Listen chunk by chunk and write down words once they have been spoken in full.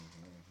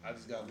I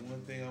just got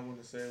one thing I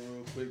want to say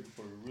real quick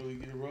before we really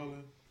get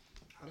rolling.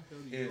 How the hell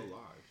do you go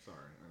live? Sorry, I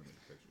didn't mean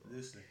to cut you off.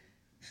 Listen,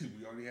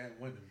 we already had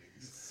one of them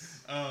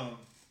niggas.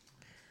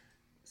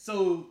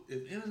 So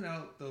if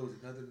In-N-Out throws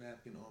another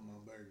napkin on my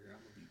burger,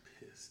 I'm gonna be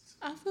pissed.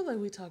 I feel like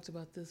we talked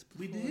about this before.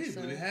 We did,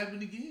 but it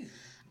happened again.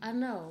 I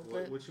know,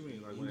 but What you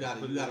mean? Like You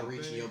gotta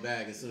reach in your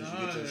bag as soon as you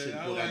get your shit.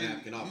 Pull that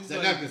napkin off. That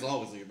like, napkin's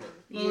always in your burger.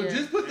 Look,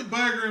 just put the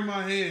burger in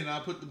my hand. I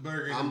put the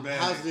burger in the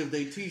bag. I'm positive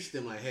they teach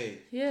them like, hey,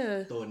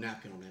 throw a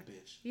napkin on that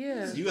bitch.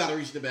 Yeah. So you gotta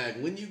reach the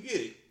bag when you get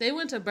it. They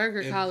went to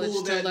Burger College to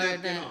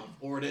learn that. Off,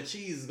 or that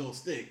cheese is gonna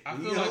stick. I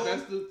feel like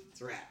that's the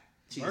it's a wrap.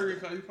 Burger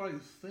College. You probably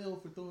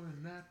failed for throwing a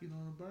napkin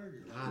on a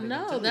burger.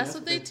 No, that's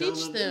what they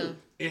teach them.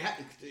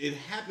 It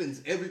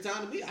happens every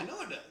time to me. I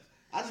know it does.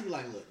 I just be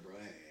like, look, bro,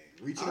 hey,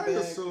 reach in the I bag.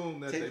 assume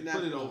that they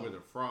put it over the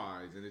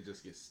fries and it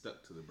just gets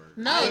stuck to the burger.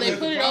 No, they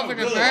put it over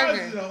the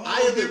burger. I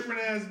have a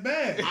different ass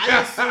bag.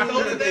 I assume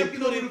that they napkin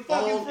put over it the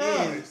fucking all in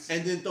fries.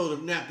 and then throw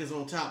the napkins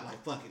on top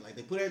like fuck it. Like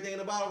they put everything in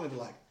the bottom and be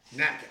like,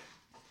 napkin.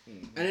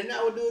 And then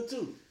that would do it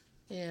too.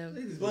 Yeah.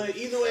 But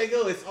either way it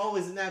go, it's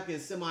always a napkin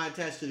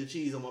semi-attached to the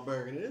cheese on my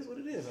burger. And it is what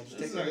it is. I just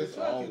take that bitch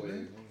off.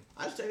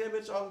 I just take that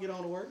bitch off and get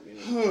on to work. You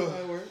know, how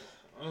it works.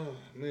 Oh,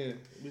 man.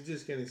 We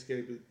just can't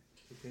escape it.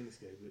 We can't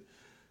escape it.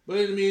 But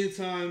in the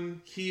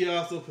meantime,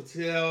 Kiyosa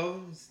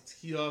Patel.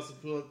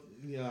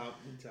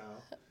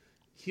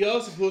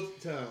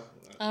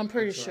 I'm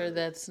pretty sure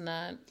that's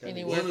not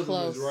anywhere one of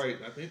close. them is right.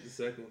 I think the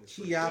second one is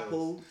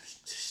Kiyapo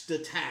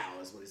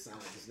Patel is what it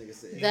sounds like this nigga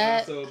said.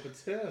 That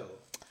Patel.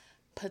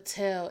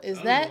 Patel.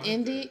 Is that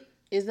Indian?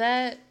 Is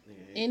that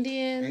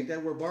Indian? Ain't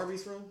that where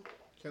Barbie's from?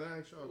 Can I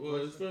ask y'all a question?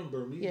 Well, it's from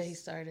Burmese. Yeah, he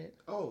started.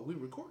 Oh, we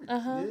recorded.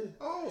 Uh-huh. Yeah.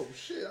 Oh,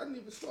 shit. I didn't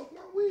even smoke my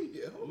weed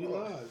yet. Hold We on.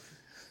 live.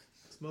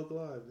 Smoke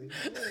live, nigga.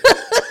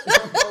 I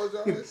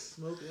apologize.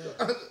 Smoke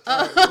live.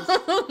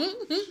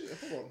 Shit,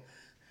 hold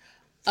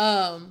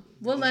on.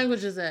 What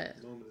language is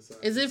that? Moment of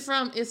silence. Is it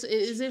from? Is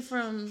it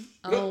from?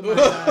 Oh my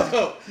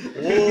god!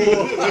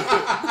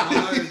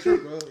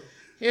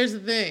 Here's the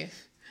thing: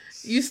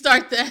 you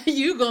start that,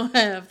 you gonna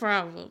have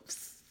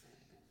problems.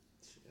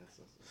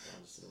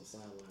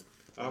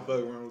 I fuck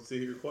around and sit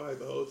here quiet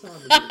the whole time.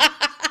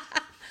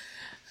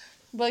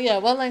 But yeah,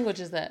 what language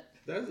is that?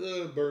 That's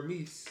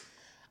Burmese.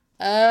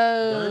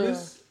 Oh,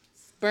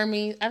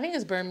 Burmese. I think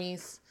it's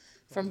Burmese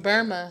from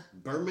Burma.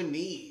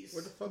 Burmese.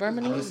 What the fuck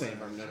Burmese. I'm just saying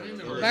Burma.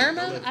 No.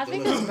 Burma? I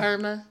think it's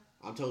Burma.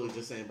 I'm totally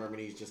just saying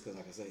Burmese just because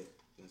I can say it.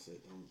 That's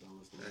it. Don't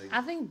listen to me.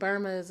 I think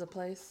Burma is a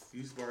place.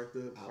 You sparked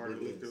up, hard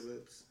licked her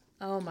lips.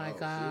 Oh my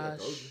gosh.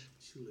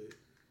 She lit.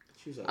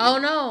 She was like, Oh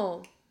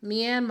no,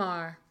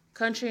 Myanmar,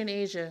 country in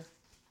Asia.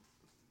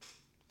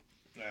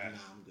 nah,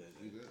 I'm good.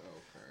 You good? Oh,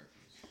 okay.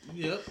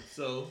 Yep.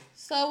 So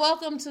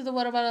Welcome to the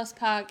What About Us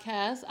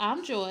podcast.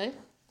 I'm Joy.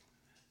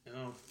 and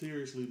I'm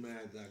furiously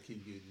mad that I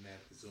keep getting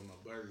napkins on my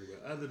burger.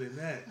 But other than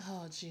that,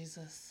 Oh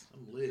Jesus.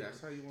 I'm lit. That's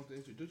how you want to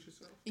introduce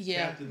yourself?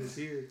 Yeah. Captain is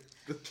here.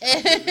 The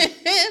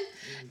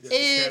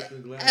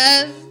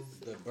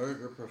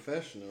burger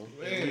professional.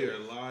 Man, we are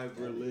live.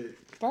 We're lit.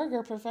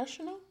 Burger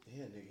professional?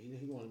 Yeah, nigga,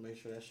 he want to make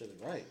sure that shit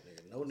is right.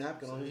 Nigga, no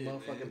napkin on his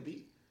motherfucking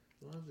beat.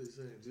 Well, I'm just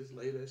saying, just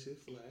lay that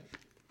shit flat.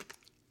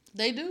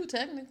 They do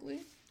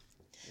technically.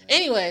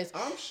 Anyways,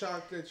 I'm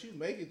shocked that you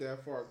make it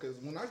that far because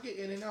when I get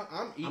in and out,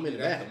 I'm eating in it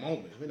the at back. the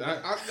moment. I'm in the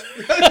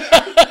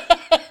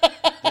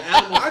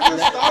I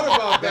just thought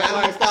about The that.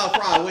 animal Like, style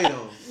fried weight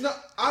on. no,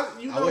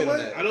 you I know wait on what?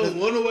 that. I don't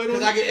want to wait on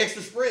Because it. I get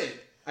extra spread.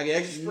 I get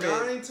extra spread.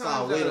 9 times so I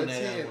out wait of on that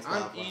 10, animal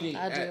style I'm fried. eating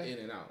I at do. In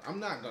and Out. I'm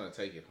not gonna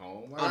take it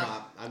home. Like, I'm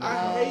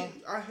not.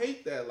 I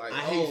hate that. Like, I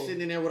hate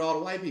sitting in there with all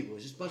the white people.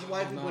 It's just a bunch of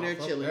white people in there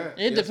fuck chilling. that.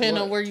 it Guess depends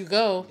what? on where you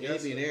go. Yeah,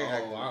 be in there.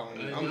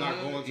 I'm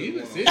not going to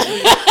even the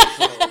century.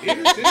 one-on-one.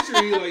 Even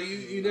century, like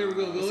you never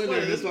gonna go in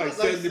there. It's like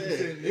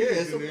 70% Yeah,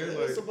 niggas in there.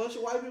 it's a Like, bunch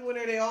of white people in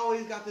there. They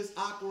always got this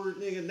awkward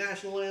nigga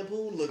National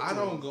Lampoon look. I to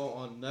don't them. go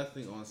on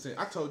nothing on Century.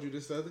 I told you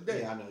this the other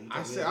day. Yeah, I know. You I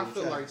told me said that I in the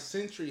feel chat. like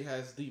Century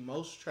has the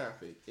most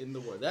traffic in the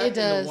world. That It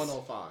does. and the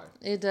 105.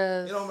 It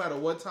does. It don't matter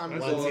what time you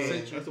that's go on 110.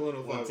 Century. That's the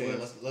 105 110.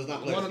 West. Let's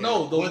not play.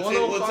 No, the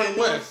 105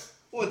 West.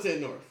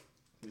 110 North.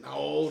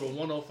 No, the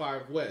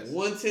 105 West.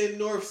 110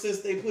 North since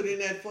they put in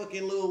that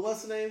fucking little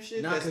what's the name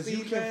shit. Nah, that because you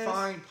speed can pass.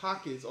 find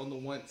pockets on the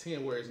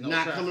 110 where it's no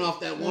Not traffic. coming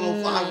off that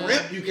 105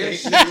 rip. You can't.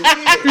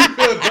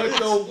 But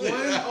the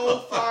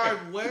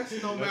 105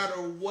 West, no matter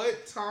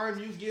what time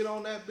you get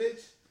on that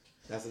bitch,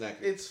 That's an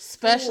accurate. it's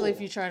Especially full. if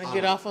you're trying to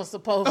get off on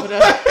Sepulveda.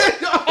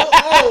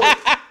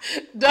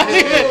 Don't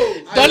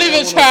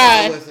even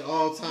try. At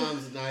all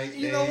times of night.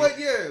 You know what?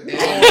 Yeah.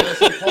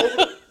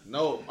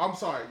 No, I'm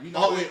sorry. You know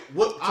Oh what? wait,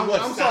 what? I'm what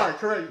sorry.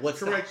 stop? What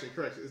stop? Correction.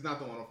 It's not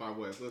the 105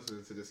 West.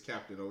 Listen to this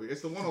captain over here. It's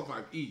the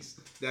 105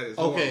 East. That is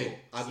Okay.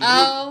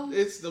 Oh,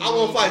 It's the. I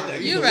won't fight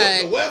that. You the,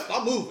 right. The West,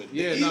 I'm moving. The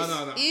Yeah, East,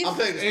 no. East. I'm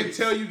taking the streets.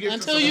 Until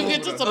you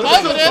get to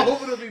Sepulveda,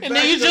 Sepulveda, and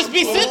then you just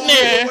be sitting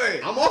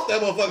there. I'm off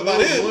that motherfucker by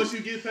then. Once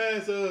you get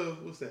past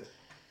what's that?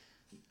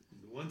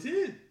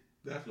 110.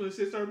 That's when the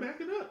shit started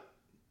backing up.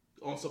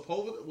 On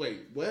Sepulveda?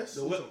 Wait, West?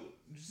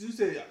 You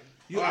said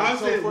I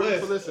said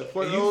west. Listen,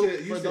 for and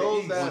those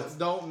east. that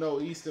don't know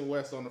east and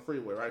west on the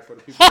freeway, right? For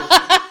the people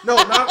listening. No,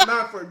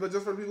 not for, but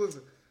just for the people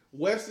listening.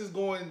 West is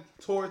going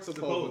towards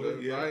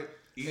Sepulveda, yeah. right?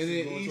 East and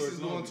then is east is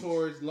going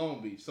towards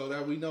Long Beach, so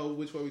that we know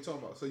which way we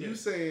talking about. So you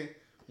saying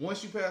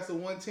once you pass the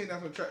 110,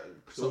 that's when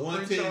so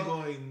 110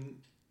 going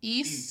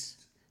east.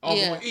 Oh,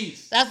 Yeah. going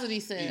east. That's what he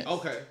said.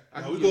 Okay.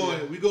 we going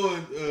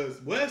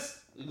west.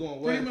 We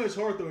going Pretty west.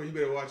 much Hawthorne. You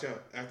better watch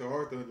out after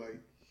Hawthorne. Like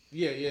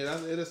Yeah.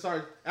 It'll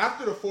start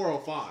after the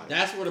 405.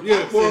 That's where the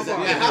Yeah, pockets is.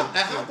 405.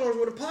 At Hawthorne's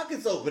where the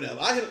pockets open up.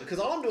 Because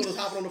all I'm doing is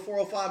hopping on the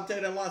 405 and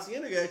taking that La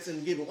Cienega exit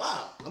and getting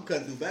wild. I'm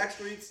cutting through back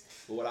streets.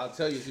 But what I'll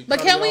tell you is you But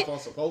cut can it we-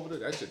 off on Sepulveda,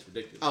 that shit's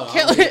ridiculous. Oh,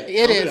 Can I'm we- good.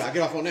 it I'm is. good. I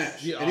get off on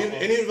that. Yeah, and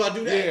even if I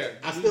do that, yeah.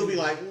 I still be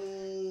like,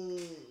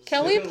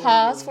 Can we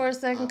pause for a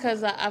second?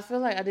 Because I feel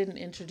like I didn't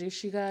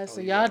introduce you guys.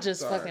 So y'all just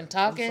Sorry. fucking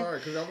talking. I'm sorry,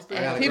 'cause I was I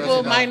thinking got People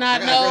aggressive might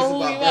not I got know aggressive who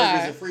about you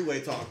burgers are. and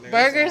freeway talk, nigga.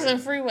 Burgers Sorry.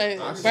 and freeway.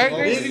 I Burgers.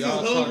 niggas is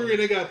Y'all hungry and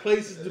they got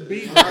places to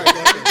be.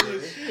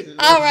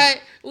 All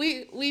right.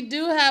 We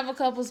do have a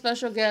couple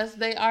special guests.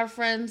 They are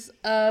friends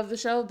of the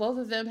show. Both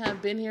of them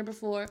have been here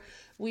before.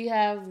 We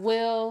have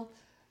Will.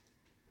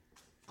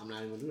 I'm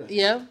not even gonna do that.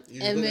 Yep.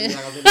 You And looking then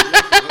at me like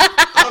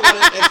I don't got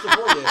an extra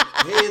for yet.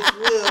 Hey, it's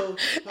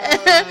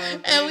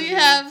Will. and we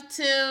have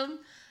Tim.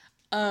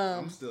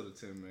 I'm still the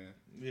 10 man.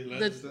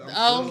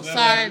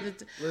 Sorry.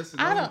 Listen,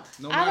 I no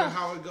don't- matter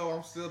how it go,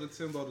 I'm still the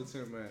Timbo the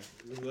 10 man.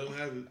 Let them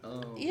have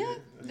it. Yeah,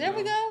 there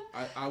we go.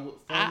 I would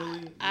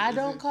formally. I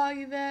don't call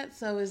you that,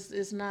 so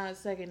it's not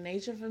second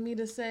nature for me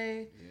to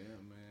say Yeah,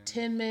 man.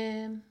 Tin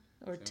Man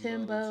or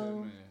Timbo the 10 Timbo.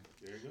 man.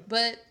 There you go.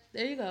 But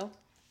there you go.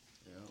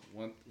 Yeah,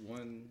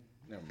 one.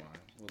 Never mind.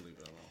 We'll leave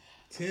it alone.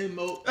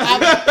 Timbo.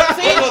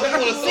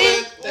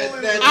 See,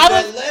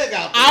 that leg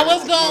out there. I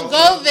was gonna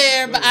go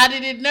there, but I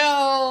didn't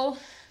know.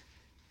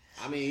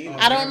 I mean,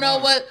 I don't know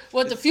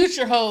what the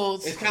future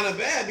holds. it's kind of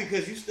bad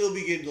because you still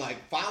be getting like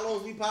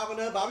follows be popping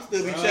up. I'm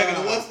still be checking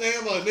the what's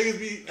name or niggas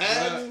be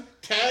adding,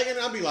 tagging.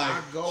 I'll be like,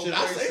 should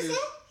I say something?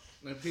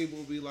 And people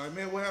will be like,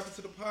 "Man, what happened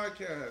to the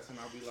podcast?" And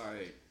I'll be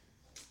like,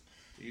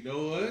 You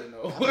know what? "You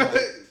know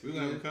what?" We're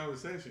gonna have a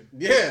conversation.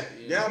 Yeah,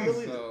 Yeah, I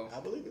believe so- it. I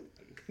believe it.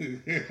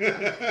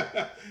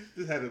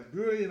 Just had a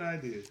brilliant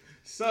idea.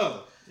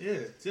 So, yeah,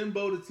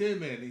 Timbo the 10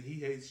 man, and he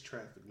hates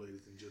traffic,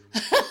 ladies and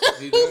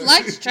gentlemen. Who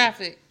likes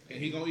traffic? And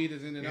he gonna eat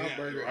his In-N-Out Yeah,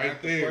 burger right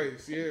at there. the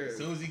place. Yeah. As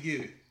soon as he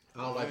get it.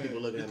 I don't like people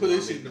looking They at put me.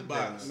 this shit in the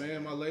box.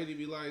 Man, my lady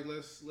be like,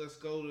 let's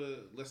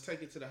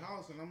take it to the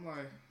house, and I'm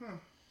like, huh.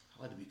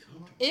 I like to be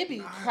comfortable. It'd be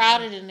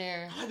crowded in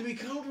there. I like to be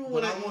comfortable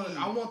But when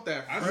I want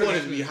that. I I want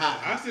it to be hot.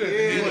 I see that.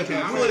 Yeah,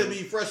 You I want it to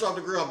be fresh off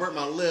the grill. I burnt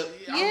my lip.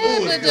 Yeah,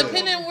 ooh, but it's good.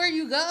 depending on where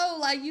you go,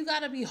 like you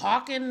gotta be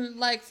hawking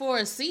like for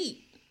a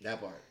seat. That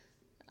part.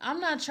 I'm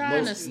not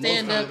trying to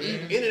stand most up times,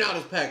 eating In and out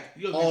is packed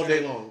You gotta all be day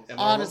careful. long. Am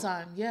I all the wrong?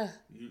 time. Yeah,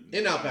 In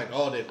and out packed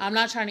all day long. I'm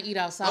not trying to eat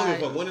I don't give a outside.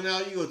 fuck. When and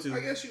out you go I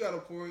to. guess you got a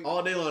point.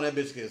 All day long, that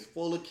bitch gets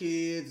full of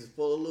kids. It's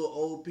full of little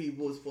old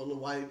people. It's full of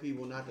white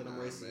people. Not that I'm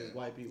racist against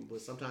white people, but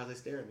sometimes they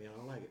stare at me. I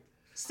don't like it.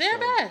 Stare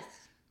back.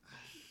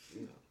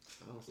 You know,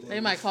 I don't They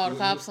might call the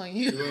cops on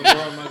you. You wanna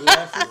borrow my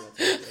glasses?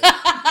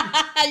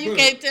 You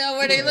can't tell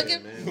where they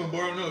looking. You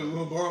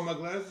wanna borrow my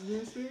glasses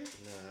instead?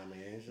 Nah, man.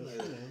 It's just, you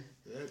know.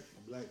 That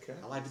black cat.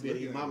 I like to be able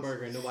to eat my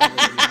burger and nobody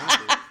let me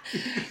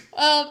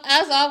out.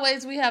 As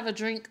always, we have a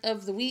drink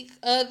of the week.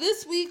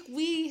 This week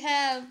we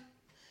have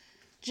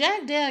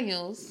Jack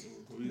Daniels,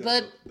 We got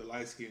but the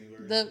light skin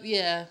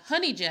version.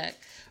 Honey Jack.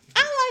 I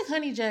like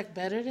Honey Jack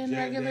better than Jack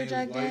regular Daniels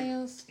Jack Light.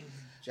 Daniels,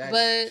 Jack,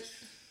 but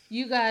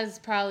you guys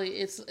probably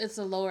it's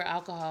a lower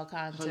alcohol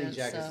content. Honey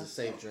Jack so. is a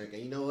safe drink.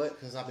 And you know what?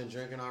 Because I've been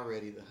drinking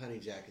already, the Honey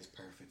Jack is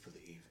perfect for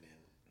the evening.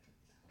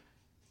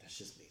 That's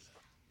just me.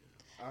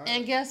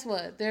 And guess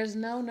what? There's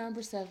no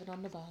number 7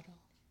 on the bottle.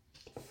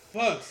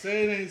 Fuck,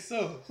 say it ain't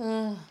so.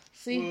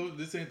 See, Well,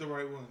 this ain't the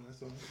right one.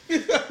 That's all.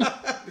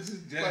 This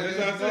is Jack. Like,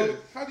 That's what I said.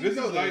 how do you This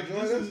know is that? like Joy?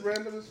 this That's is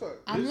random as fuck.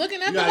 I'm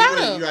looking at You the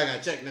gotta bottle.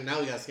 check. Now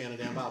we gotta scan the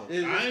damn bottle.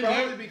 It's I ain't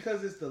probably never-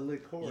 because it's the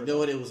liquor. You know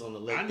what? It was on the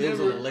I label. It was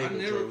on the never label. Joey.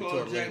 We tore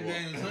called the Jack label off.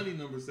 Daniels honey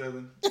number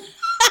 7.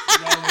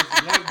 It's always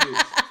the black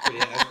bitch.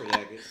 Yeah, that's pretty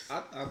accurate. I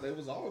thought they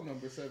was all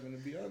number 7 to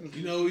be honest.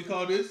 You know what we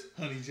call this?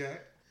 Honey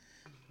Jack.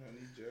 Honey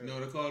Jack. You know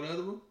what I call the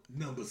other one?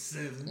 Number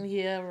 7.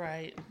 Yeah,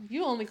 right.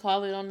 You only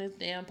call it on this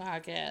damn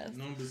podcast.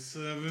 Number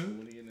 7.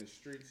 When he in the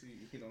streets,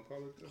 he don't call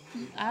it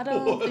that. I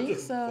don't think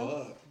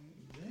so. Fuck.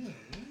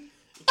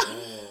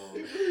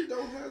 It really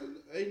don't have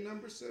a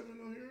number 7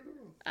 on here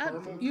at all.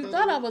 Caramel You color.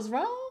 thought I was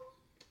wrong?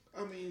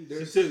 I mean, I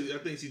there's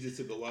think she just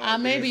took a while. I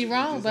may be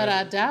wrong, but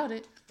I doubt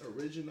it.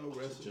 original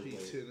recipe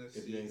Just wait.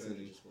 If you Tennessee ain't seen it,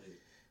 honey. just wait.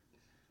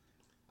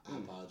 I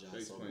apologize.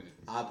 Explain it.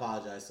 I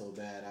apologize so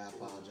bad. I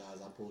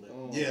apologize. I pulled it.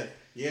 Oh.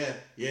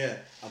 Yeah.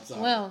 I'm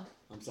sorry. Well,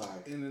 I'm sorry.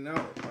 In and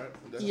out,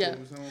 right? That's Yeah. what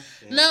it was on.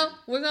 Yeah. no,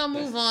 we're gonna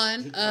move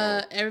on.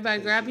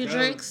 Everybody grab your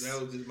drinks. That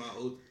was just my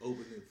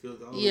opening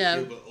filter. I Yeah.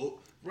 Give a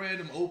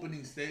random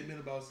opening statement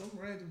about some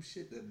random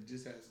shit that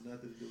just has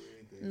nothing to do with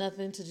anything.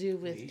 Nothing to do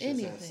with He just had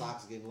anything.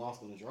 socks getting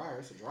lost in the dryer.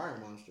 It's a dryer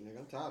monster, nigga.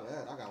 I'm tired of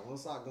that. I got one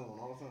sock going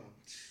all the time.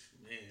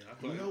 Man,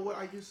 You know what?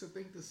 I used to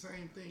think the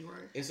same thing,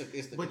 right? It's the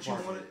But you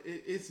compartment. want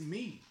it's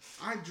me.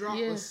 I drop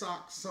Yeah. a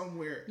sock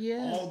somewhere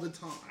Yeah. all the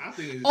time. I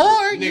think it's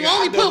Or you Nigga, I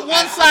only double- put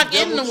one I sock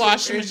in double the check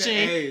washing In the-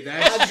 machine. Hey,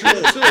 I, that's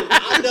true too.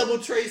 I double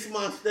trace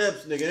my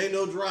steps, nigga. Ain't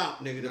no drop,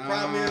 nigga. The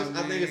problem is,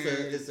 I think man.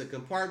 it's a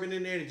compartment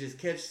in there to just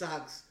catch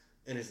socks,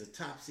 and it's a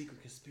top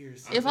secret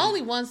conspiracy. If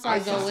only one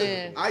sock go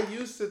in. I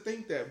used to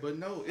think that, but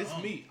no, it's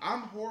Oh. me.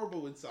 I'm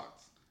horrible with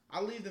socks.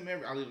 I leave them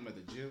at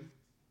the gym.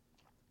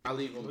 I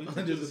leave them Well, you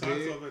under put the socks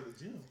bed. off at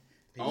the gym.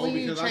 Oh, When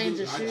you because change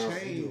your I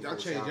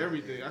shoes. change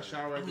everything. I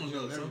shower I at the don't gym.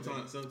 know. and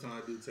everything. Sometimes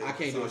I do take I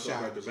can't do a socks off shower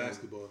at the at the gym.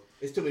 basketball.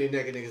 It's too many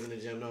naked niggas in the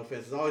gym. No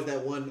offense. There's always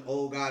that one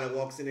old guy that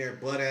walks in there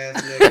butt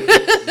ass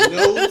nigga,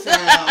 no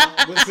towel.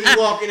 But he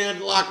walking in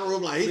the locker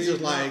room like he's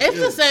just like. It's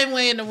the just- same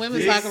way in the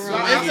women's Big locker room.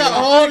 sock. It's an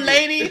old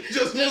lady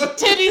Just- just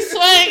titty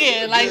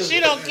swinging. Like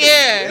she don't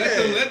care.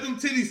 Let them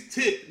titties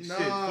tick. Nah,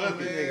 Shit, fuck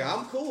man. it. Nigga,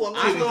 I'm cool. I'm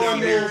I not go throwing in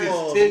there no just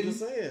balls. I'm titty. just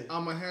saying.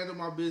 I'm gonna handle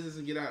my business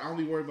and get out. I don't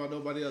be worried about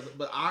nobody else.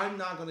 But I'm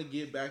not gonna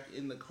get back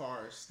in the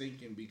car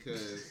stinking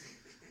because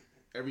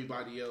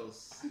everybody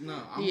else. No,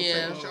 I'm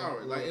Yeah. gonna take a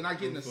shower. Like, and I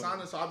get in the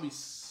sauna, so I'll be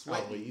Oh, well,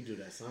 sweating. you do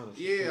that sauna.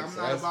 Yeah, I'm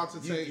not about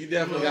to take. You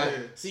definitely got. Yeah.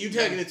 See, you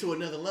taking it to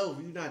another level.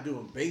 You're not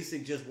doing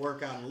basic just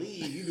workout and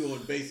leave. You doing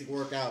basic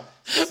workout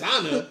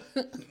sauna,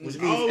 which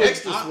means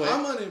extra sweat.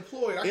 I'm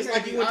unemployed. It's can't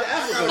like you be- went to I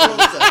Africa.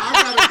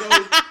 gotta go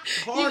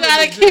hard You in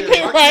gotta the keep gym. it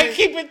I right, can't-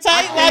 keep it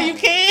tight while you I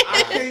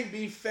can. can't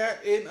be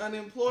fat and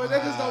unemployed.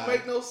 That just don't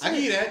make no sense. I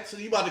get that. So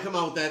you about to come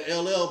out with that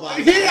LL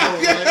body? Yeah,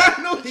 right?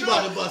 no He joke.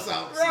 about to bust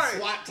out some Right.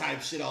 SWAT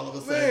type shit all of a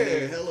sudden. Man.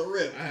 Nigga, hella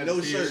rip, I had no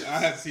to see, shirt. I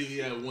had to see if he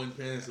had one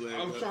pants leg.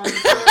 I'm up. trying to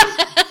tell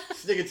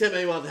This nigga Tim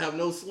ain't about to have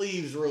no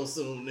sleeves real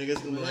soon. Nigga,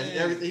 it's gonna be like Man.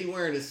 everything he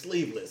wearing is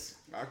sleeveless.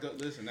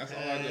 listen, that's all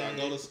I do. I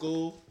go to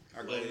school.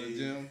 I go to the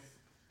gym.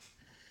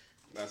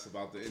 That's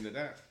about the end of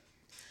that.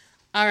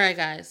 All right,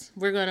 guys,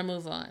 we're gonna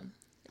move on.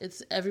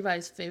 It's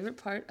everybody's favorite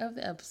part of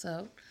the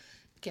episode.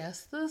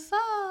 Guess the song.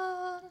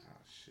 Oh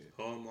shit.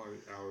 Hallmark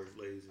hours,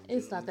 ladies and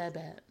It's not gentlemen.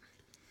 that bad.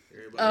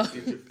 Everybody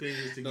get your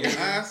fingers The together.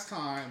 last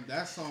time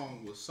that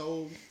song was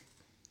so,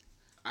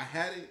 I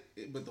had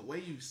it, but the way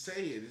you say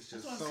it, it's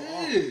just That's so what I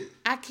awful. said.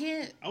 I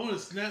can't. I want to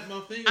snap my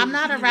fingers. I'm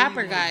not a and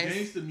rapper, you want guys.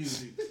 Gangsta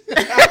music.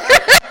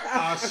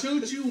 I'll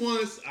shoot you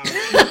once. I'll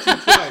shoot you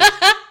twice.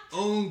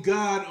 On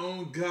God,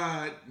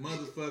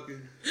 motherfucker.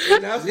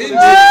 And that's Then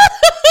what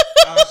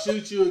I'll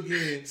shoot you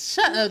again.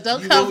 Shut up!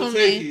 Don't You come won't for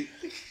take me.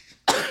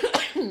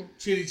 it.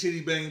 Chitty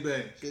chitty bang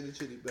bang. Chitty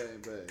chitty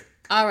bang bang.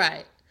 All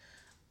right.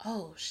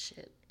 Oh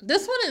shit!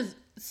 This one is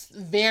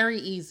very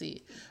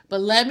easy,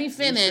 but let me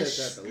finish.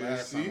 You said that the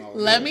last time I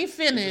was Let there. me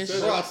finish.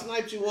 Bro, I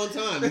sniped you one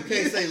time. You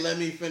can't say let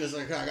me finish.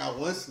 Like I got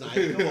one snipe.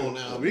 Come on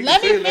now.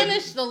 Let me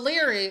finish the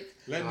lyric.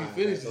 Let me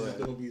finish. This is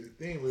gonna be the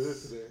theme with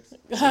this today.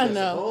 I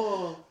know.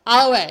 Oh,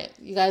 All right,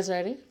 you guys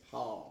ready?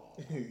 oh.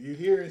 You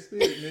hear in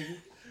spirit, nigga.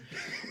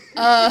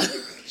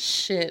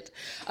 Shit.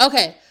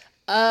 Okay.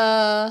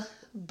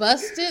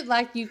 Busted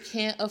like you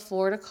can't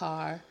afford a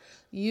car.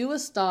 You a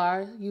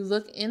star. You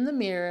look in the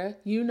mirror.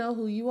 You know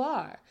who you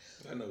are.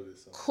 I know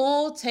this song.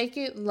 Cool, take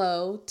it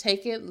low.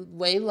 Take it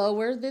way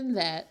lower than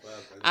that.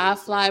 I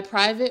fly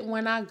private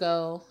when I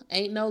go.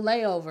 Ain't no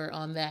layover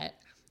on that.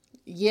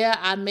 Yeah,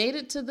 I made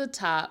it to the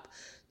top.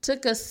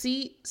 Took a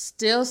seat,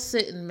 still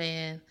sitting,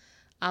 man.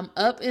 I'm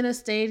up in a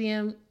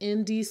stadium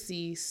in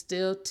DC,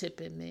 still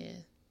tipping,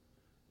 man.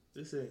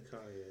 This ain't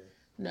Kanye.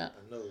 No.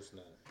 I know it's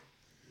not.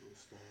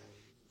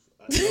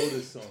 I know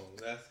this song.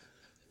 That's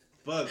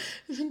fuck.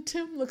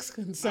 Tim looks I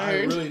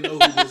concerned. really know who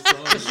this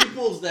song She is.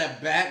 pulls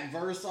that back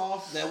verse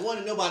off. That one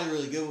that nobody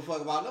really give a fuck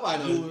about.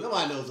 Nobody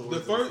knows the The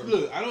words. first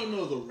look, I don't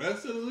know the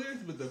rest of the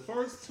lyrics, but the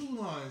first two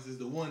lines is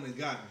the one that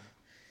got me.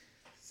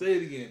 Say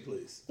it again,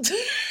 please. I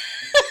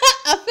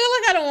feel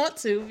like I don't want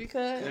to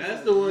because.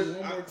 That's the one.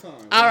 One more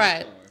time. All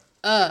right.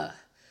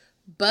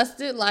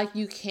 Busted like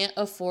you can't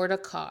afford a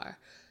car.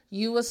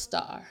 You a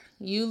star.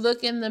 You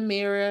look in the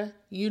mirror.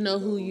 You know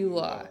who you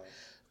are.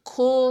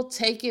 Cool,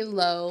 take it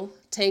low.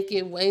 Take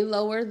it way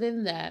lower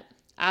than that.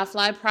 I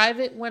fly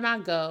private when I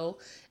go.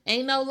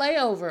 Ain't no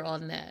layover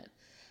on that.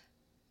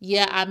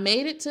 Yeah, I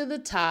made it to the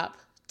top.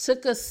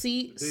 Took a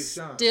seat. Big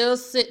Sean. Still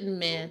sitting,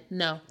 man.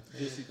 No.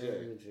 Juicy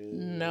J.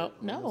 No.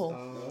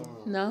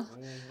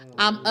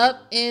 I'm up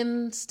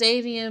in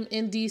stadium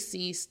in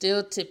DC.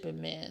 Still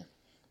tipping, man.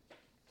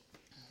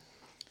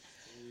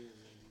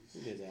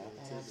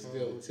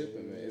 Still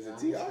tipping, man. Is it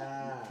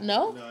T.I.?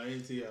 No? No,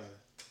 ain't T.I.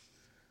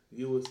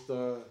 You a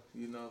star.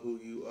 You know who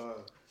you are.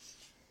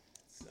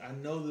 I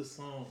know the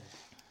song.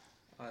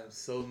 I'm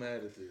so mad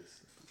at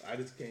this. I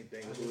just can't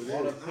think of who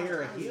On a it is.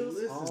 pair of heels.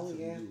 listen Oh to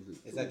yeah. music.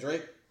 Is that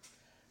Drake?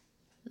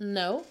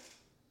 No.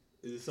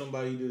 Is it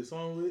somebody you did a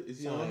song with? Is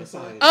he on the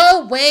song?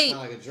 Oh, wait.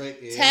 Sound like a Drake.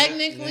 Yeah.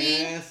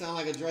 Technically, yeah, sound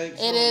like a Drake.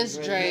 it is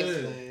Drake.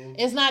 Name.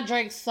 It's not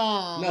Drake's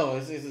song. No,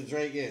 it's a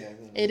Drake. Yeah.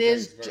 It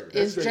is. Drake's verse.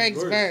 It's That's Drake's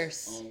Drake's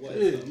verse. On what?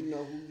 Yeah. You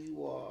know who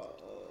you are.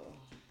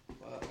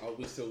 Oh,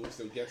 we still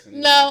guessing.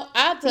 No,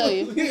 I'll tell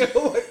you. Yeah,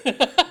 what?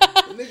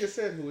 The nigga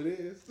said who it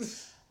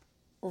is.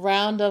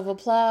 Round of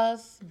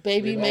applause.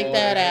 Baby, make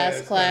that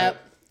ass clap.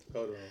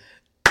 Hold on.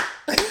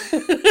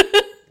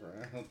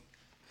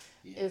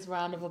 It's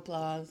round of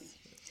applause.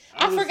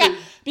 I forgot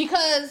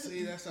because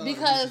Then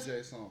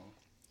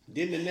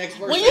the next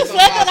verse. when you said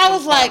that, I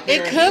was like,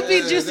 it could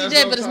be Juicy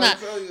J, but it's not.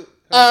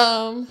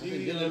 Then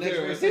the next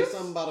verse says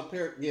something about a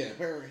pair of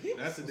hips.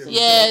 That's a different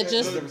Yeah, song. just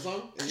That's a different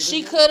song?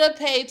 she could have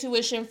paid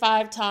tuition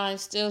 5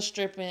 times, still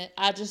stripping.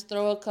 I just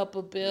throw a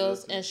couple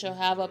bills and she'll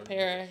have a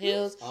pair of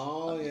heels.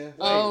 Oh yeah.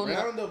 Oh,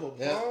 Round of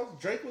applause.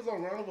 Drake was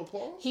on Round of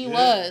Applause. He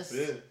was.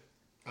 Yeah.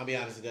 I'll be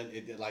honest,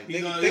 thinking about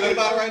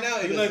it right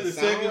now, You it like the doesn't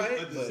sound second, right,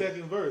 like the but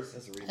second verse.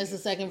 that's a remix. It's the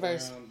second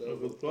verse. Round Of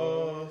of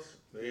applause.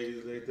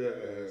 Ladies like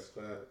that. Ass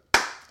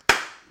clap.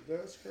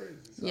 That's crazy.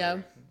 Yeah.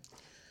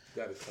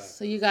 Gotta clap.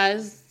 So you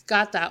guys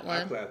got that I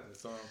one. clap the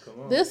song. Come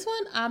on. This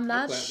one, I'm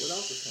not clap without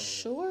the song.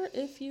 sure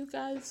if you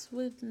guys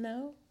would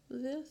know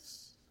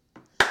this,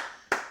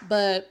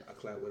 but I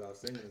clap without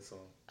singing the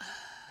song.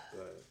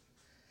 But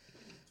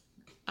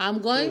I'm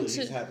going Clearly,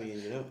 he's to. happy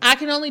and I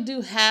can only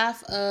do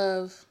half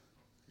of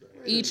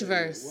each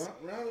verse.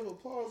 Round of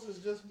Applause is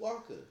just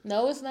Walker.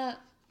 No, it's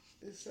not.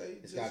 it's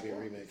gotta be a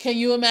remix. Can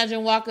you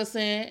imagine Walker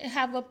saying,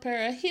 "Have a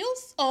pair of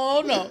heels"?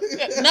 Oh no,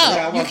 Yeah,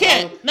 no, you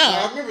can't. I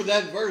No. remember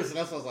that verse, and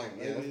that's what I was like,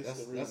 yeah, Maybe it's that's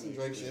the some remix.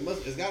 Drake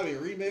shit. It's gotta be a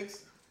remix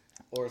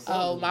or something.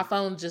 Oh, my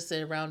phone just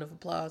said "round of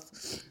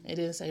applause." It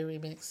didn't say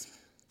remix.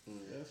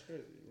 That's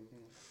crazy.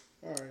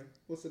 All right.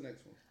 What's the next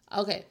one?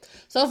 Okay,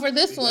 so for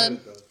this you got one,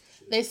 it, though.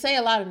 they say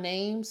a lot of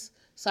names,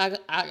 so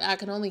I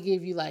can only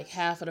give you like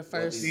half of the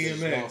first. These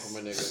bitches DMX. gone from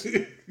a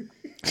nigga.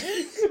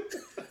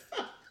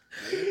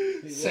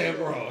 Sam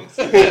Bronx.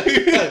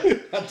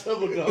 I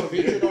double dog.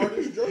 Featured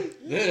artist Drake.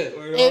 Yeah.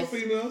 Were they all If-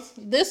 females?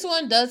 This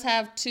one does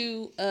have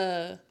 2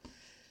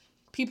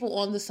 people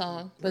on the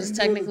song, but it's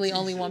technically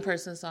only one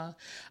person's song.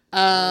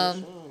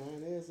 Sean,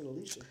 Inez, and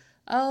Alicia.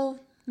 Oh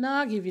no,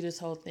 I'll give you this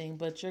whole thing,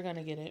 but you're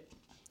gonna get it.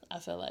 I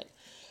feel like.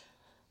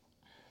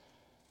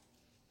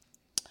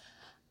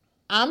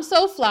 I'm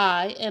so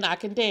fly and I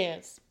can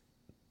dance.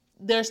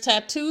 There's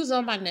tattoos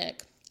on my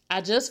neck.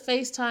 I just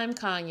FaceTime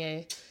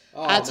Kanye.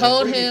 Oh, I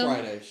told Freaky him-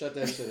 Friday. Shut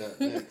that shit up.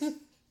 Next.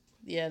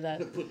 Yeah, that.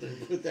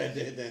 Put that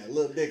shit down.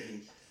 Lil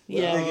Dicky.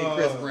 Yeah. Lil Dicky and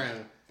Chris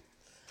Brown.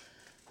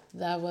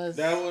 That was.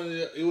 That one,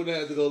 it would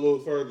have to go a little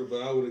further,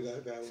 but I would have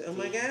got that one. Oh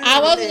my too.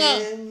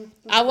 God.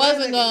 I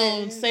wasn't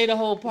gonna say the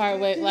whole part.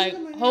 Wait, like,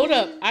 hold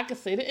up, I could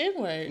say the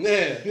N word.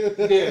 Yeah. Yeah,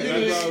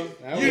 that's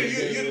all- You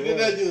did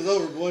that shit was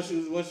over, but once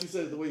you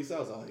said it the way you sound,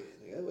 I was like, oh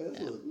yeah, nigga,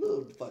 that's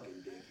little fucking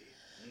Dicky.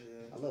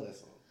 I love that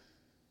song.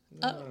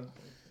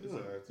 It's all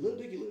right, too. Lil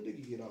Dicky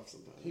get off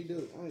sometimes. He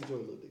do. I enjoy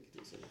Lil Dicky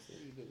too. So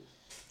he do.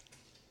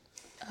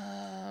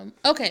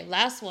 Okay,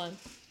 last one.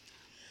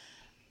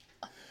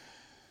 I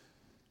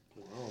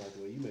don't like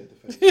the way you made the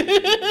face.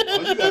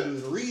 All you gotta do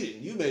is read it.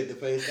 You made the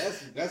face.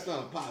 That's not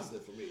a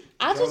positive for me.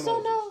 I just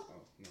don't know.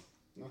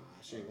 Nah,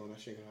 she ain't going. No,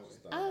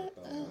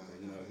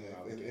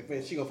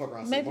 If she gonna fuck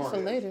around, Maybe some for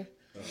Marquez. later.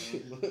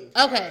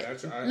 I Okay.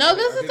 try- No,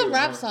 this I is hear a it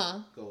rap more.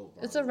 song. Go.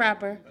 It's a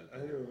rapper. I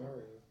hear it more. All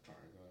right,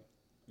 go ahead.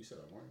 You said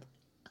Omarion?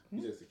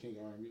 You just the king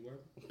of R&B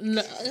rapper?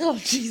 No, oh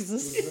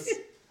Jesus.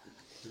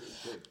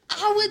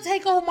 I would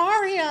take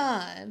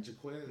Omarion.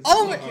 Jaquez?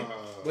 Over.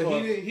 But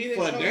he didn't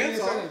for a come dance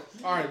in and say-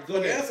 off. All right, go For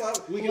ahead. dance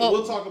off.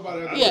 We'll talk about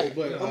it. Yeah. Later,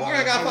 but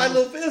Omarion got to fight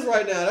Lil Fizz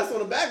right now. That's on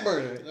the back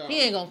burner.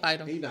 He ain't gonna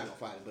fight He him. not gonna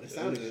fight him, but it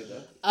sounded good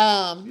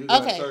though. You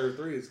got Okay. Surge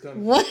 3 is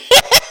coming. What?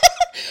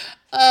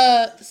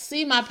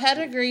 See, my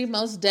pedigree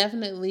most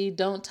definitely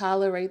don't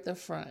tolerate the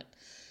front.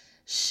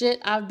 Shit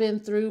I've been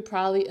through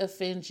probably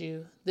offend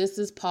you. This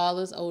is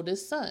Paula's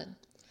oldest son.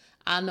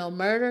 I know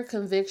murder,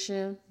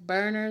 conviction,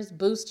 burners,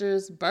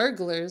 boosters,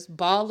 burglars,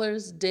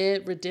 ballers,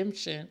 dead,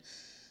 redemption,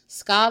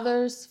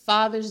 scholars,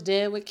 fathers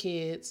dead with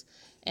kids,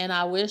 and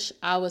I wish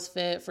I was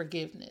fed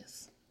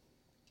forgiveness.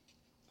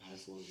 I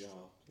just love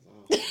y'all.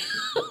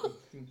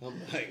 I'm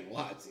like,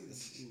 what?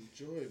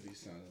 Joy be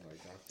sounding like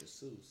Dr.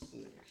 Seuss.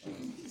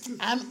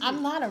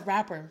 I'm not a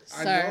rapper,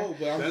 sir. I know,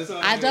 but I'm That's just.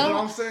 all- I don't- But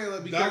I'm saying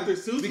like, because, Dr.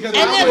 Seuss because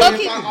was- And I then would-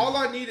 low-key- all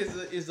I need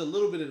is a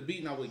little bit of the beat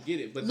and I would get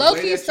it. But the Low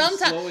way key, that you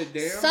slow it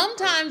down,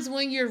 sometimes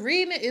when you're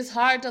reading it, it's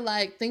hard to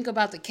like think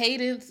about the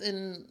cadence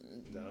and.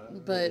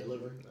 But it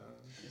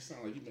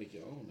sounds like you make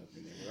your own up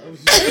in there.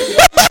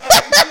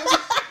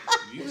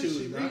 You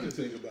choose not to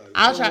think about it.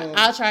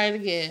 I'll try it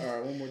again. All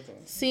right, one more time.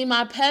 See,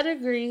 my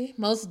pedigree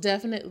most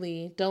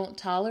definitely don't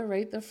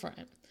tolerate the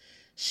front.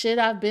 Shit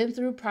I've been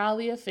through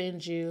probably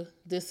offend you.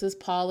 This is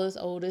Paula's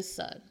oldest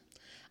son.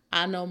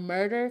 I know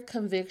murder,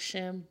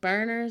 conviction,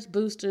 burners,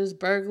 boosters,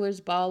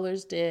 burglars,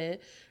 ballers, dead,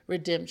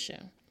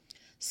 redemption.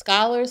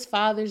 Scholars,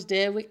 fathers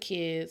dead with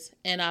kids,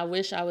 and I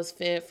wish I was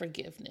fed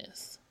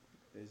forgiveness.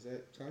 Is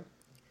that Kanye?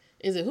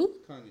 Is it who?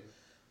 Kanye.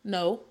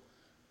 No.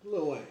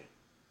 Lil Wayne.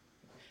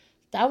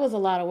 That was a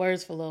lot of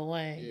words for Lil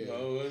Wayne. Yeah.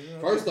 Oh, it's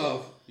not- First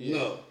off,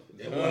 no.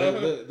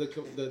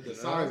 The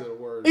size of the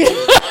word.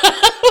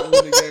 I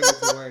wouldn't have gave it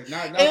to Wayne.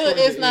 Not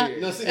It's not-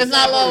 No, see, It's the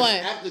not sad Lil part is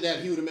Wayne. After that,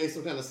 he would have made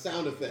some kind of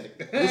sound effect,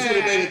 which would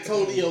have made it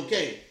totally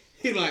okay.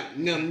 He'd be like,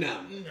 no,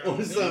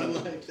 or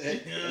something like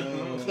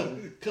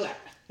that. Clap.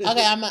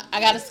 Okay, I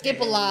gotta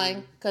skip a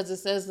line because it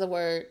says the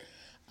word,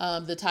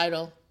 the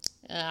title.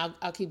 And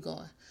I'll keep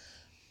going.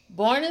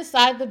 Born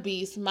inside the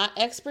beast, my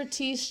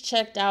expertise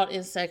checked out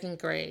in 2nd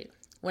grade.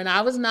 When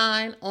I was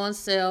 9, on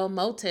sale,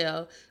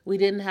 motel, we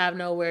didn't have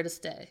nowhere to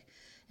stay.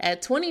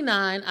 At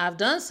 29, I've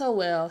done so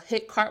well,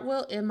 hit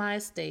cartwheel in my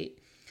estate,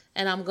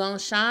 and I'm gonna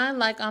shine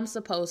like I'm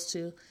supposed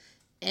to.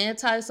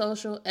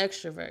 Antisocial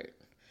extrovert.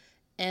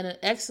 And an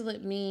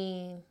excellent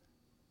mean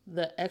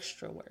the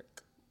extra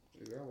work.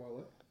 Is that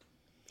Wale?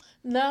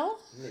 No?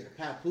 Nigga,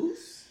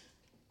 Papoose?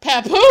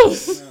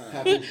 Papoose.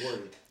 Papoose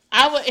wordy.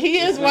 He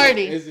is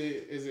wordy. Is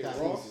it Papoose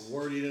Ross? is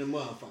wordy than a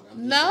motherfucker.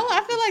 No,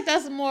 I feel like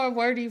that's more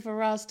wordy for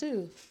Ross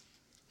too.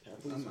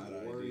 Papoose is not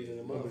wordy than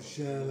a I'ma motherfucker.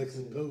 shine like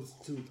a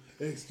ghost to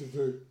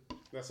extrovert.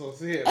 That's what I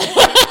said.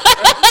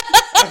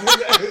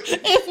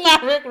 It's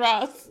not Rick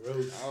Ross.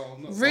 Rose. I don't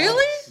know.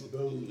 Really?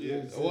 Rose.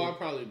 Yeah. Well, I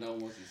probably know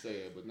once you say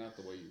it, but not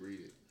the way you read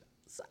it.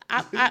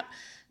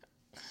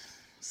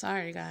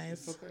 Sorry, guys.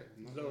 It's okay.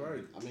 It's all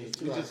right. I mean,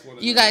 We just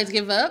want You guys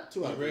give up?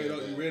 two out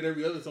You read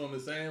every other song the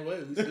same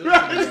way. We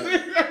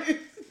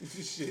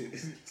still shit.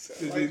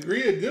 The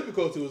degree of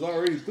difficulty was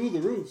already through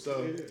the roof.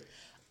 So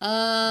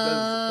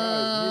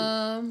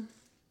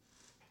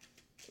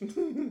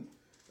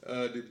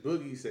did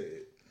Boogie say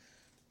it?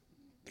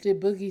 Did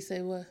Boogie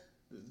say what?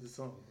 The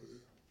song.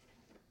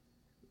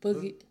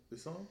 Boogie. The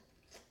song.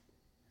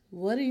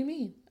 What do you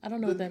mean? I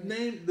don't know what that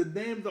means. The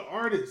name of the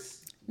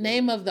artist.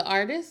 Name of the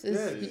artist Yeah.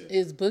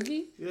 is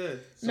Boogie? Yeah.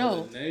 So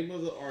No. the name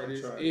of the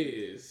artist Try it.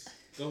 is.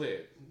 Go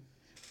ahead.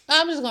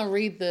 I'm just going to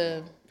read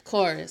the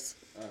chorus.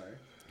 All right.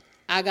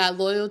 I got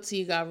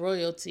loyalty, got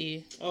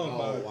royalty. Oh, Oh, my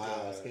wow.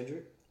 God. That's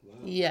Kendrick? Wow.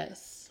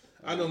 Yes.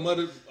 I know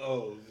mother.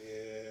 Oh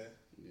yeah.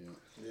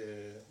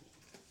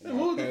 And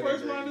what was the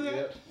first line of that?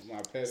 Yep. My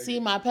pedigree. See,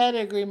 my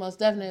pedigree most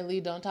definitely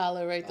don't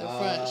tolerate the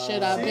front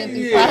shit I've been through.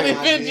 yeah. Probably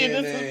My been you.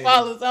 This DNA. is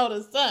Paula's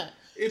oldest son.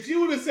 If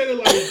you would have said it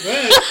like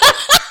that,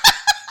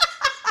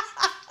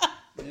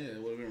 Yeah,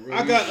 it would have been really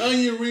I got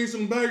easy. onion rings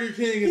from Burger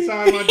King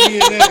inside my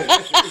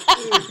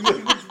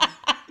DNA.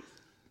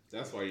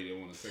 That's why you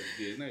didn't want to say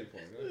the DNA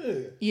part.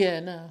 Right? Yeah,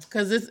 no,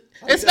 because it's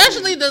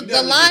especially the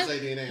line.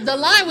 The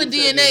line with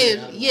DNA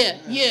is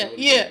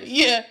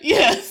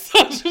yeah.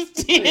 So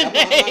just Yeah, I'm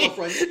not DNA.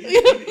 afraid.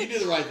 You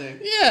did the right thing.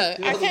 Yeah,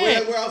 I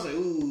can't. Where I was like,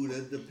 ooh,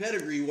 the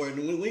pedigree word.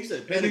 When you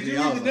said Did pedigree, you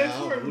I read was the like, next I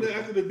don't word know.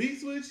 after the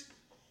beat switch?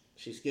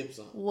 She skipped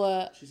something.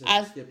 What She said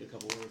I she skipped a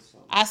couple words.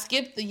 Something. I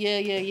skipped the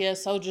yeah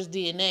soldier's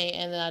DNA,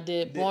 and then I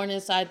did born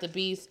inside the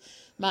beast.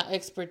 My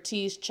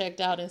expertise checked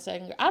out in 2nd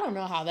grade. I don't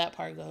know how that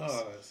part goes.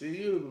 See,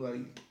 you was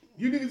like,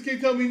 you niggas can't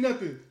tell me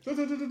nothing.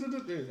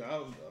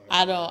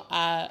 I don't.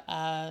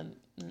 On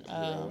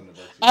the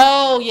verse.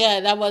 Oh yeah,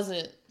 that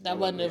wasn't the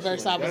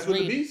verse I was That's with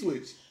the reading. beat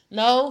switch.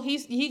 No,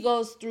 he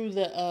goes through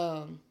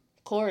the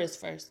chorus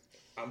first.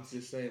 I'm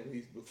just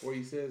saying, before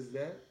he says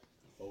that,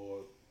 4,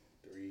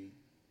 3,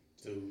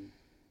 2,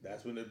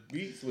 that's when the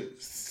beat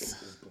switch.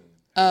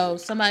 Oh,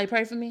 somebody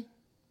pray for me.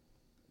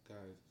 Guys,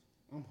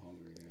 I'm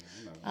hungry.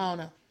 Man. I don't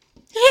know.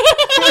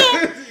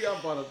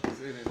 Y'all brought up this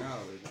in and out.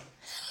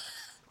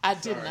 I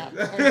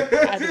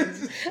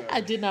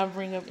did not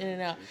bring up In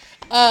and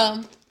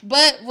Out.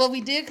 But what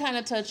we did kind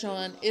of touch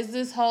on is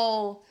this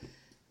whole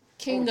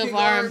King of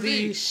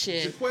R&B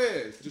shit.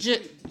 Jaquez.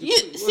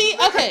 See,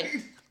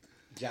 okay.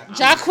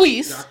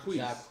 Jacquees.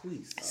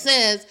 Jacquees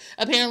says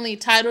apparently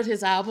titled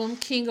his album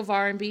King of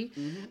R&B.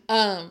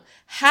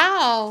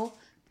 How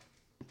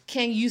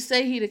can you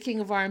say he the King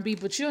of R&B,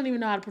 but you don't even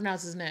know how to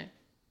pronounce his name?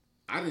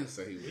 I didn't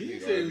say he was He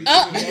big said R&B.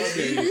 Oh.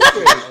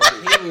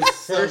 He was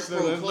Let's get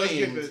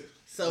self-proclaimed. that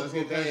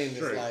Self-proclaimed.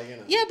 straight. It's like, you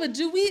know. Yeah, but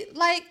do we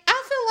like?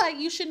 I feel like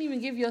you shouldn't even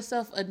give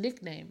yourself a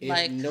nickname. If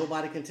Like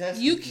nobody can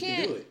test you can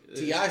can't- do it.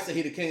 T.I. said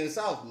he the king of the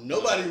South.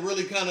 Nobody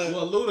really kind of.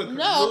 Well, Luda,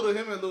 No.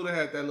 him and Luda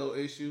had that little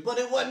issue. But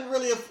it wasn't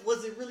really.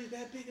 Was it really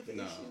that big of an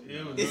No.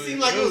 issue? It seemed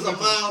like it was a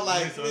mild,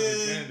 like,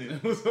 misunderstanding.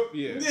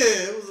 Yeah. Yeah,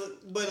 it was.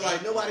 But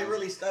like nobody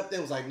really stepped in.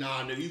 It was like,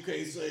 nah, no, you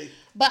can't say.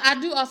 But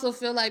I do also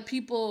feel like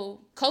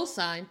people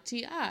co-sign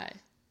T.I.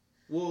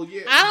 Well,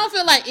 yeah. I don't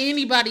feel like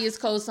anybody is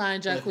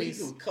co-signed If he Jacquees.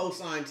 could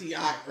co-sign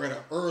T.I. at an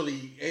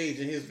early age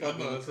in his I'm about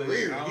fucking to say,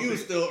 career, I don't he was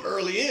think- still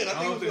early in. I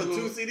I don't think he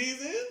was think what, 2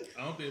 CDs in.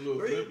 I don't think Lil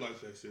Really? Flip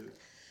likes that shit.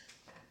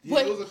 Yeah,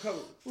 Wait. it was a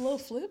couple. Little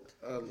flip.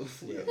 Little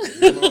flip.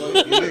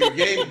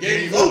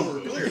 Game over.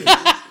 Clearly.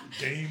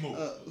 Game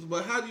over.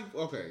 But how do you?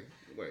 Okay,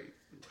 wait.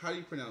 How do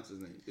you pronounce his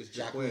name? It's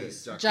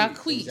Jaquez.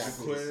 Jacquees.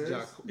 Jacquez.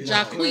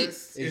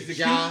 Jacquees. Is the It's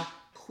Q-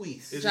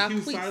 Jacquees. Is the Q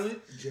Jacquees.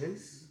 silent?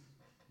 Jace?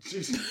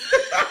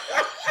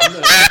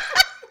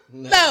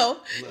 No,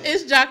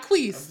 it's I'm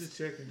Jacquees. just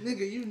checking.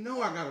 Nigga, you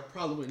know I got a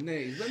problem with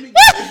names. Let me.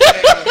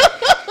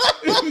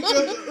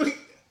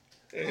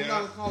 I'm not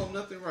gonna call him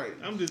nothing right.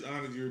 I'm just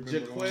honored you remember.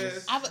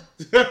 Jaquez.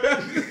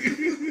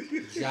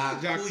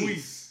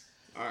 Jacquees.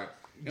 All right.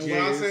 And what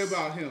I say Jazz.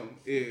 about him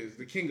is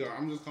the King of.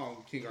 I'm just calling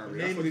him King R&B.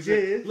 That's Name what he is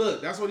said. Jazz.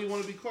 Look, that's what he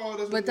want to be called.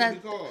 That's what But he want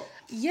to be called.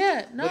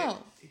 Yeah, no.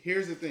 But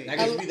here's the thing. That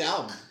could be the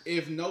album.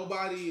 If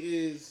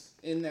nobody is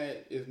in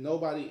that, if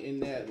nobody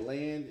in that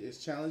land is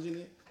challenging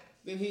it,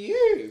 then he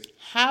is.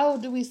 How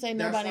do we say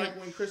That's nobody? like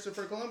when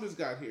Christopher Columbus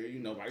got here.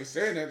 Nobody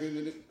said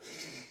nothing.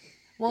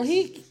 Well,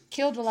 he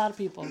killed a lot of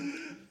people. And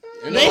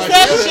They nobody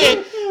said killed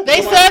him. shit.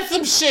 They said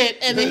some shit,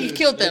 and then he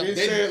killed them. They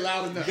didn't say it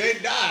loud enough. They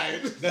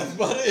died. That's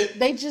about it.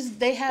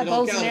 They had They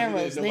don't bows and count it.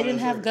 arrows. They Nobody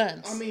didn't have else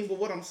guns. I mean, but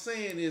what I'm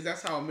saying is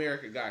that's how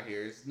America got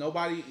here. It's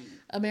nobody.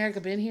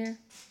 America been here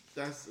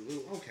That's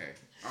okay.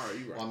 All right,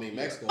 you're right. Well, I mean,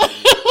 You're Mexico. right.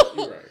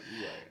 You're right.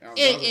 That was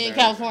a in bad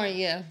California.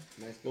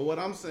 Yeah, But what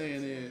I'm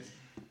saying is,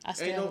 I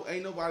still.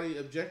 ain't nobody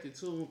objected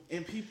to him,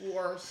 and people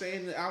are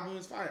saying the album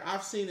is fire.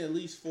 I've seen at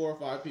least 4 or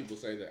 5 people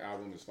say the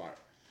album is fire.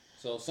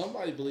 So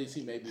somebody believes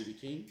he may be the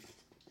king.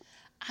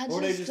 I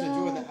Or they just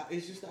enjoy don't.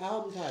 it's just the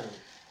album title.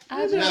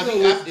 I Now,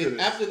 just, if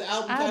after the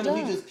album I title,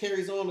 he don't. just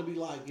carries on to be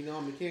like,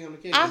 I'm the king, I'm the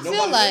king. I If feel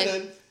nobody like- say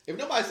nothing, if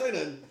nobody say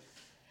nothing,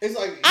 it's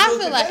like I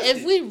feel like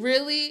if we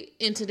really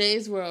in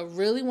today's world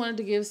really wanted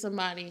to give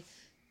somebody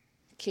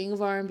king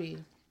of R&B,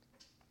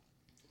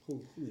 who you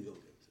gonna give it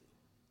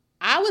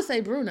I would say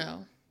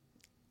Bruno.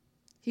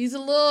 He's a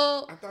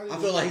little. to? I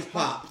feel like he's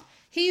pop.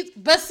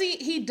 But see,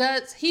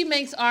 he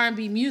makes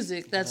R&B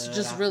music that's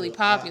just really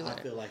popular.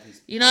 I feel like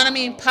he's. You know what I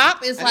mean?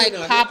 Pop is like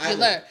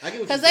popular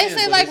because they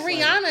say like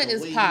Rihanna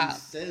is pop.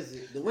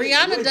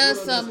 Rihanna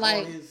does some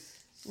like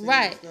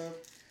right. Stuff,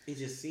 it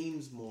just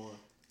seems more.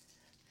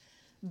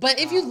 But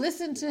if you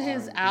listen to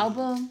his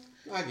album,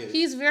 I get it.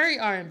 he's very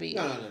R&B.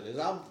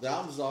 No. The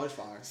album's always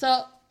fire.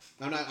 So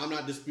I'm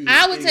not disputing.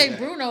 I would any take of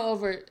that. Bruno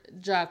over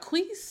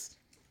Jacquees.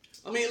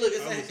 I mean, look,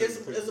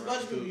 it's a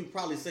bunch of people you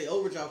probably say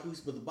over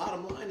Jacquees, but the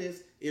bottom line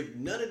is, if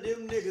none of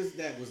them niggas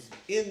that was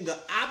in the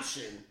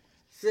option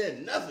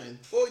said nothing,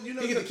 Well, he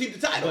get to keep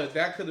the title. But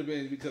that could have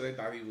been because they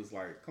thought he was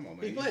like, come on,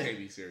 man, you can't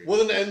be serious.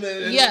 Well, and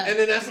then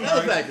that's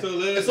another factor. So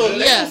they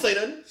Yeah. don't say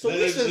nothing. So we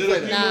Let shouldn't a say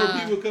few nothing. Nah.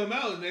 more people come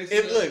out next.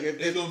 If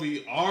There's gonna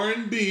be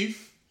R&B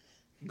beef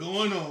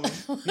going on.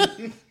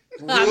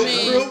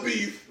 Real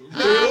beef.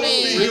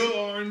 Real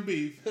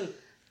R&B.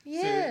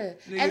 Yeah. Niggas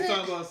And then,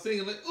 talking about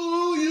singing like,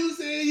 "Ooh, you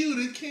say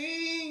you the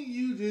king,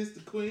 you just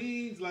the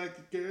queens, like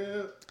a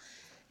girl."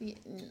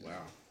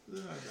 Wow.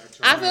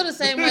 I feel the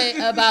same way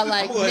about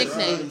like I'm going to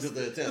nicknames. to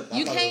the attempt.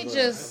 You can't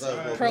just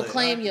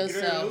proclaim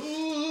yourself.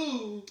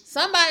 Ooh.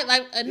 Somebody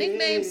like a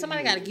nickname.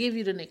 Somebody got to give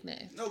you the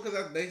nickname. No,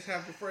 because they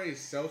have the phrase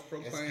It's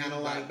self-proclaimed. kind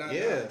of like, dot,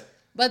 yeah. dot.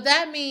 But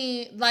that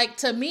mean like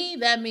to me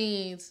that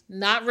means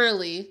not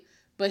really.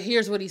 But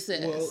here's what he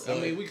says. Well, I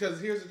mean, because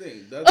here's the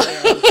thing. The other day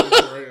I was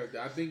listening to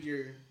radio, I think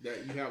you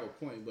have a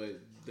point, but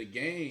the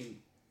Game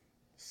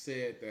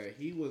said that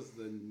he was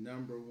the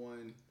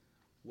 #1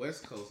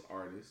 West Coast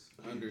artist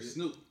under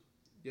Snoop.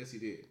 Yes, he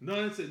did. No, I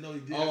didn't say no. He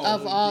did. Oh,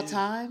 of He all did.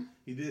 time.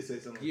 He did say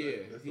something. Yeah,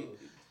 Like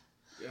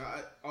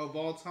that. of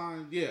all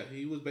time, yeah,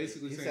 he was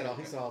basically He saying.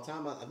 said all the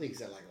time. I think he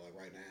said like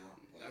right now.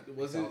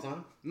 Was all it the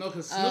time? No,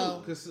 because Snoop, Oh.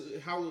 because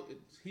how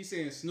he's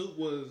saying Snoop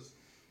was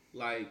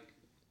like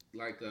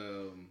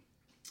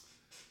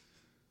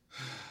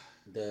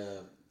The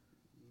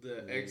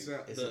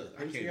exile. is The it the I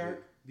can't.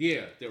 patriarch?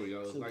 Yeah, there we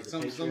go. Snoop Like the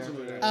some patriarch of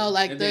or that. Oh,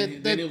 like And the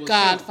then it was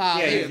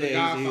Godfather. him. Yeah, the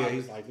Godfather.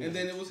 He's like, and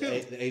then it was the,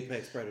 him. the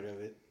apex predator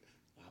of it.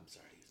 I'm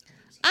sorry.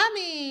 I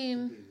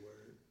mean,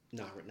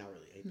 Not really.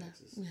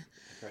 Apex is a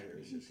predator.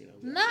 Is just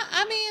not.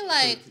 I mean,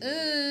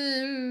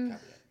 like,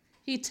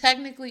 he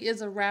technically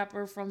is a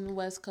rapper from the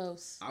West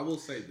Coast I will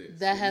say this.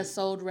 that has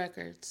sold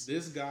records.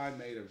 This guy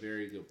made a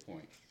very good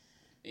point.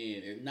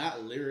 And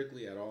not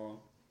lyrically at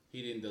all.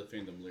 He didn't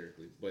defend him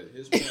lyrically. But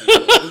his point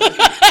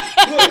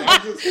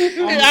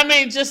I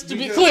mean, just to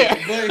be clear.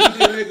 But he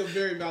did make a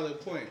very valid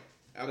point.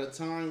 At a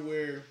time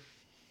where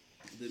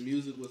the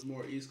music was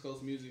more East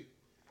Coast music,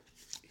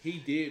 he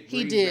did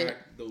bring back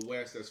the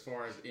West as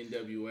far as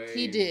NWA.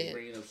 He did.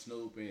 Bringing up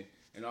Snoop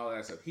and all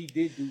that stuff. He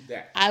did do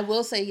that. I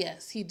will say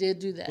yes, he did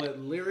do that. But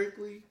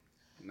lyrically,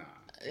 nah.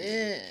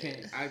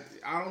 I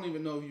don't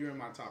even know if you're in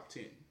my top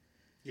 10.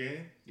 Yeah.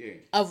 Yeah.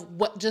 Of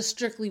what? Just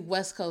strictly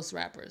West Coast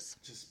rappers.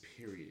 Just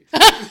period.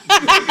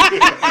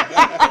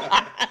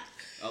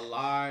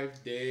 Alive,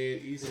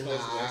 dead, East Coast,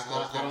 West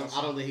Coast.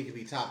 I don't think he could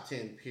be top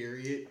 10,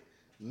 period.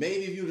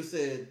 Maybe if you would have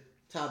said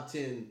top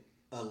 10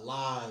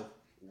 alive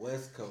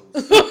West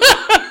Coast.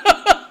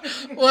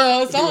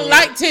 Well, it's only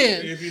like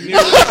 10. If you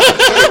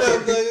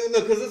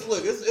No, because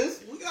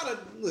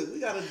we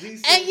got a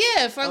decent And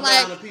yeah, for amount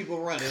like of people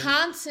running.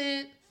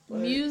 content,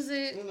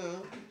 music, You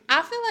know,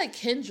 I feel like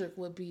Kendrick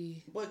would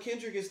be. but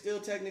Kendrick is still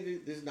technically.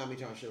 This is not me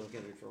trying to shit on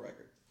Kendrick for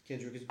record.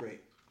 Kendrick is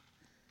great,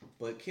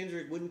 but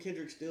wouldn't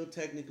Kendrick still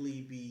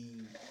technically be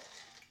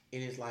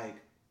in his like?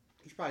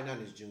 He's probably not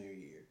in his junior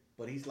year,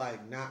 but he's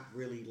like not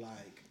really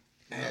like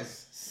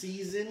as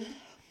seasoned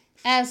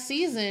As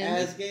seasoned.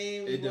 as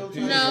game. It You know what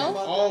I'm depends. trying to say No.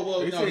 about Oh, that? well,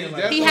 They no, saying he like-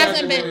 definitely He hasn't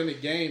hasn't been- been in the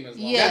game as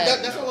long. Yeah.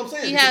 That's what I'm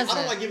saying. He because I hasn't.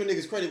 don't like giving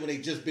niggas credit when they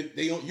just been.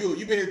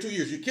 You've been here 2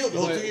 years. You killed the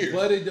whole 2 years.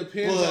 But it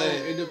depends But- on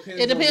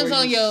It depends where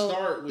on you your-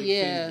 start with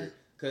yeah. Kendrick.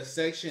 Because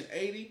Section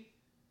 80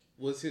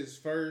 was his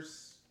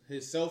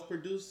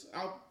self-produced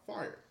out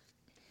fire.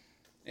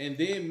 And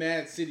then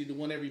Mad City, the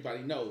one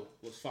everybody know,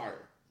 was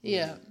fire.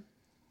 Yeah.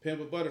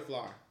 Pimp a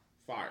Butterfly,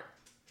 fire.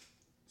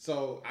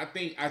 So I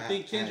think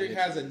Kendrick I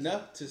has get you.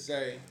 enough to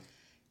say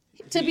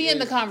To be in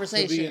the is-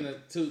 conversation.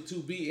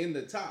 to be in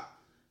the top.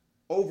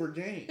 over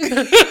Game.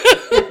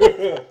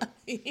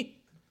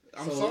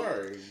 I'm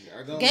sorry.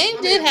 I don't.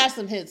 Game did have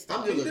some hits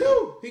though. He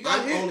do. He got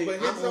I'm hits, only, but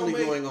hits I'm don't only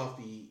make. going off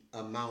the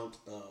amount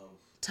of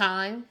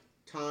Time.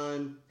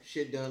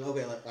 shit done.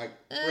 Okay, like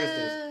for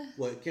instance,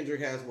 what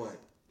Kendrick has, what?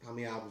 How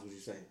many albums would you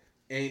say?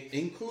 And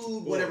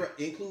include whatever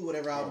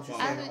albums you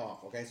five. say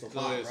off. Okay, so So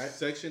 5, it's right?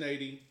 Section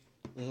 80,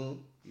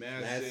 Mm-hmm.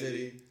 Mad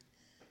City,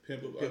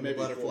 Pimp a Pimp a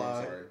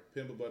Butterfly.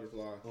 Pimp a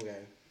Butterfly, Okay.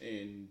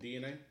 and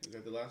DNA. Is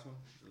that the last one?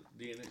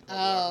 DNA.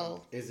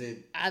 Oh, Is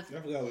it? I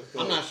forgot what it's I'm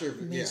called. not sure.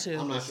 Me yeah, too.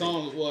 I'm The not sure.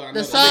 song. Well, I know The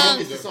the song-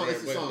 It's the song. It's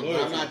the but song.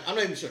 Loyalty. I'm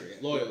not even sure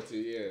yet. Loyalty.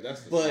 Yeah,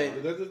 that's the But- song.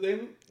 Is that the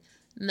name?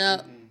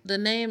 no. The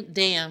name,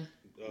 damn.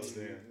 Oh, damn.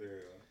 There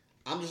you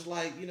I'm just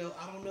like, I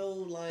don't know,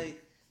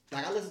 like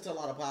I listen to a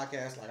lot of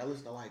podcasts. Like I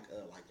listen to like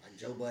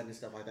Joe Budden and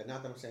stuff like that.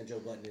 Not that I'm saying Joe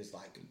Budden is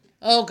like.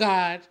 Oh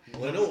God.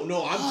 Well,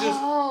 no, I'm just.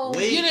 Oh,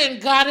 wait. you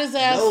didn't got his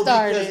ass No,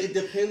 because started. it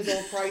depends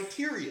on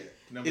criteria.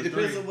 Number It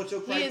depends 3. on what your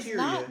He criteria. is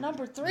not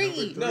number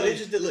 3. No, it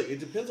just look. It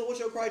depends on what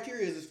your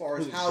criteria is as far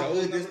as Who, how Joe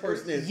good this number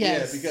person three? is.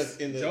 Yes. Yeah, because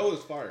in the Joe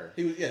is fire.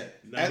 he was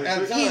Number at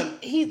the three. time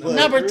He but-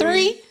 number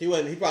 3. he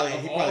wasn't. He probably Of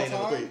ain't all number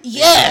time? 3.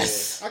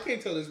 Yes. I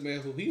can't tell this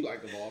man who he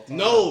liked of all time.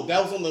 No,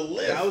 that was on the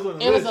list. That was on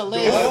the It was list. a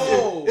list.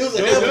 Oh, It was a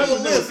Joe hell of a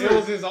Budden list. it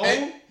was his own.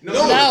 And- No,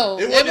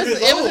 it it wasn't was-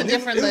 his it was a own.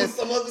 different It was list.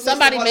 some other list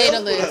Somebody somebody made a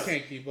else put list. I up.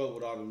 can't keep up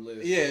with all them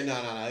lists. Yeah, no.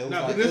 It was No,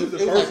 like, but this it is the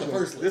was like first the one.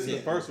 first list. This is yeah.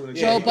 the first one.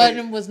 Yeah, Joe he-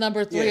 Budden was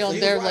number 3 Yeah, so on he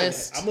their was right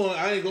list.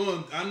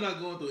 I'm not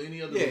going through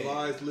any other Yeah.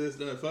 revised list.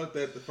 No, fuck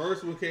that. The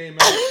first one came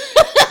out.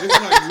 This is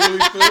like really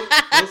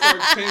fuck. Don't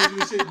start changing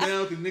this shit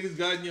down because niggas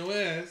got in your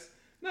ass.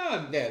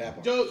 Nah, Yeah,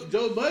 that part.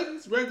 Joe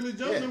Budden's regular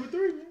Joe Yeah. number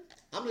 3, man.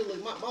 I'm just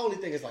like my only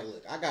thing is like,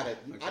 look, I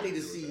need to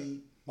agree see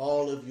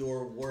all of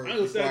your work I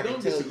understand, before I can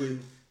don't tell disagree. you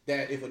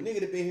that if a nigga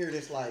that been here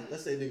that's like,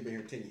 let's say a nigga been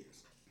here 10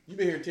 years. You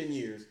been here 10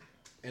 years,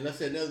 and let's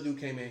say another dude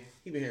came in,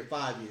 he been here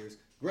 5 years.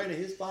 Granted,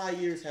 his 5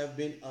 years have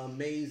been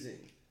amazing.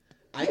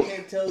 I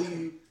can't tell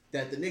you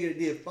that the nigga that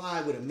did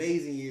 5 with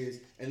amazing years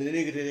and the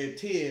nigga that did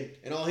 10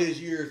 and all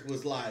his years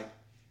was like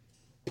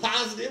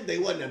positive, they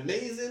wasn't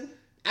amazing.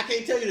 I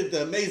can't tell you that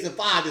the amazing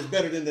 5 is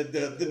better than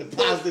the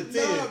positive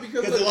 10 Nah,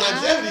 because the look,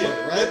 longevity of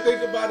it, But right?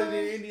 think about it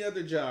in any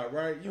other job,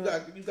 right?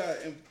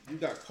 You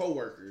got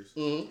coworkers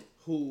Mhm.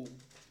 who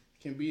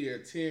can be there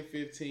 10,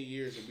 15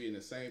 years and be in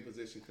the same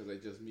position because they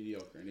just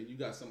mediocre, and then you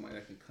got somebody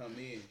that can come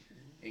in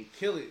and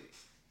kill it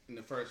in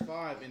the first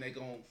 5, and they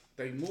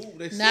move.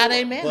 They Now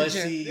they soar. manager. But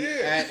see,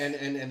 Yeah.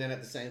 and then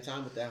at the same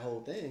time with that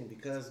whole thing,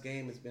 because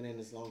Game has been in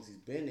as long as he's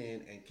been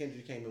in, and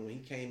Kendrick came in when he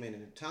came in,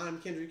 and the time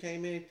Kendrick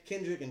came in,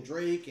 Kendrick and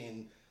Drake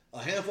and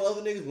a handful of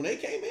other niggas, when they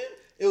came in,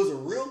 it was a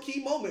real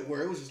key moment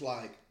where it was just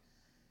like,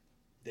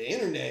 the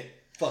internet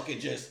fucking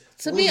just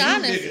To threw be you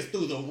honest- niggas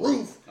through the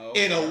roof Oh,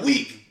 in a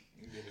week.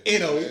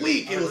 In a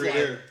week, I it was agree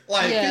there.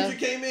 like Yeah. Kendrick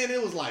came in,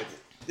 it was like,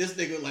 this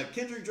nigga, like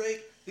Kendrick,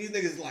 Drake, these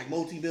niggas like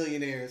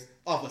multi-billionaires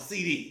off a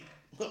CD.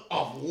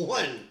 Off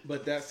one.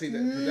 But that's And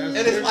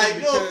it's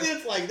like, no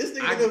offense, like this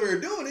nigga over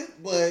here doing it,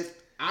 but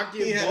I He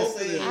give had both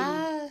the of same- them.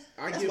 I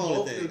That's give the only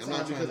both thing. of them I'm not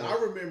time trying because to-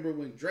 I remember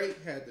when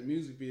Drake had the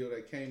music video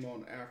that came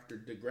on after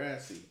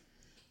Degrassi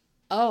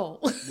Oh.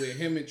 with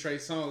him and Trey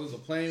Songz. It was a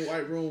plain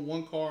white room,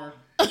 one car.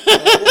 What was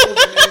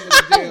the name of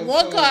the damn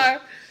One song?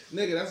 car.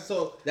 Nigga, that's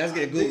so. that's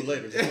getting Googled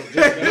later.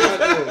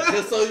 I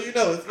Just so you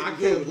know, it's I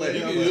getting Googled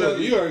can't later. believe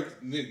You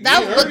heard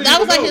That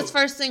was like his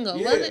first single,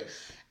 Yeah. wasn't it?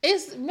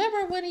 It's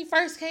remember when he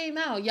first came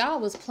out, y'all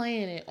was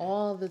playing it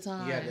all the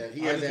time. He had that.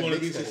 He I had just that want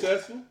to be mixtape.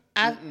 successful.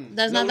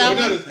 That's No, not that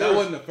no, one. no, that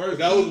wasn't the first.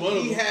 That was one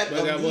of He them. had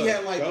But that he was-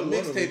 had like that a was one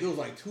of mixtape. them. It was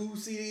like 2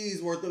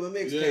 CDs worth of a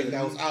mixtape Yeah.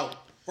 that was out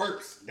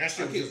first. That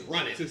shit was just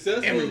running.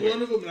 Successful everywhere. was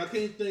one of them, and I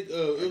can't think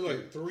of. It was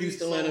like 3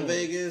 Houston, songs. Atlanta,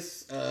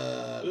 Vegas. It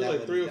was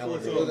like 3 or 4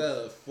 What songs. was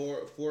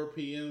that? 4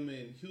 p.m.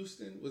 in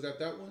Houston. Was that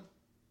one?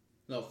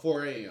 No,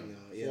 4 a.m.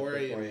 No, yeah, 4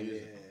 a.m. yeah.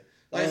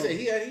 Like I said,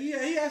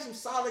 he had some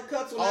solid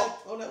cuts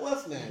on that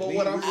what's name. But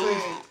what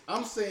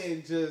I'm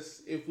saying,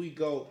 just if we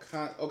go,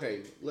 okay,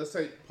 let's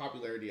take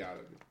popularity out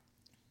of it.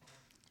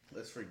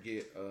 Let's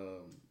forget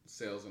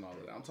sales and all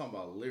of that. I'm talking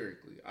about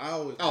lyrically. I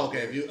always.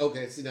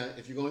 Okay. See now,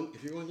 if you're going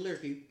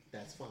lyrically,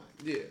 that's fine.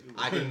 Yeah.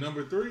 I can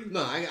Number 3.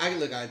 No, I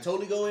look. I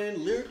totally go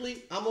in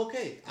lyrically. I'm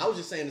okay. I was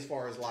just saying as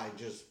far as like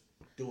just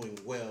doing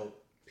well.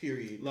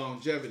 Period.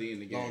 Longevity in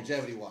the game.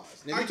 Longevity wise.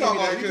 Now, I you give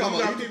talking you that, about 'cause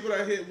you got you people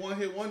that hit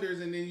one-hit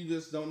wonders and then you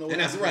just don't know. and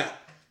that's a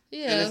wrap.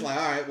 Yeah. And it's like,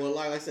 all right, well,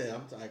 like I said,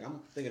 I'm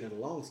thinking of the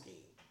long scheme.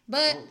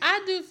 But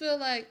I do feel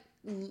like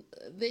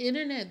the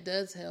internet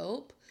does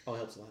help. Oh, it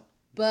helps a lot.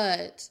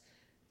 But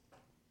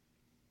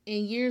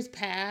in years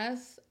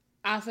past,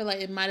 I feel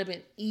like it might have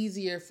been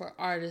easier for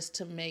artists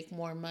to make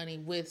more money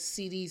with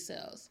CD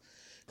sales.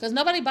 Because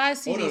nobody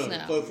buys CDs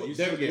now. You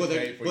still get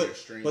paid for your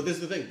stream. But this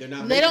is the thing.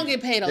 They don't get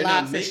paid a they're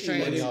lot not for making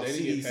streams. money off They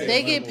CD get sales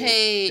They get no more.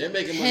 paid They're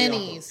making money off of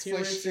pennies for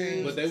appearances,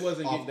 streams. But they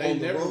wasn't. off They on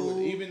the never.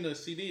 road. Even the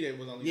CD, they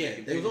was only. Yeah,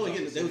 making they was only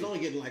pennies getting. off They was the CD. only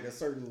getting like a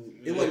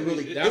certain. It wasn't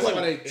really. That's it why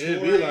wasn't, they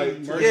It'd be touring, like-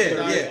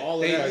 merchandise, yeah. all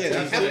of They, that. yeah,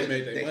 That's they how have they made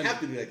to. their They money. have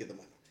to do that to get the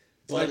money.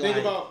 Like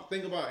But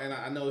think about, and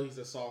I know he's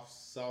a soft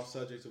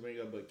subject to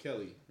bring up, but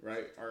Kelly,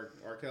 right? R.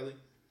 Kelly.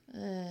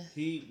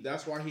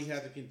 That's why he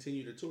had to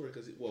continue to tour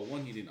because, well,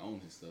 one, he didn't own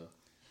his stuff,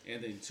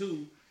 and then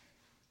two,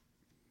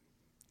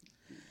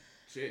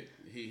 shit,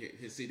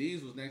 his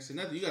CDs was next to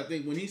nothing. You got to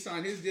think when he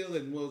signed his deal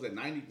in what was it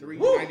 93,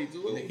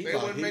 92, they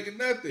wasn't making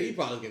nothing. He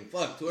probably getting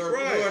fucked. Whoever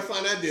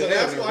signed that deal, so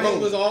that's why he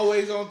was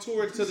always on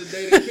tour to the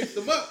day they picked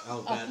him up.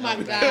 Oh my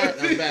God!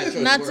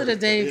 Not to the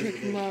day he picked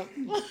him up.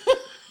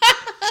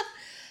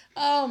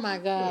 Oh my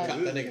God!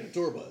 Got that nigga in a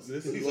tour bus.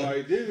 This is why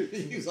he did it.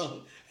 He was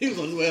on his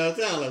way out of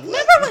town. Like,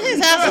 what? Remember when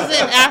his ass was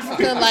in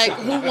Africa? Like,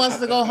 who wants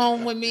to go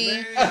home with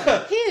me?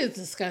 Man. He is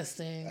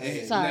disgusting.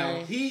 Hey, Sorry. Now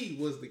he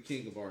was the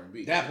king of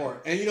R&B. That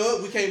part. And you know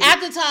what? We came At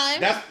the time,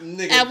 That's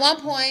nigga. at one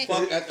point,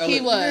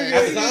 he was.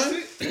 At the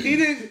time, He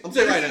didn't. I'm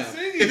telling you right now.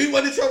 If he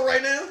wasn't in trouble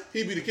right now,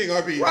 he'd be the king of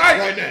R&B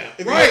Right now. If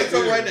he Right. wasn't in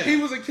trouble right now, He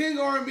was a king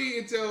of R&B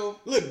until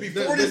look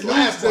before the this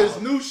last this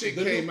song, new shit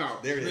the came new-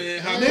 out. There it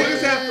is. Man,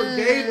 Niggas have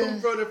forgave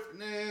him for the.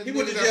 Man, He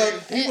went to niggas jail.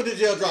 have- He went to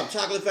jail. Dropped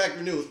Chocolate Factory.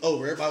 And it was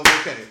over. Everybody was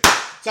okay.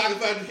 Chocolate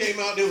Factory came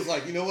out. It was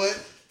like, you know what?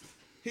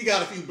 He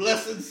got a few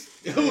blessings.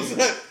 It was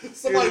like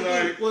somebody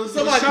put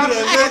Chocolate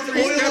a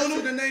Factory oil steps on to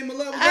him. the name of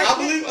love. I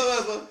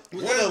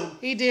believe one of them.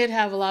 He did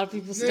have a lot of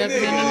people stepping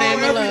in the Nigga,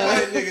 name of love.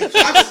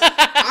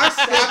 I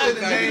stepped in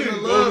the name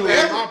of love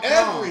at my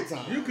prom. Every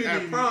time. You couldn't At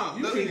even, prom,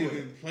 you that's couldn't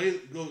what- even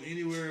go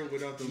anywhere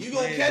without them. You gonna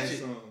playing catch this it.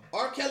 song.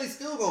 R. Kelly's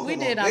still gonna We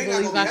come did, on. I They not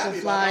believe gonna I be can happy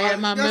fly about at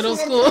my That's middle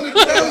what I'm school. trying to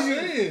tell That's what I'm you.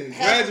 saying.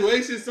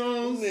 Graduation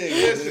songs.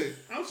 Listen,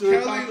 I'm sure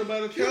Kelly, talked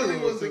about it. Kelly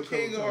was the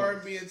king of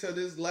R&B until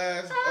this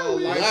last Last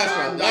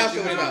Lifetime one out.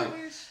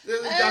 documentary.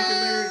 This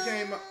documentary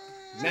came out.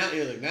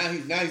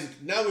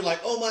 Now we're like,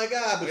 oh my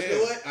God, but you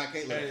know what? I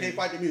can't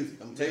fight the music.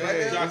 I'm gonna tell you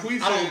right now.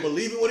 Jacquees I don't said,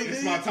 believe in what he It's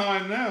did. my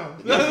time now.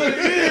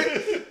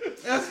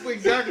 That's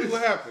exactly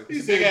what happened. He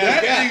said, Big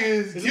ass that guy. nigga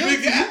is It's a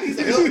big guy. He's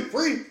like, help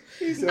free.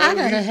 I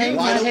gotta hang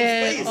my Wide open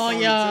head space. on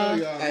I'm y'all.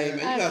 telling y'all, Hey man,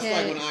 you gotta strike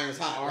Okay. when the iron's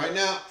hot. Right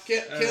now,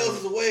 Kells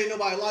is away.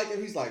 Nobody like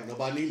him. He's like,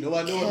 nobody know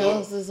him.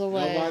 Kells is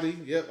away. Nobody.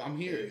 Yep, I'm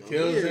here.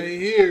 Kills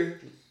ain't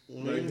here.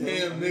 Like,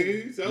 damn,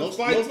 nigga. So I'm Most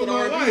fighting of for the my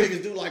R&B life.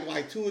 niggas do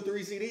like 2 or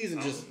 3 CDs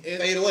and just And-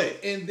 fade away.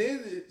 And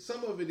then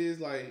some of it is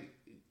like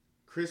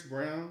Chris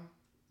Brown.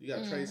 You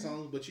got Trey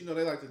Songz, but you know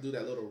they like to do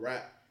that little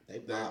rap. They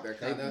That pop.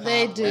 kind of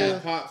They do.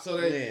 pop. So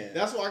Yeah.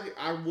 that's why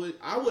I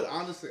would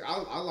honestly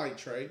I like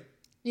Trey.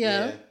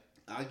 Yeah.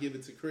 I give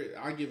it to Chris.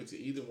 I give it to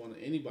either one,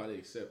 anybody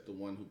except the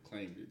one who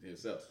claimed it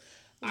himself.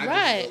 I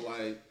Right. just feel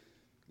like,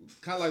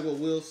 kind of like what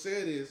Will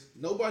said is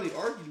nobody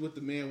argued with the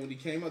man when he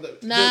came out.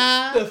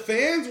 Nah. The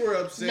fans were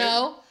upset.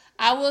 No,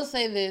 I will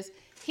say this.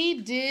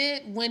 He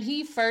did when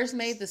he first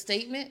made the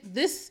statement.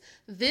 This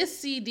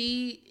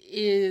CD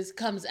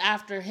comes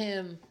after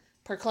him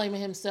proclaiming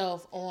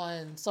himself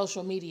on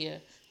social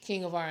media,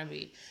 King of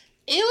R&B.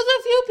 It was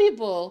a few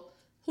people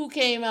who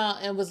came out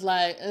and was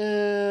like,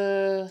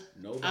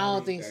 Nobody I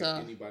don't think that so.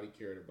 Anybody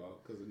cared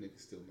about because the nigga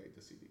still made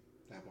the CD.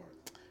 That part.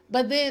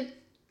 But then,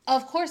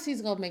 of course,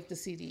 he's gonna make the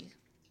CD.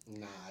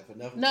 Nah, if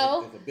enough.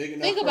 No. If a big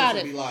enough Think about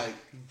person it. Be like,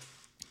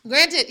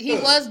 Granted, he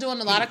was doing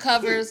a lot of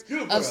covers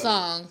of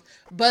songs,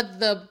 but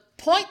the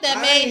point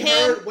that made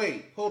him,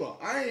 Wait, hold on.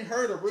 I ain't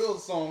heard a real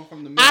song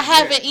from the man. I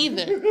haven't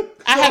either.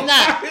 I have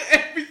not.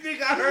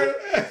 Everything I heard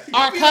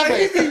Are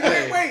covers. Wait,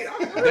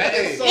 I heard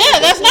that song. Yeah,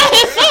 that's not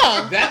his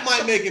song. that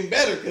might make him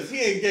better because he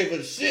ain't gave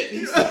a shit.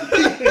 He's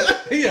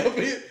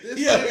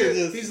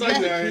He's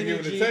like the I ain't Kenny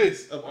giving G a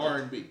taste. of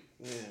R&B.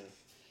 Yeah.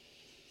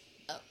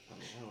 I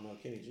don't know,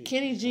 Kenny G.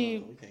 Kenny G.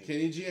 We can't-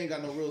 Kenny G ain't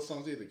got no real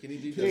songs either. Kenny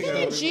G. He ain't got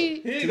Kenny no-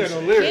 G. He ain't got no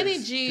lyrics. Kenny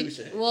G. Touche.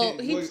 Well,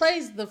 he Wait.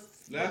 plays the.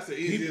 That's the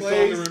He easiest song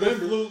plays to the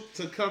remember. flute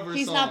to cover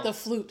He's songs. not the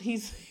flute. He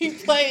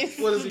plays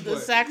What does he the play?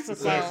 saxophone.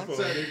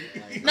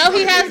 Saxophone. No,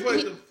 he has.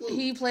 plays the flute.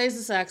 He plays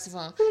the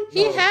saxophone.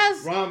 He No,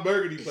 has. Ron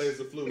Burgundy plays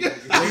the flute. The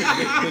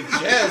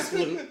jazz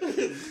flute.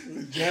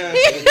 Jazz.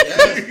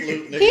 Jazz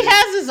flute. He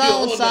has his You don't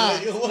own want none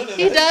of- you songs. don't want none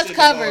He of that does shit,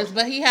 covers, dog.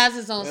 but he has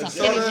his own songs.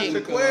 That's Kenny all G.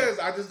 right. Quiz,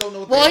 I just don't know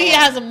what Well, they he are.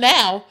 has them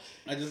now.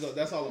 I just don't,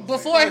 that's all I'm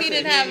Before saying. he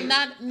didn't have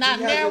not He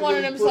near hasn't one of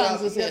really them put songs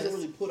out- was He hasn't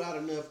his. really put out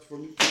enough for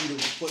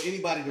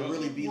anybody to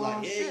really be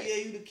like, yeah, yeah,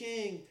 you the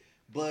king.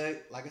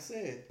 But like I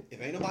said,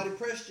 if ain't nobody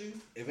pressed you,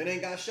 if it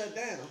ain't got shut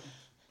down,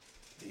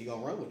 then you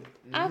gonna run with it.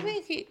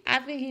 I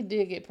think he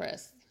did get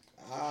pressed.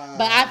 Ah,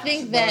 But I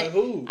think By that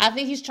who? I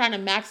think he's trying to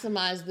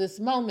maximize this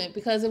moment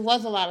because it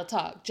was a lot of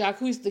talk.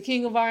 Jacquees, the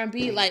king of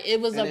R&B, like it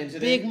was And a then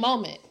today- big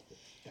moment,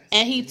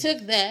 and he took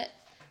that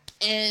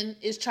and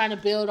is trying to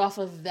build off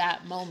of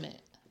that moment.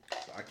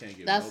 I can't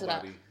give That's what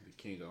nobody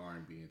the king of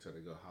R&B until they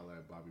go holler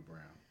at Bobby Brown.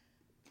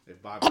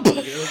 If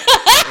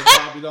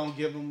Bobby don't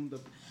give him the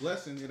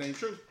blessing, it ain't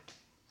true.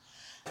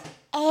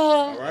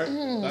 All right,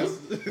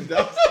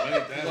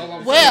 that's all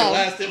I'm Well,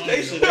 Last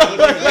Temptation.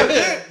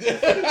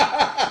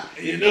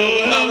 You know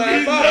what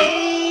I'm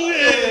getting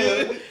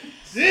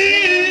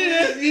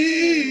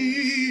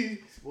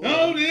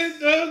Oh, this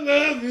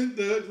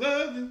thug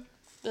loving.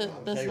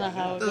 that's not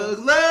how it saying. goes.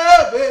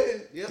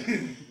 Loving. Yep.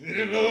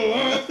 You know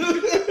what? I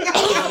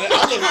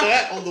looked at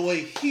that on the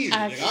way here.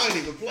 I- Nigga, I ain't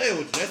even playing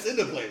with you. That's in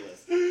the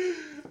playlist.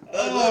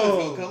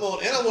 gonna come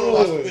on, and I want to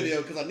watch the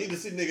video because I need to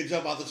see nigga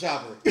jump out the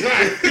chopper. The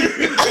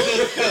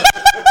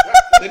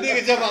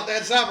nigga jump out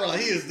that chopper like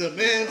he is the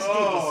man.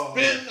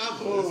 Spin. I'm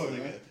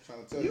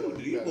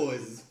you boys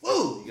is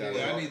fool.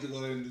 Yeah, I need to go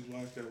ahead and just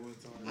watch that one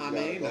time. I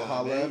mean,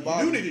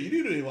 you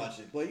do need to watch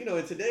it. But you know,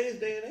 in today's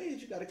day and age,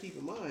 you got to keep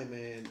in mind,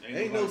 man,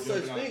 ain't no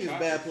such thing as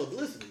bad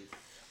publicity.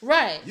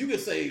 Right. You can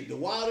say the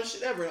wildest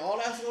shit ever, and all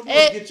that's gonna do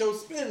is get your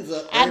spins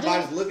up.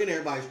 Everybody's looking,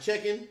 everybody's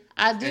checking.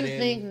 I do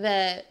think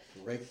that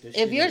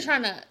if you're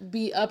trying to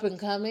be up and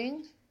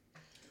coming,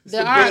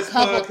 there are a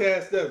couple.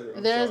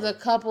 There's a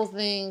couple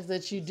things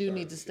that you do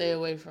need to stay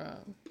away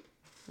from,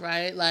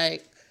 right?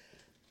 Like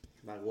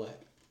what?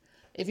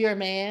 If you're a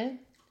man,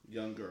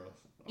 young girls.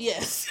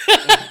 Yes.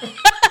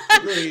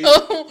 Agreed.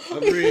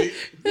 Agreed.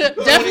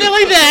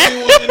 Definitely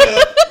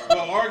that.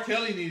 What R.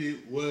 Kelly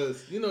needed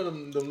was, you know,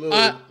 them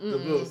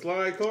little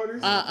slide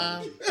carters?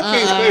 I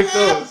can't fake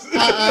those.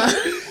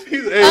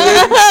 He's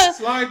like,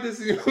 slide this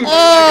in your club.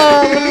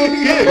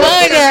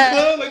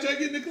 Like, try to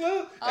get in the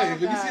club. Hey,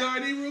 let me see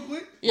ID real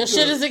quick. Your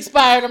shit is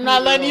expired. I'm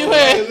not letting you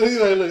in. He's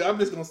like, look, I'm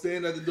just going to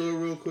stand at the door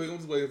real quick. I'm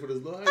just waiting for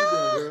this. How you doing,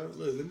 girl?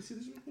 Look, let me see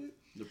this real quick.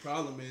 The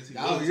problem is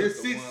you're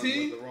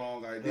 16. The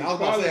wrong idea. I was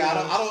about to say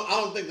I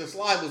don't think the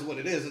slide was what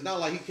it is. It's not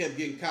like he kept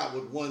getting caught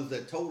with ones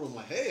that told him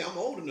like, hey, I'm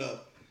old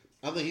enough.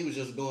 I think he was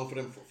just going for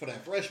them for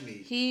that fresh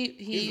meat.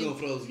 He's going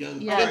for those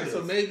young. Yeah. Right,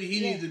 so maybe he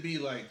needs to be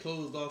like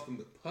closed off from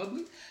the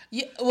public.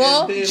 Yeah.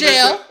 Well,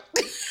 jail.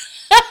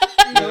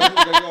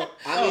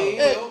 I mean,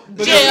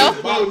 jail.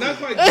 Well, not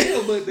quite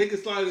jail, but they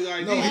can slide his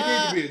ID. No, he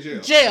needs to be in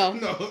jail. Jail.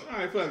 No, all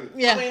right, fuck it.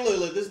 Yeah. I mean,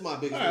 look, this is my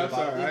biggest thing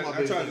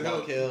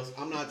about Kels.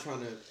 I'm not trying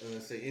to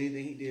say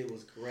anything he did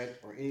was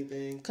correct or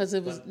anything. Because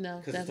it was,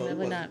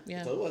 definitely not.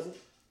 Yeah. So it wasn't.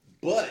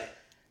 But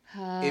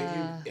if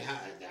you,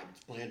 I'm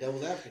playing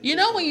devil's advocate. You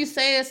know when you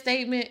say a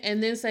statement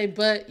and then say,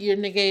 but you're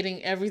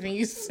negating everything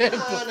you said. No.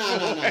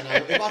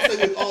 If I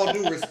say with all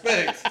due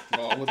respect,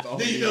 then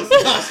you know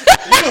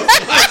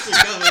Slice is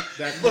coming.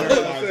 That's what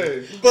I'm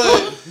saying.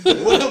 But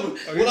what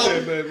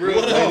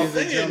I'm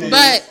saying,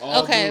 but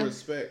all okay. due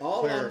respect.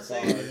 All I'm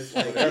saying is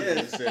like,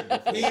 yes,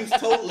 he was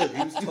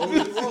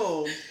totally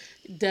wrong.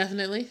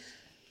 Definitely.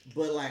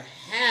 But like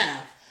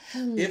half,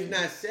 if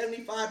not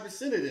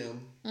 75% of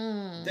them,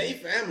 they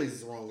families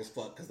is wrong as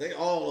fuck because they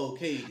all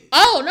okayed it.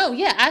 Oh no,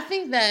 yeah, I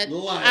think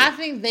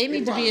they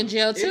need to be in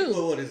jail too.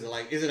 What is it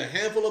like? Is it a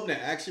handful of them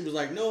that actually was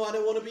like, no, I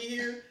didn't want to be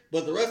here,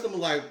 but the rest of them were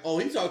like, oh,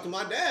 he talked to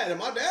my dad, and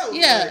my dad was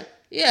like.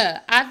 Yeah,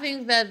 I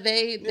think that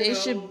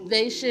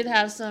they should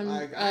have some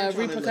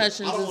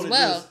repercussions as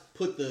well.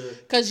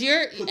 Because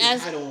you're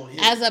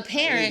as a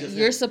parent,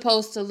 you're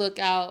supposed to look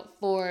out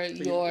for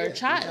your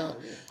child.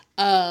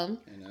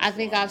 I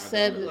think I've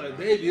said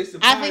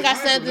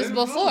this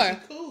before.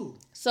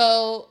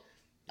 So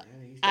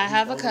I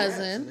have a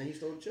cousin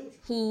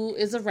who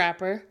is a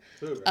rapper.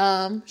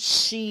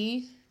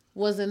 She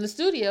was in the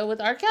studio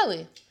with R.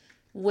 Kelly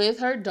with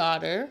her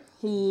daughter,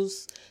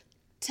 who's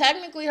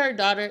technically her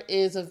daughter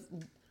is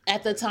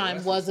at the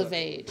time was of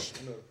age,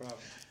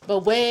 but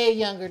way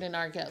younger than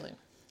R. Kelly.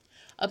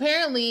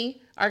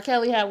 Apparently, R.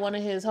 Kelly had one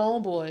of his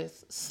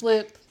homeboys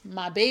slip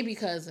my baby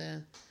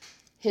cousin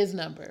his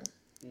number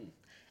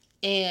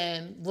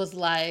and was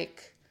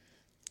like,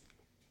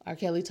 R.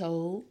 Kelly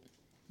told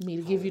me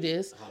to give you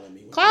this.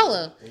 Call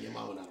him. When your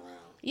mama not around.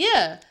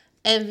 Yeah.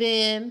 And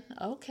then,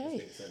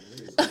 okay.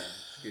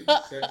 He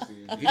about to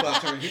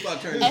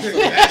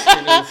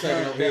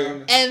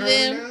turn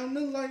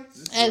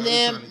and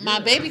then my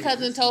baby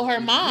cousin told her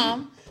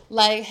mom,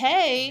 like,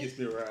 hey,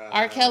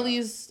 R.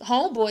 Kelly's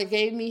homeboy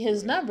gave me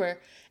his number.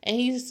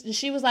 And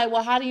she was like,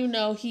 well, how do you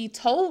know he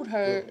told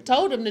him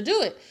to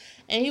do it?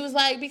 And he was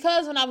like,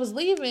 because when I was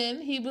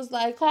leaving, he was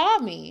like, call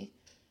me.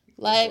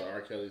 Like, R.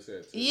 Kelly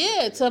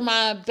said to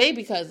my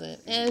baby cousin.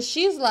 And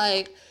she's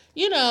like,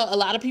 you know, a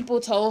lot of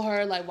people told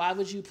her, like, why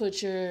would you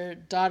put your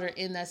daughter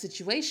in that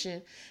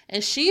situation?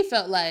 And she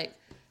felt like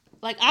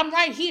I'm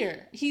right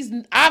here. He's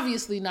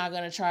obviously not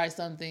going to try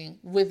something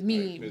with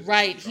me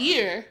right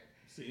here.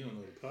 See, you don't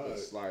know the pod.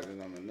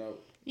 Sliding on the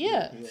note.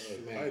 Yeah.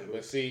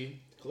 But see,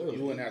 clearly,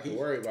 you wouldn't have to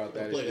worry about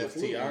that if it was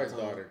T.I.'s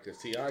daughter,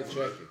 because T.I.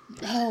 checking.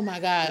 Oh, my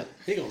God.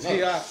 He gonna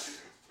know.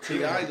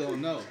 T.I. gonna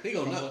know. He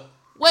gonna know.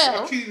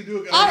 Well,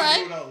 all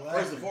right.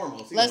 First and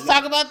foremost, let's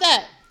talk about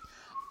that.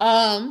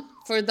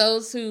 For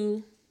those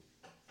who,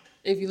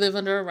 if you live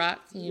under a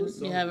rock, you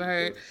haven't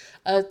heard,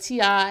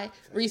 T.I.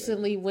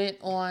 recently went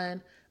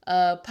on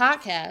a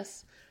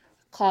podcast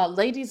called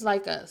Ladies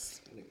Like Us.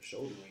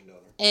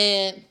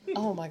 And,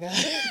 oh my God.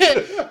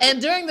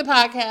 And during the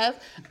podcast,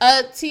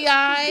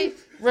 T.I.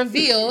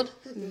 revealed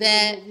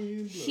that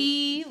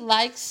he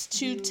likes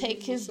to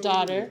take his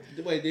daughter.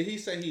 Wait, did he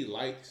say he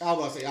likes? I was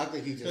about to say, I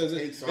think he just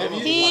takes her.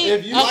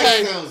 If you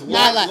okay, sounds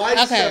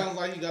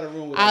like you got a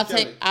room with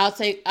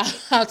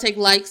I'll take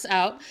likes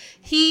out.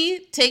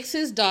 He takes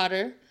his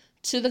daughter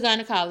to the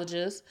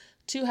gynecologist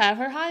to have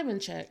her hymen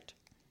checked.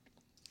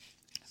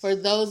 For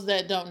those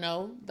that don't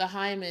know, the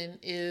hymen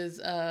is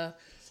a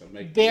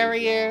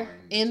barrier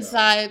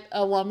inside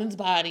a woman's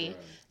body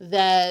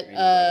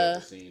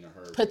that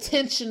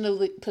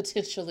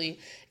potentially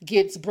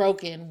gets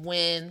broken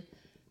when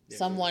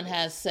someone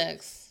has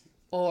sex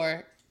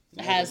or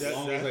has. As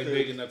long as they're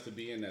big enough to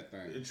be in that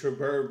thing.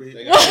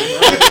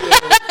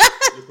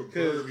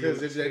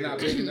 Because if they're not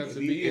big enough to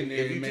be in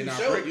there, it may not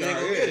break. Go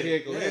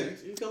ahead.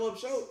 You come up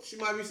short, she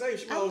might be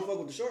safe. She might only fuck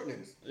with the short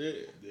niggas. Yeah.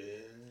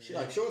 She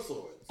like short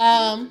swords.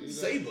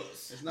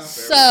 Sabers. It's not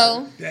fair.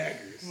 So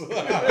daggers.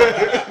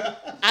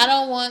 I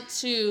don't want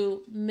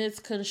to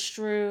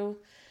misconstrue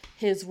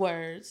his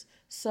words,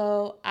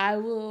 so I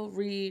will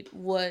read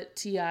what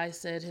T.I.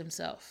 said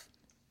himself.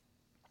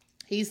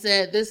 He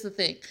said, this is the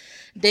thing.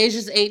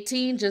 Deja's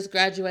 18, just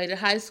graduated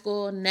high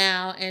school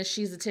now, and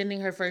she's attending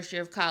her first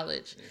year of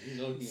college,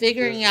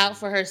 figuring out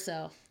for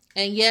herself.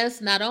 And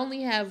yes, not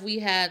only have we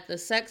had the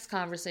sex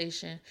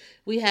conversation,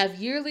 we have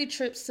yearly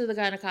trips to the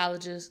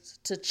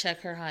gynecologist to check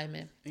her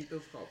hymen. Ain't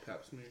those called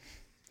pap smears?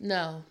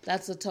 No,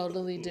 that's a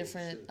totally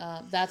different,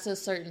 that's a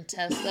certain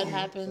test that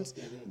happens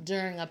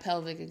during a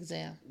pelvic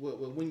exam. Well,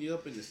 when you're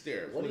up in the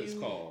stairs, what is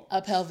called? A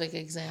pelvic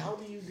exam. How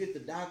do you get the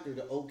doctor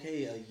to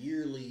okay a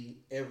yearly,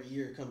 every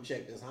year come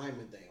check this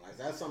hymen thing? Like,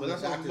 that's something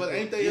but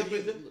ain't they up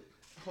in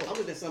I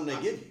look at something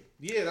they give you.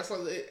 Yeah, that's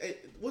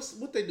like,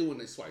 what they do when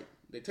they swipe?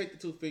 They take the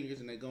two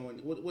fingers and they go in,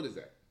 what is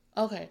that?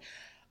 Okay.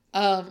 They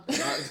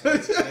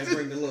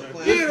bring the little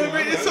clamp. Yeah, they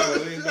bring it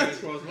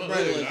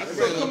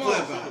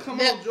Come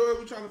on, Joy.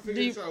 We're trying to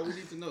figure this out. We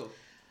need to know.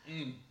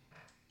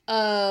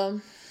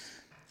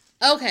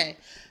 Okay.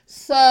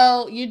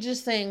 So you're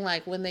just saying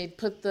like when they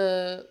put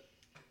the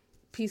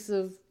piece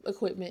of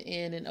equipment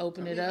in and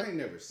open it up? I ain't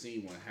never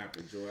seen one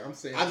happen, Joy. I'm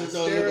saying I just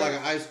know it look like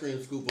an ice cream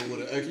scooper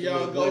with an extra.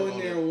 Y'all go in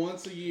there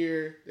once a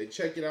year. They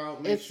check it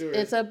out. Make sure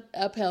it's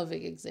a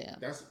pelvic exam.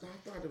 I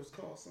thought it was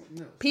called something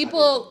else.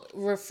 People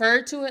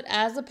refer to it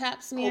as a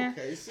pap smear.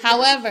 Okay, so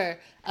however,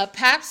 a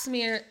pap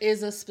smear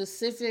is a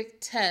specific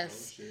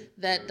test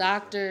that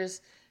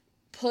doctors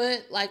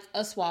put like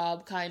a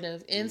swab kind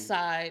of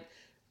inside.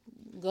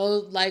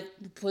 Go like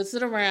puts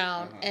it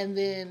around and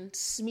then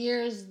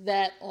smears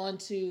that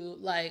onto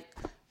like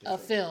a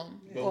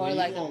film but or when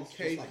like on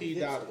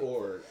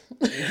kp.org.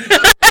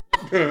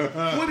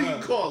 What do you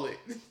call it?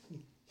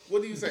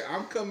 What do you say?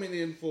 I'm coming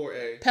in for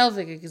a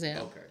pelvic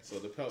exam. Okay, so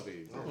the pelvic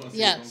exam.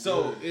 Yeah.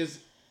 So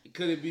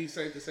could it be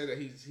safe to say that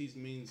he's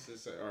means to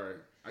say,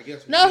 or I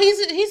guess no,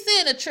 he's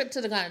saying a trip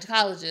to the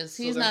gynecologist.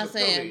 He's not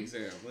saying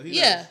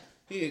yeah.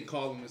 He didn't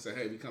call him and say,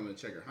 "Hey, we coming to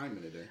check her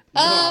hymen today."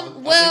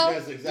 Well,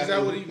 is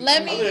that what he?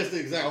 That's the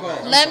exact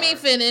call. Let me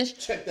finish.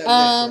 Check that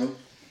neck, bro.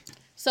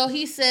 So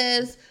he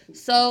says,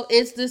 so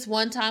it's this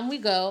one time we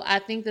go. I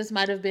think this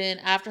might have been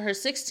after her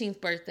 16th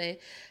birthday.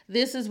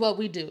 This is what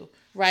we do.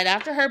 Right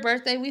after her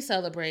birthday, we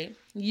celebrate.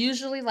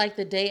 Usually like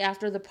the day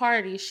after the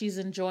party, she's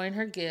enjoying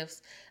her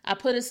gifts. I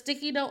put a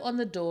sticky note on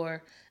the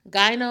door.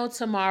 Gyno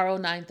tomorrow,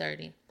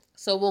 9:30.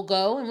 So we'll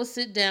go and we'll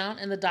sit down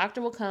and the doctor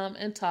will come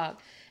and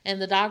talk. And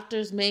the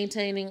doctor's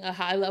maintaining a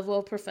high level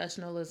of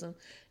professionalism,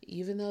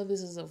 even though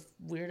this is a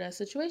weird-ass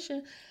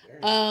situation.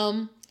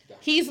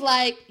 He's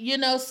like,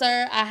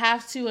 sir, I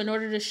have to in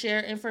order to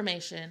share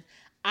information.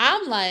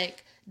 I'm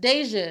like,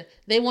 Deja,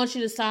 they want you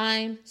to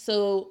sign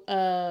so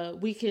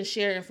we can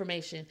share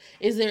information.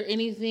 Is there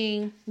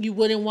anything you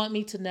wouldn't want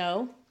me to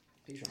know?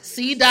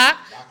 See, doc,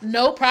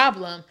 no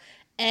problem.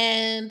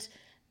 And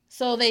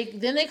so they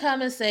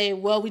come and say,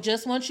 well, we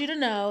just want you to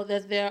know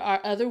that there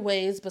are other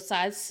ways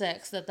besides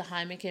sex that the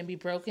hymen can be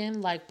broken,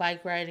 like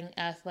bike riding,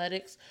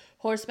 athletics,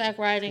 horseback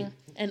riding,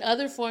 and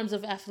other forms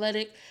of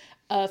athletic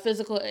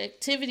physical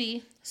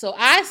activity. So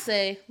I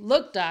say,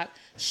 look, doc,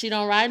 she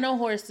don't ride no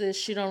horses,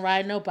 she don't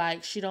ride no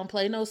bikes, she don't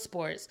play no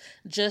sports.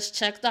 Just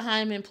check the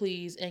hymen,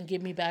 please, and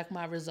give me back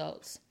my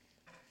results.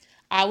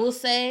 I will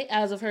say,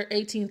 as of her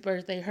 18th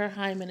birthday, her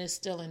hymen is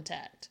still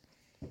intact.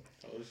 How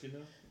old is she now?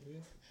 Yeah.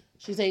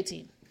 She's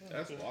 18.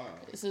 That's wild.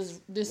 This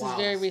is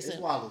very recent.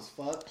 It's wild as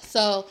fuck.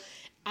 So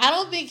I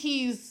don't think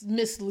he's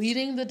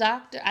misleading the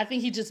doctor. I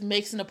think he just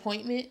makes an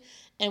appointment,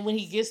 and when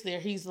he gets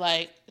there, he's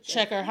like,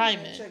 check her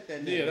hymen. Check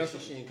that neck.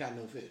 That's she ain't got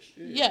no fish.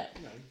 Yeah.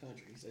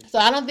 So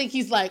I don't think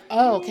he's like,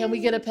 oh, can we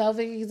get a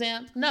pelvic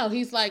exam? No,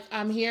 he's like,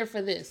 I'm here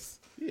for this.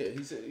 Yeah,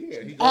 he said,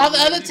 yeah. All the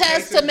other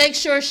tests to make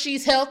sure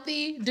she's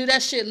healthy, do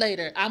that shit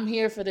later. I'm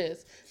here for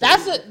this.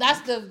 That's the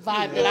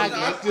vibe that I get.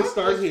 Let's just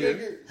start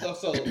here.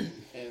 So, and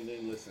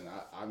then listen,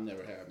 I've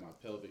never had my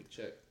pelvic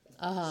checked,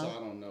 so I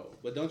don't know.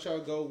 But don't y'all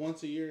go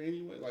once a year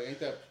anyway? Like, ain't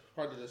that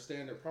part of the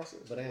standard process?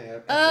 But at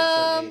a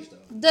certain age,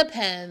 though.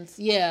 Depends,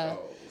 yeah.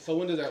 Oh, so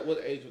what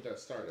age would that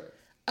start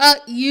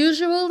at?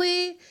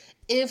 Usually,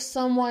 if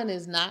someone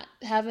is not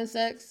having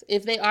sex,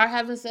 if they are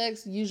having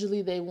sex,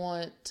 usually they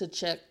want to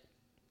check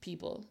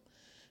people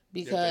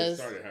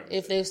because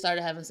if they've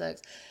started having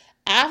sex.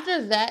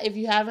 After that, if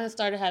you haven't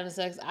started having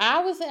sex,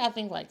 I would say I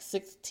think like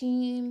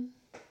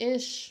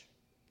 16-ish,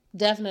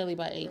 definitely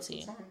by 18.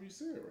 That's the time you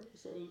said, right?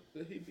 So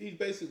he's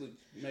basically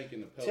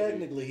making a pelvic.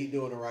 Technically, he's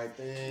doing the right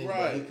thing,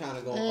 right? But he kind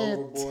of going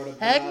overboard about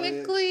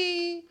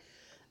technically,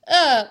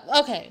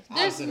 okay.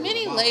 There's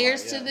many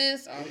layers to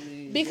this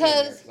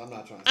because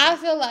I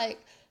feel like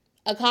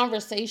a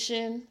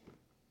conversation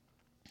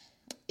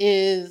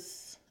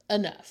is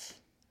enough,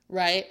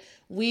 right?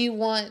 We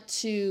want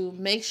to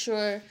make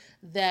sure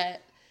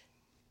that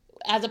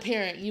as a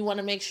parent, you want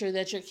to make sure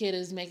that your kid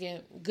is making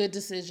good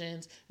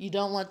decisions. You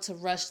don't want to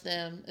rush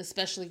them,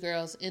 especially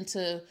girls,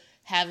 into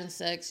having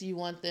sex. You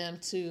want them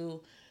to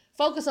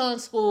focus on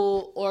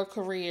school or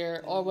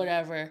career or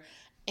whatever.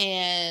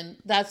 And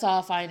that's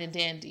all fine and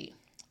dandy.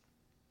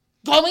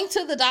 Going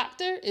to the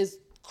doctor is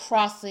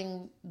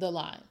crossing the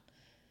line.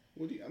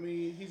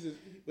 He's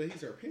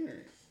her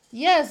parent.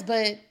 Yes,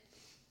 but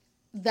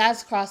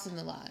that's crossing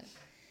the line.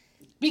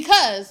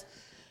 Because...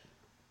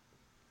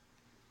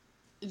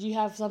 Do you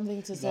have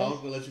something to say? No, I'm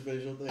going to let you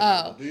finish your thing.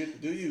 Oh.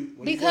 Do you?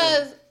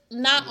 Because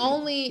not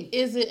only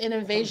is it an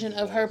invasion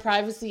of her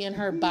privacy and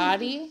her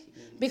body,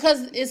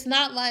 because it's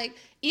not like,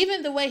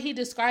 even the way he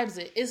describes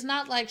it, it's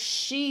not like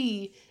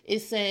she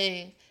is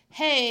saying,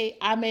 hey,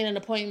 I made an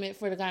appointment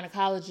for the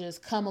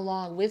gynecologist, come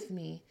along with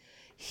me.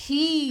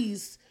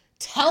 He's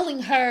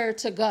telling her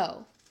to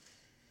go.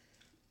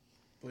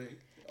 Wait.